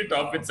peel it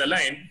off with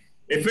saline.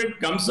 If it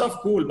comes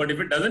off, cool. But if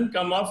it doesn't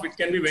come off, it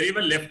can be very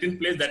well left in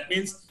place. That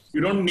means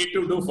you don't need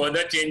to do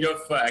further change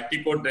of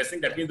Acticoat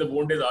dressing. That means the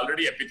wound is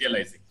already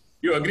epithelializing.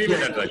 You agree with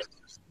that, Raj?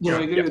 Yeah,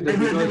 I agree with that.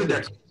 I agree with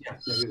that.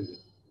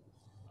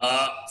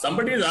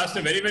 Somebody has asked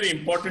a very, very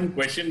important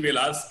question. We'll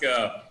ask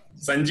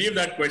Sanjeev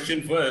that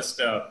question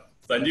first.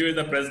 Sanjeev is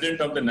the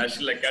president of the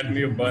National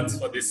Academy of Burns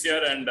for this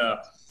year, and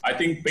I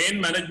think pain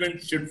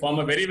management should form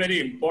a very, very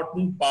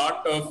important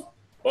part of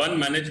burn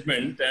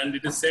management. And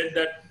it is said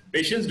that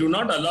patients do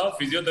not allow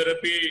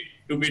physiotherapy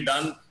to be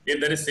done if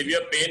there is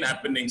severe pain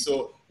happening.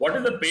 So what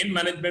is the pain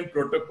management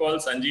protocol,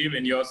 Sanjeev,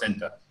 in your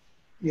center?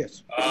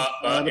 Yes.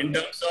 In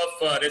terms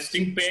of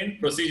resting pain,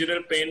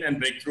 procedural pain, and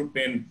breakthrough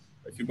pain,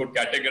 if you could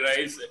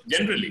categorize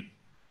generally.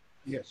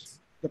 Yes.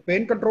 The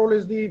pain control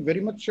is the very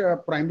much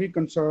primary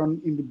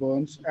concern in the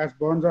burns, as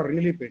burns are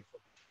really painful.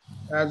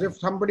 As if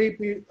somebody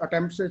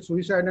attempts a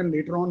suicide and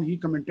later on he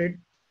commented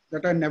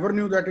that I never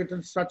knew that it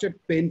is such a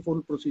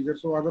painful procedure.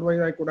 So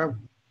otherwise I could have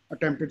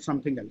attempted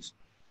something else.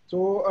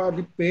 So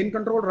the pain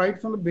control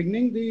right from the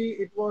beginning,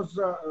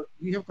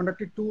 we have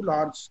conducted 2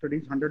 large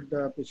studies,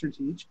 100 patients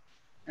each.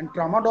 And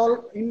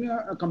tramadol in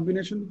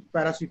combination with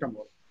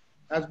paracetamol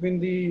has been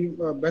the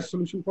best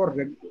solution for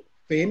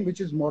pain,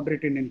 which is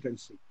moderate in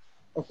intensity.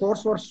 Of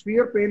course, for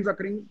severe pains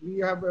occurring, we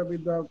have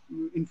with the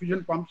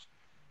infusion pumps,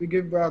 we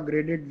give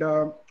graded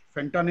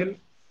fentanyl.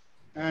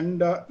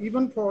 And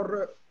even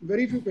for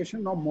very few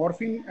patients, now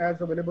morphine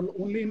is available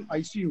only in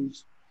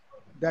ICUs,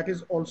 that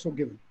is also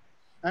given.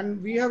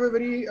 And we have a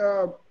very,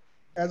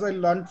 as I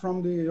learned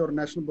from your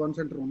National Burn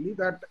Center only,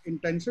 that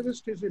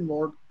intensivist is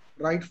involved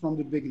right from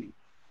the beginning.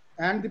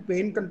 And the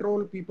pain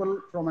control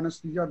people from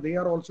anesthesia, they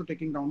are also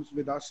taking rounds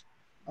with us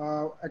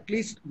at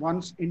least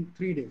once in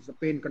 3 days, the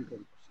pain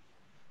control.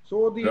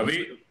 So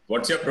Ravi,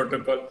 what's your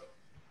protocol?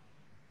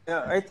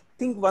 Yeah, I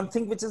think one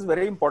thing which is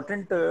very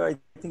important, I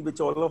think which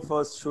all of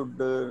us should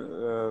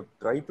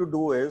try to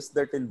do is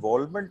that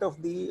involvement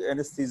of the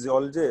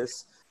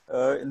anesthesiologist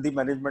in the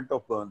management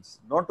of burns,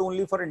 not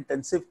only for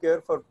intensive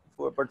care,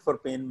 but for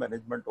pain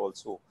management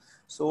also.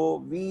 So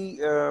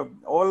we,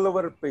 all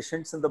our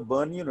patients in the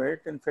burn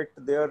unit, in fact,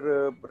 they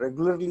are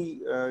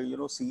regularly,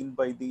 seen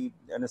by the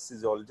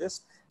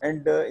anesthesiologist.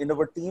 And in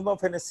our team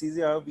of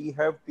anesthesia, we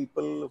have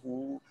people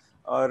who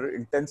are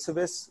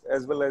intensivists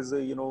as well as,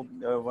 1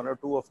 or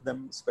 2 of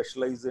them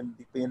specialize in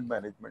the pain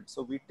management.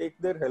 So we take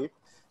their help.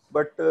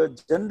 But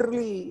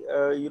generally,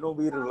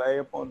 we rely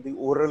upon the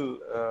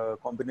oral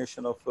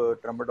combination of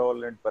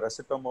tramadol and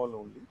paracetamol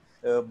only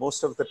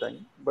most of the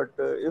time. But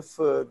if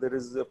there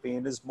is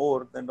pain is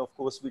more, then of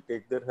course we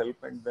take their help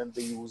and then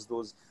they use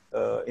those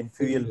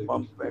infusion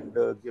pump and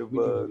give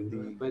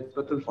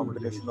the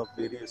combination of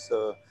various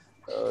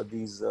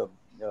these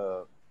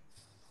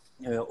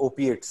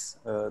opiates.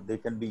 They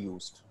can be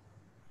used.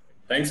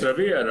 Thanks,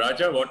 Ravi.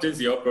 Raja, what is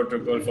your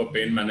protocol for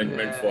pain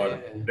management for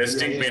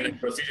resting pain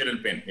and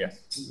procedural pain?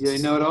 Yeah,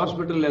 in our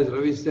hospital, as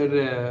Ravi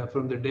said,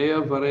 from the day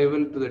of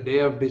arrival to the day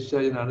of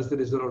discharge, an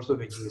anesthetist are also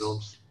making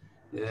rounds.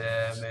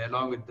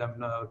 along with them.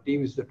 Now,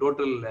 team is the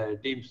total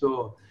team.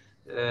 So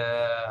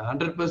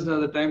 100%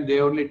 of the time they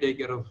only take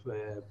care of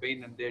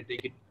pain, and they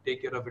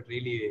take care of it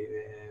really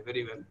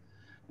very well.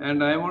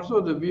 And I am also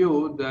of the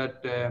view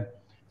that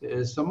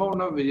somehow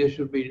now there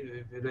should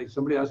be, like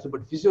somebody asked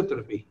about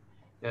physiotherapy.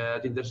 I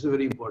think that's a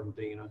very important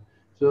thing, you know.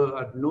 So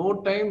at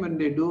no time when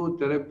they do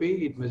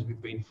therapy, it must be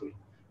painful.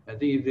 I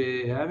think if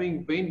they're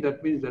having pain,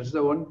 that means that's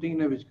the one thing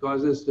which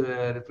causes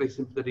reflex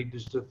sympathetic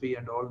dystrophy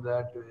and all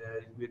that.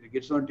 It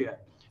gets onto a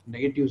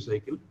negative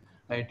cycle.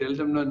 I tell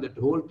them now that the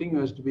whole thing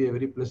has to be a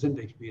very pleasant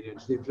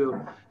experience. If you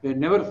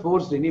never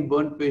force any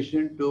burn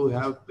patient to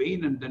have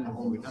pain and then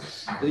move, you know.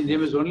 I think they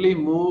must only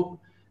move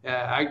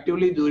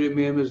actively.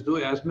 They must do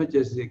as much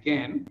as they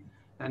can,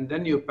 and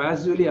then you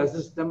passively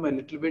assist them a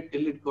little bit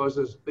till it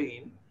causes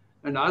pain,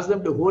 and ask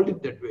them to hold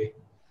it that way.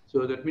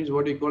 So that means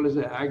what we call as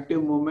an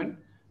active movement,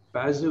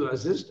 passive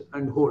assist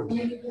and hold.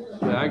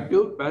 So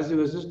active, passive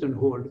assist and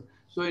hold.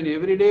 So in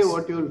every day,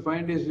 what you will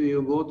find is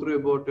you go through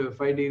about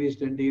 5 degrees,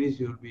 10 degrees,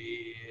 you will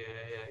be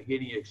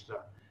gaining extra.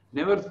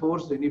 Never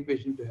force any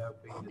patient to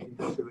have pain. I think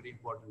that's a very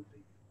important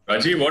thing.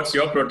 Rajiv, what's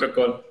your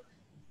protocol?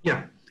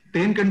 Yeah,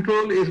 pain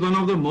control is one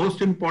of the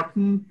most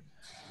important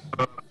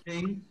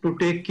thing to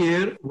take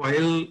care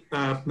while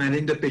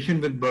managing the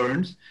patient with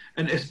burns,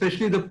 and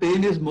especially the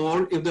pain is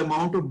more if the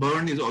amount of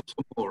burn is also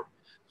more.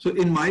 So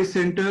in my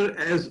center,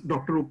 as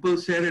Dr. Uppal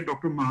said and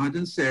Dr.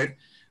 Mahajan said,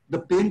 the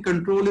pain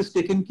control is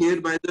taken care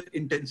by the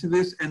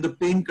intensivist and the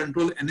pain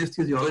control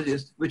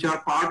anesthesiologist, which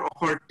are part of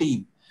our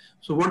team.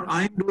 So what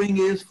I'm doing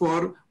is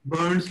for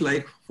burns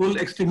like full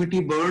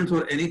extremity burns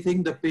or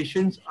anything, the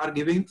patients are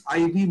giving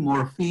IV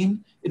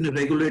morphine in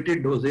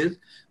regulated doses.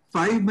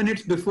 5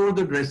 minutes before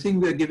the dressing,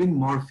 we are giving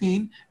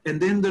morphine,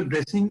 and then the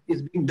dressing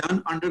is being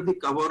done under the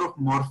cover of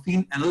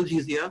morphine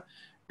analgesia.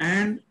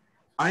 And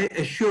I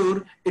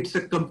assure it's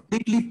a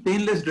completely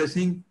painless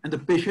dressing and the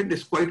patient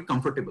is quite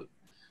comfortable.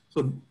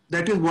 So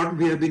that is what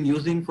we have been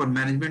using for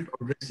management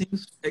of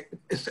dressings,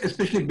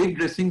 especially big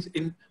dressings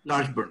in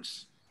large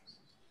burns.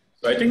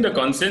 So I think the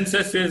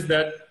consensus is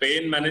that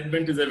pain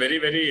management is a very,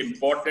 very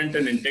important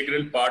and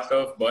integral part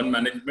of burn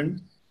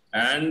management.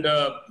 And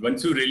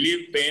once you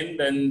relieve pain,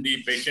 then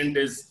the patient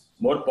is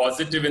more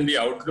positive in the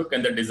outlook,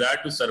 and the desire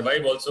to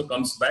survive also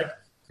comes back.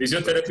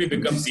 Physiotherapy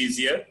becomes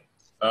easier.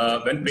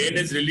 When pain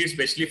is relieved,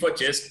 especially for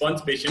chest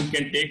burns, patient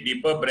can take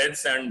deeper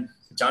breaths and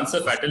chance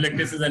of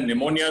atelectasis and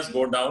pneumonias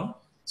go down.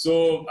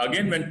 So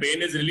again, when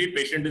pain is relieved,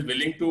 patient is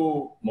willing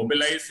to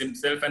mobilize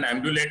himself and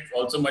ambulate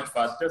also much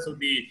faster. So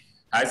the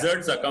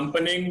hazards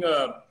accompanying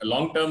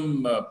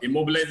long-term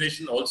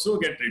immobilization also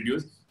get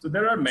reduced. So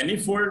there are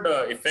manifold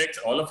effects.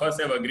 All of us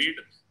have agreed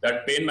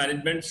that pain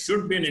management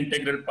should be an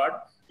integral part.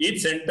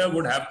 Each center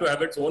would have to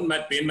have its own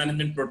pain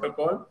management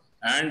protocol,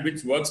 and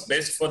which works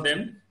best for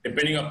them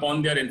depending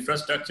upon their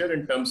infrastructure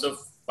in terms of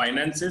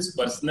finances,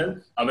 personnel,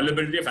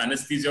 availability of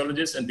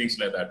anesthesiologists and things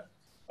like that.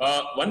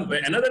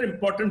 Another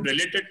important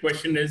related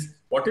question is,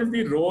 what is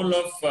the role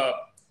of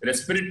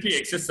respiratory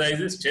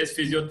exercises, chest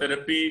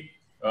physiotherapy,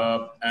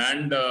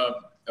 and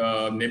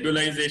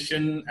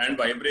nebulization and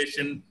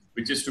vibration,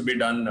 which is to be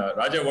done?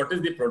 Raja, what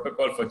is the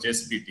protocol for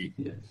chest PT?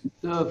 Yeah.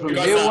 So from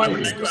Because day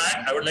one,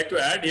 I would like to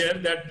add here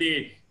that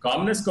the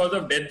commonest cause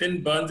of death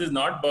in burns is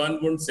not burn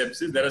wound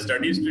sepsis. There are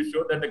studies to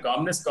show that the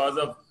commonest cause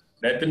of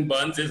death in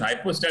burns is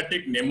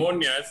hypostatic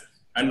pneumonias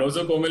and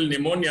nosocomial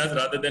pneumonias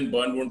rather than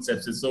burn wound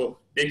sepsis. So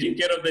taking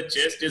care of the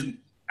chest is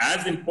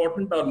as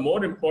important or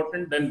more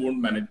important than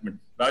wound management.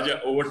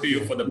 Raja, over to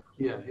you for the...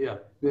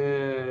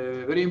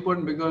 Very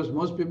important, because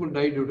most people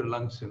die due to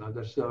lungs. You know,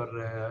 that's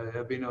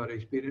our been our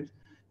experience.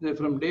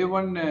 From day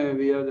one,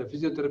 we have the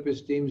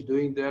physiotherapist teams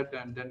doing that,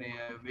 and then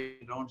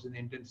making rounds in the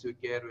intensive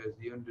care,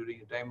 even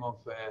during the time of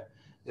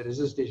the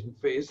resuscitation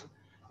phase.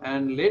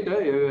 And later,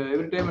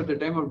 every time at the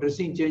time of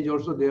dressing change,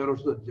 also they are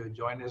also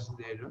join us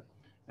there.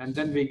 And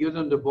then we give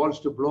them the balls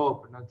to blow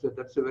up. And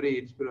that's a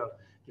very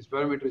this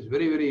parameter is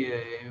very,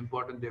 very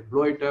important. They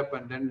blow it up,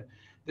 and then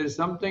there's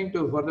something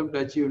for them to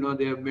achieve. You know,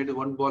 they have made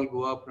one ball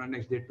go up, and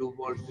next day 2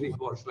 balls, 3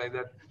 balls, like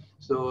that.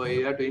 So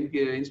you have to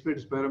inspect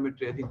this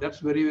parameter. I think that's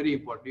very, very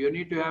important. You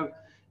need to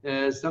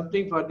have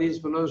something for these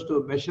fellows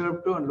to measure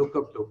up to and look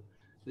up to.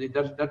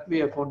 That we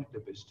have found it the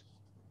best.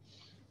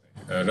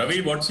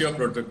 Ravi, what's your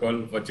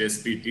protocol for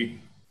chest PT?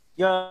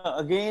 Yeah,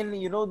 again,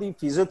 you know, the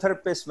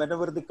physiotherapists,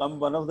 whenever they come,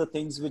 one of the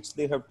things which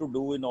they have to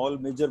do in all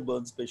major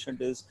burns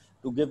patient is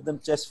to give them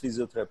chest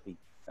physiotherapy.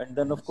 And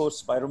then, of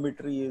course,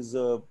 spirometry is,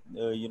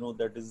 you know,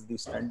 that is the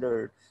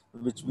standard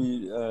which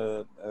we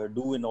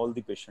do in all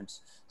the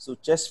patients. So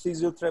chest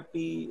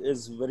physiotherapy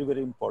is very,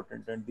 very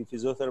important. And the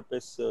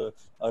physiotherapists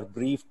are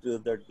briefed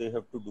that they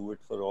have to do it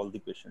for all the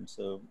patients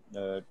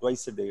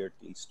twice a day at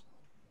least.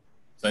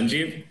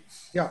 Sanjeev?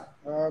 Yeah,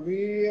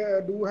 we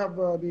do have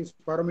the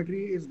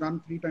spirometry is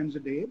done 3 times a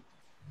day,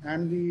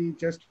 and the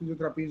chest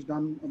physiotherapy is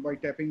done by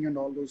tapping and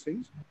all those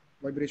things,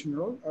 vibration and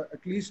all,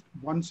 at least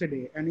once a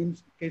day. And in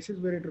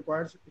cases where it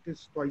requires, it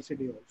is twice a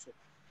day also.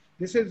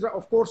 This is,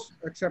 of course,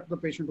 except the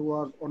patient who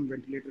are on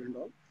ventilator and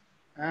all.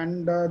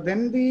 And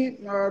then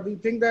the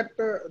thing that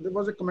there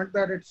was a comment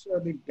that it's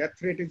the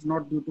death rate is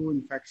not due to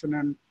infection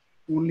and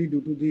only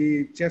due to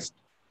the chest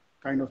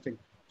kind of thing.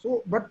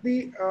 So, but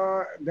the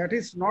that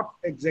is not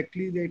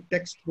exactly the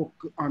textbook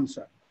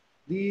answer.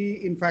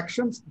 The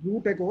infections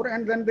do take over,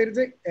 and then there is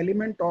a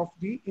element of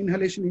the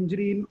inhalation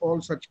injury in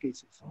all such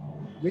cases,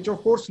 which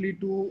of course lead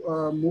to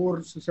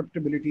more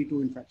susceptibility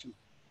to infection.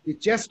 The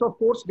chest, of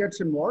course,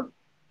 gets involved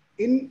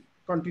in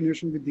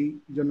continuation with the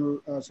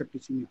general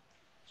septicemia.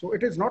 So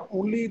it is not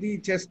only the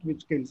chest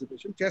which kills the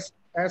patient, chest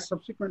as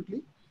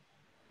subsequently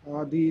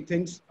the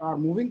things are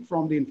moving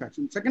from the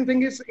infection. Second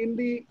thing is in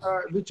the,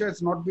 which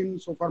has not been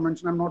so far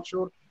mentioned, I'm not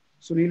sure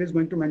Sunil is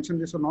going to mention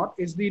this or not,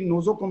 is the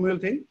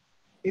nosocomial thing.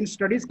 In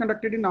studies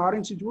conducted in our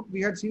institute,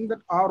 we had seen that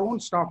our own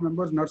staff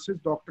members, nurses,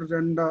 doctors,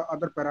 and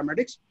other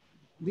paramedics,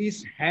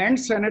 this hand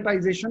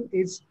sanitization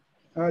is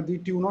the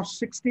tune of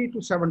 60 to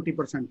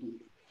 70% only.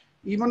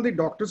 Even the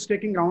doctors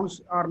taking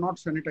rounds are not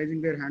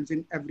sanitizing their hands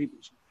in every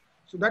patient.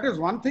 So that is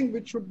one thing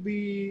which should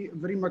be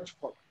very much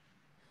followed.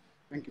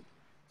 Thank you.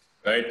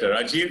 Right,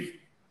 Rajiv.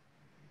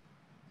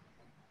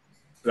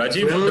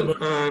 Rajiv,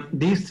 Well,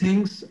 these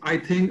things I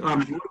think are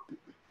more,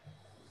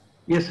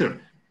 yes, sir.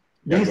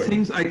 These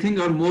things I think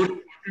are more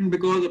important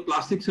because the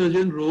plastic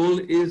surgeon role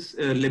is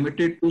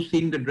limited to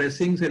seeing the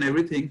dressings and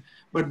everything.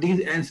 But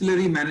these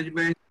ancillary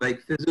management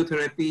like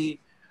physiotherapy,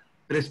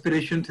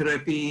 respiration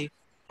therapy,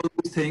 all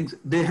these things,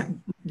 they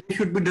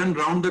should be done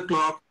round the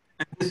clock.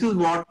 And this is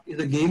what is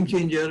a game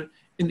changer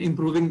in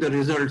improving the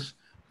results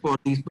for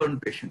these burn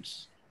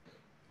patients.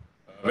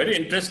 Very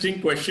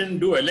interesting question.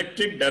 Do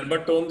electric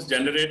dermatomes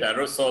generate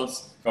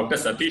aerosols? Dr.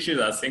 Satish is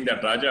asking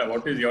that. Raja,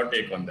 what is your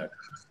take on that?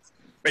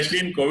 Especially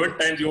in COVID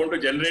times, you want to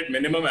generate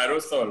minimum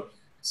aerosol.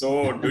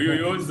 So do you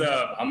use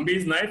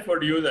Humvee's knife or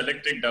do you use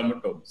electric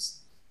dermatomes?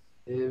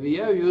 We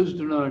have used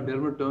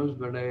dermatomes,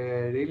 but I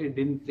really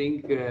didn't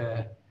think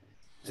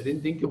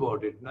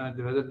about it.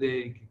 Whether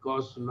they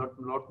cause a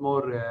lot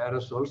more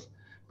aerosols.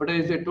 But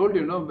as I told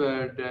you,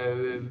 but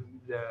the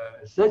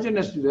surgeon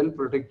has to be well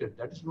protected.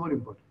 That is more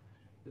important.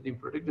 The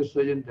protective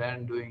surgeon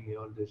than doing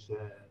all this.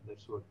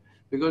 That's what.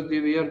 Because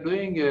we are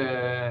doing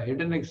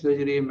head and neck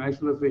surgery,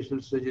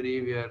 maxillofacial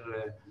surgery. We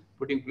are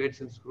putting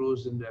plates and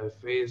screws in the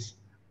face.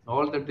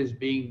 All that is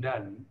being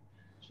done.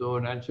 So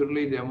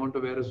naturally, the amount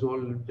of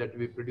aerosol that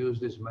we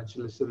produce is much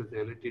lesser with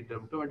the electric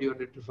dermatome, and you are a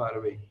little far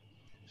away.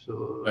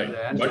 So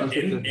right. But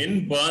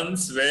in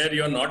burns where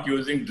you're not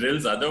using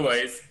drills,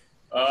 otherwise,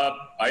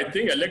 I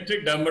think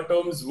electric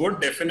dermatomes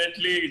would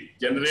definitely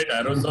generate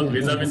aerosol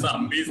vis-a-vis a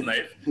Humvee's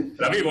knife.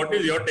 Ravi, what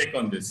is your take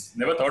on this?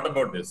 Never thought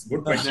about this.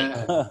 Good question.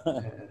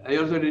 I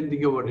also didn't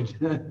think about it.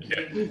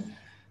 Yeah.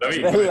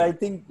 Ravi, well,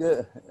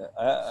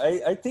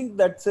 I think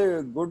that's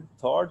a good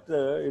thought.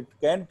 It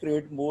can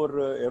create more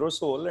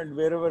aerosol, and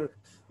wherever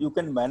you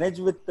can manage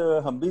with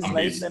Humvee's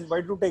knife, then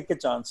why do take a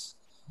chance?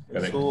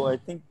 Correct. So I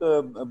think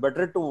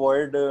better to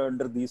avoid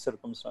under these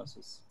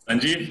circumstances.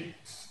 Sanjeev?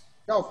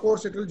 Yeah, of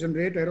course, it will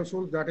generate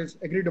aerosols, that is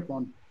agreed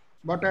upon.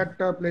 But at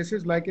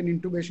places like in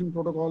intubation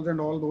protocols and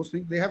all those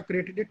things, they have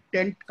created a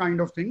tent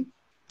kind of thing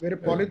where a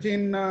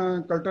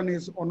polythene curtain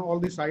is on all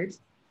the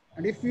sides.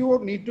 And if you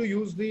need to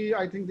use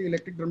I think the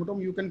electric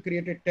dermatome, you can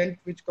create a tent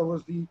which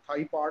covers the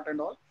thigh part and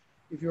all.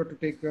 If you have to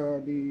take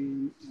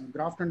the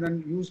graft and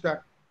then use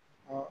that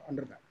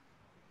under that.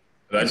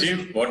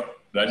 Rajiv,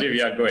 Rajiv,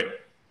 yeah, go ahead.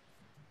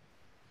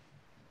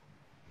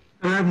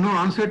 I have no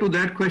answer to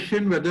that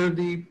question, whether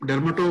the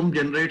dermatome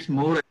generates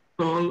more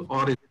aerosol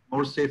or is it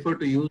more safer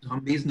to use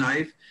Humvee's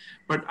knife.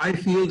 But I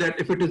feel that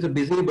if it is a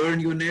busy burn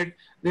unit,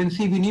 then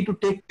see, we need to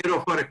take care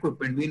of our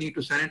equipment. We need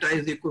to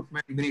sanitize the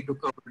equipment. We need to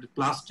cover the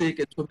plastic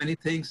and so many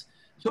things.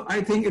 So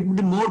I think it would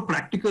be more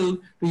practical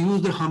to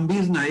use the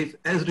Humvee's knife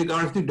as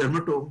regards the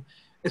dermatome,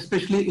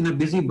 especially in a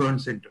busy burn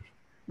center.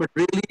 But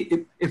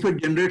really, if it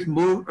generates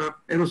more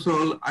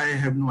aerosol, I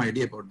have no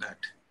idea about that.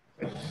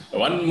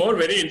 One more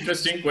very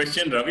interesting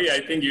question, Ravi. I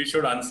think you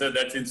should answer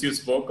that since you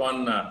spoke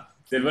on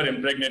silver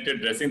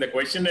impregnated dressing. The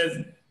question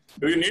is,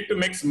 do you need to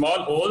make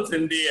small holes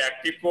in the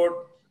active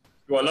coat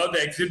to allow the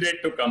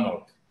exudate to come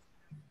out?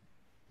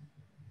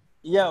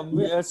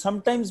 Yeah,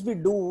 sometimes we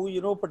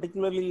do,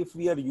 particularly if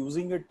we are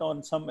using it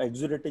on some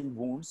exudating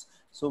wounds.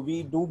 So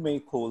we do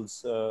make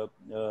holes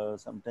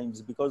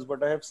sometimes, because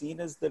what I have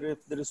seen is there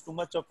is too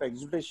much of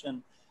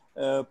exudation.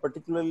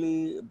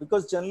 Particularly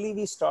because generally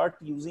we start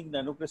using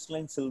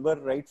nanocrystalline silver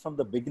right from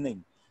the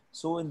beginning.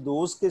 So in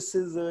those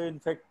cases, in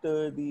fact,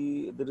 there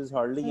is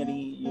hardly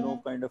any,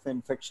 kind of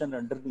infection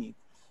underneath.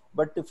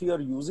 But if you are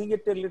using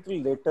it a little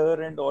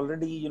later and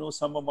already,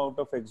 some amount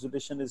of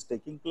exudation is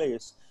taking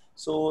place,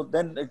 so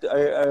then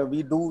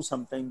we do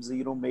sometimes,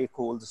 make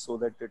holes so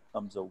that it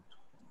comes out.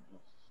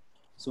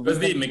 So because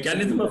the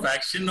mechanism of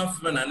action of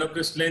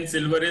nanocrystalline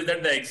silver is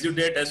that the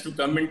exudate has to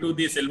come into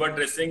the silver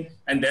dressing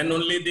and then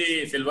only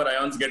the silver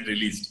ions get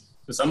released.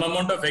 So some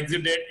amount of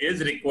exudate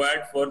is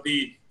required for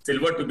the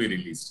silver to be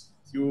released.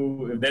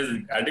 If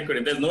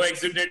there's no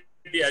exudate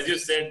as you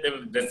said,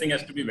 the dressing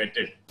has to be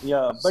wetted.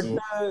 Yeah, but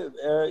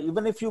So,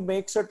 even if you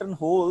make certain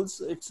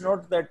holes, it's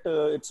not that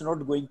it's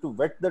not going to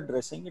wet the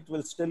dressing. It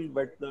will still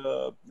wet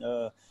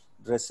the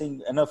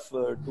dressing enough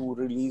to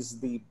release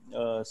the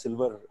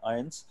silver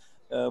ions.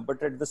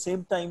 But at the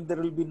same time, there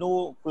will be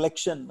no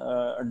collection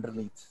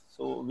underneath.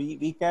 So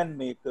we can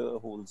make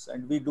holes,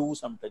 and we do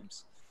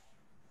sometimes.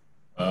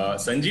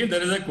 Sanjeev,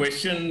 there is a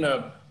question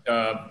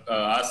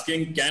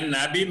asking, can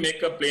NABI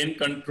make a plane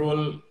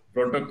control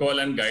protocol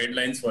and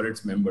guidelines for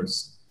its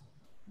members?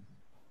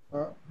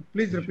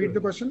 Please repeat the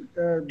question.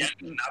 Can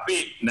NABI,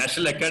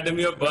 National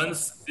Academy of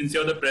Burns, since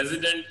you're the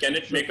president, can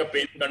it make a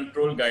pain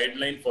control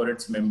guideline for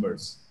its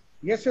members?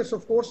 Yes,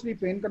 of course, the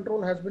pain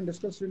control has been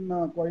discussed in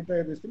quite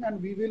this thing,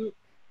 and we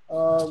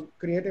will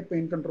create a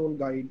pain control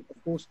guide.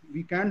 Of course,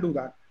 we can do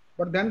that.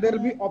 But then there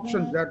will be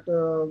options that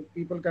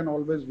people can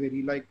always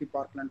vary, like the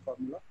Parkland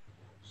formula.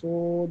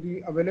 So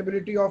the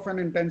availability of an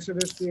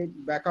intensivist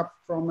backup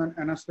from an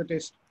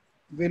anesthetist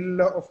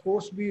will, of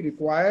course, be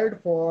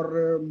required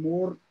for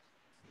more,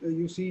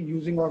 you see,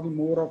 using of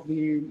more of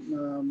the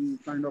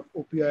kind of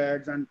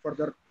opioids and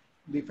further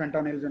the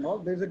fentanyls and all.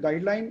 There's a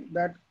guideline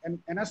that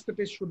an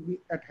anesthetist should be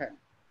at hand,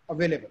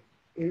 available,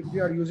 if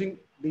we are using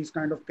these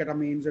kind of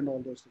ketamines and all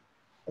those things.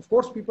 Of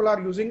course, people are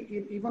using,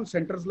 even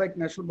centers like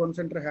National Burn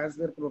Center has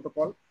their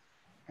protocol,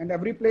 and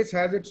every place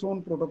has its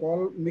own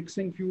protocol,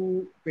 mixing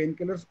few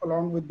painkillers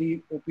along with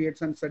the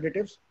opiates and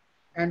sedatives.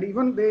 And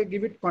even they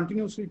give it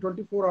continuously,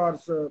 24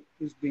 hours are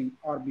being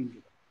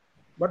given.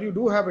 But you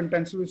do have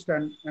intensivist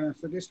and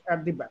anesthetist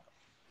at the back.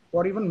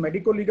 For even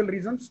medico-legal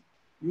reasons,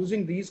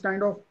 using these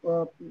kind of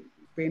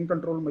pain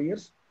control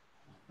measures,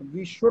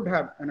 we should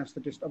have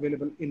anesthetist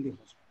available in the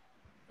hospital.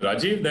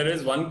 Rajiv, there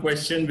is one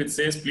question which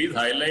says, please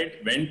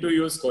highlight when to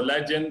use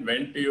collagen,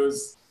 when to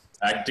use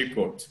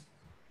Acticoat.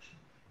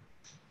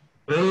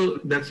 Well,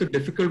 that's a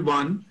difficult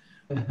one.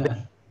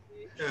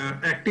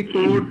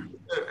 Acticoat,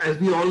 as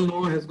we all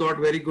know, has got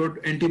very good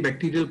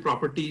antibacterial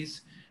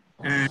properties,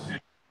 and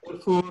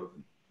therefore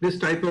this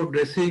type of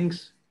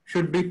dressings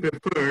should be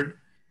preferred,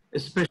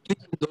 especially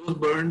in those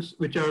burns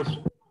which are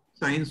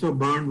signs of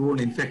burn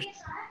wound infection.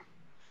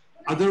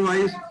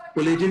 Otherwise,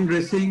 collagen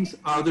dressings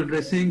are the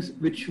dressings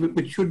which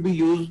should be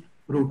used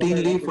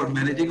routinely for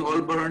managing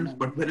all burns.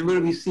 But whenever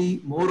we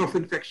see more of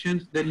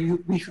infections, then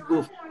we should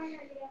go.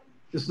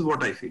 This is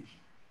what I feel.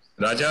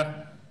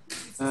 Raja?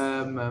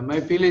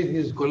 My feeling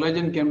is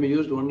collagen can be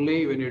used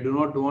only when you do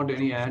not want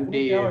any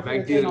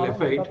antibacterial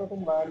effect,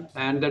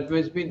 and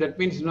that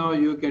means now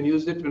you can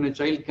use it when a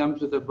child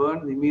comes with a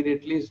burn,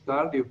 immediately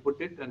scarred, you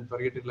put it and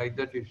forget it, like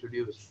that you should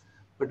use.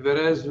 But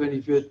whereas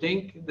if you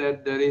think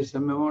that there is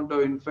some amount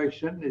of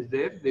infection is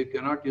there, they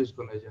cannot use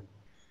collagen.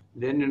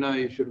 Then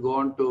you should go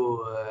on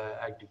to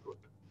Acticoat.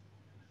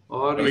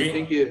 Or Ravi? you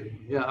think,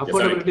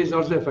 affordability is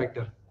also a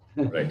factor.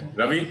 Right.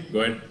 Ravi, go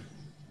ahead.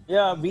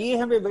 Yeah, we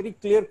have a very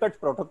clear-cut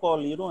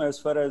protocol, as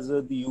far as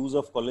the use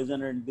of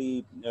collagen and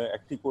the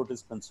Acticoat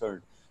is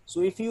concerned.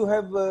 So if you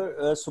have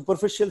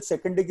superficial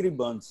second-degree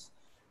burns,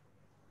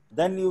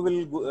 then you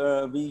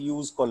will we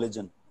use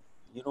collagen,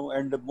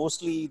 and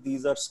mostly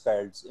these are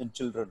scalds in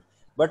children.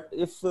 But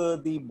if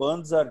the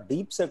burns are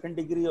deep second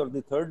degree or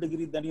the third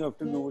degree, then you have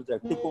to use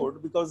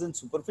Acticoat, because in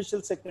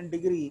superficial second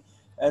degree,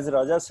 as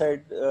Raja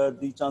said,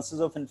 the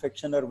chances of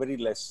infection are very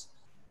less.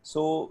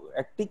 So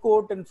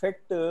Acticoat, in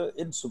fact,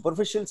 in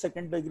superficial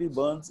second degree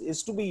burns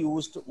is to be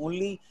used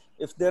only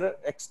if there are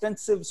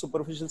extensive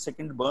superficial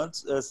second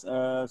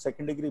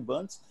degree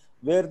burns,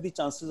 where the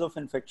chances of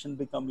infection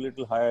become a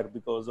little higher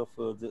because of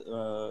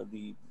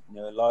the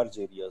large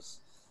areas.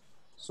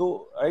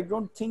 So I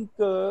don't think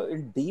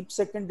in deep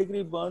second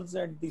degree burns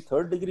and the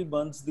third degree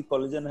burns, the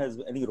collagen has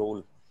any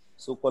role.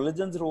 So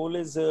collagen's role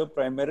is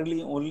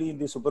primarily only in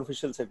the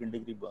superficial second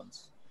degree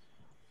burns.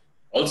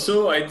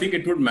 Also, I think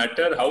it would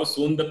matter how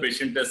soon the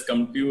patient has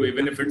come to you.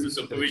 Even if it's a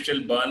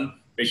superficial burn,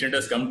 patient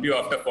has come to you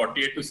after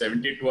 48 to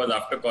 72 hours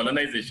after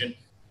colonization,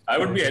 I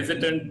would be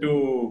hesitant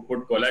to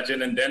put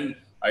collagen, and then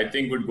I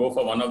think would go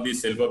for one of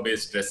these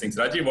silver-based dressings.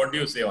 Rajiv, what do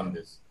you say on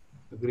this?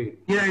 Agreed.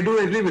 Yeah, I do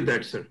agree with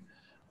that, sir.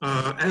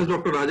 As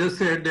Dr. Raja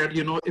said that,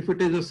 if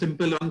it is a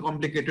simple,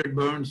 uncomplicated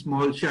burn,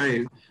 small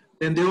child,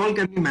 then they all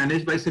can be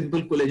managed by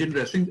simple collagen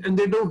dressings, and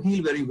they do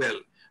heal very well.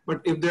 But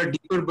if there are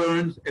deeper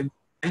burns and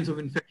signs of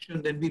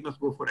infection, then we must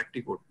go for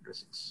Acticoat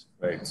dressings.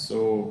 Right.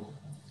 So,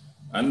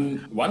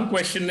 and one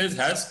question is,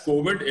 has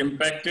COVID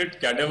impacted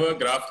cadaver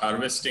graft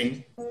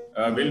harvesting?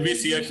 Will we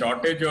see a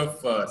shortage of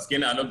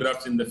skin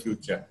allografts in the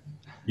future?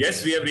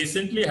 Yes, we have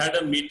recently had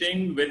a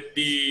meeting with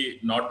the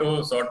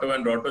NATO, SOTO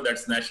and ROTO,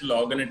 that's National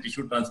Organ and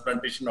Tissue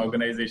Transplantation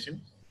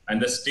Organization,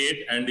 and the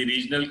state and the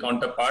regional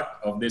counterpart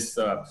of this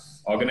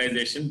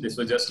organization. This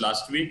was just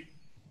last week.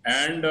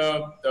 And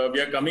we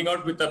are coming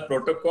out with a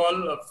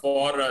protocol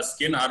for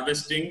skin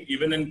harvesting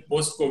even in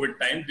post-COVID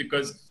times,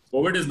 because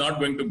COVID is not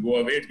going to go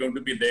away. It's going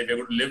to be there. We're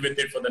going to live with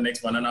it for the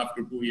next 1.5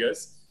 to 2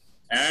 years.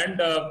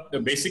 And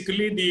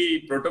basically,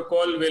 the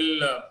protocol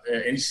will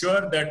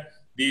ensure that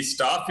the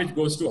staff which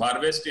goes to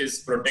harvest is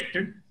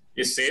protected,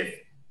 is safe,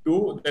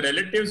 Two, the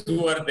relatives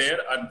who are there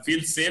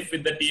feel safe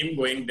with the team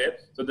going there.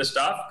 So the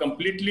staff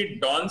completely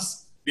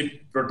dons the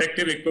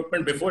protective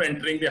equipment before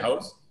entering the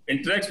house,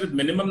 interacts with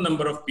minimum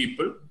number of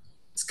people.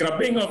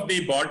 Scrubbing of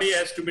the body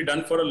has to be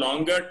done for a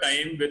longer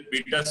time with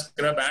beta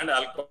scrub and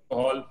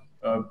alcohol,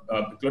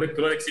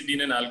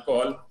 chlorhexidine and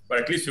alcohol for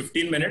at least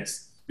 15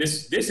 minutes.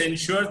 This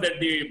ensures that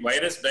the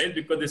virus dies,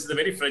 because this is a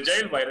very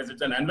fragile virus.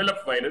 It's an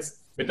enveloped virus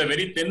with a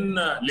very thin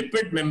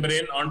lipid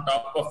membrane on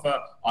top of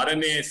a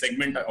RNA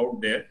segment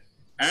out there.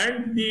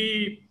 And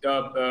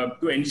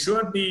to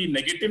ensure the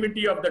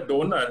negativity of the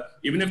donor,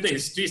 even if the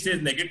history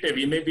says negative,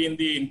 he may be in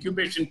the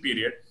incubation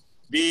period,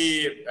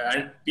 the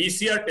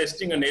PCR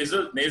testing, a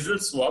nasal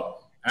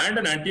swab, and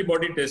an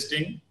antibody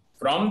testing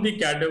from the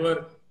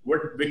cadaver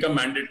would become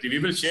mandatory. We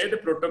will share the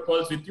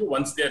protocols with you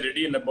once they are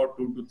ready in about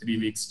 2 to 3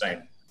 weeks'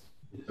 time.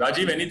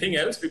 Rajiv, anything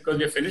else? Because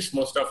we have finished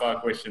most of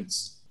our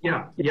questions.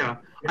 Yeah.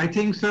 I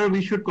think, sir,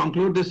 we should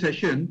conclude this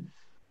session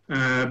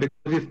because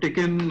we've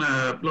taken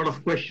a lot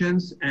of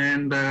questions.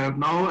 And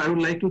now I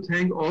would like to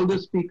thank all the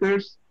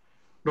speakers,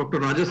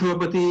 Dr. Raja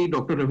Savapati,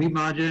 Dr. Ravi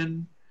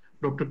Mahajan,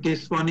 Dr.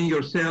 Keswani,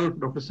 yourself,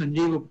 Dr.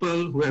 Sanjeev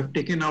Uppal, who have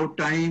taken out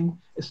time,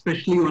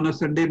 especially on a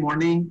Sunday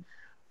morning,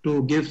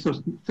 to give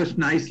such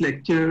nice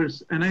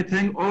lectures. And I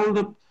thank all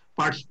the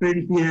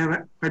participants. We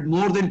have had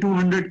more than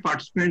 200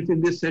 participants in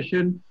this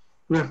session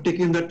who have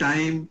taken the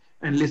time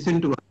and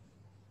listened to us.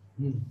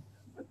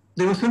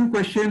 There were some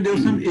questions, there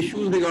were some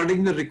issues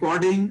regarding the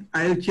recording.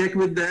 I'll check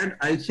with that.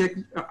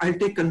 I'll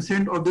take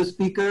consent of the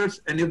speakers,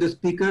 and if the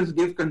speakers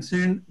give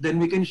consent, then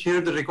we can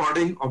share the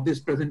recording of this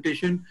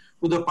presentation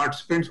to the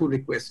participants who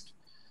request.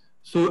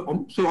 So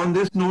on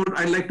this note,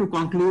 I'd like to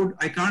conclude.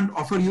 I can't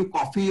offer you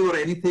coffee or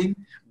anything,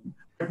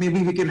 but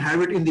maybe we can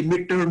have it in the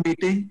midterm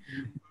meeting.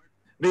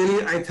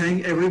 Really, I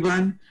thank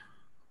everyone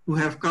who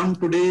have come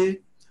today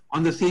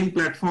on the same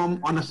platform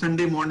on a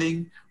Sunday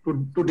morning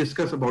to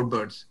discuss about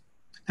birds.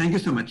 Thank you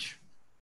so much.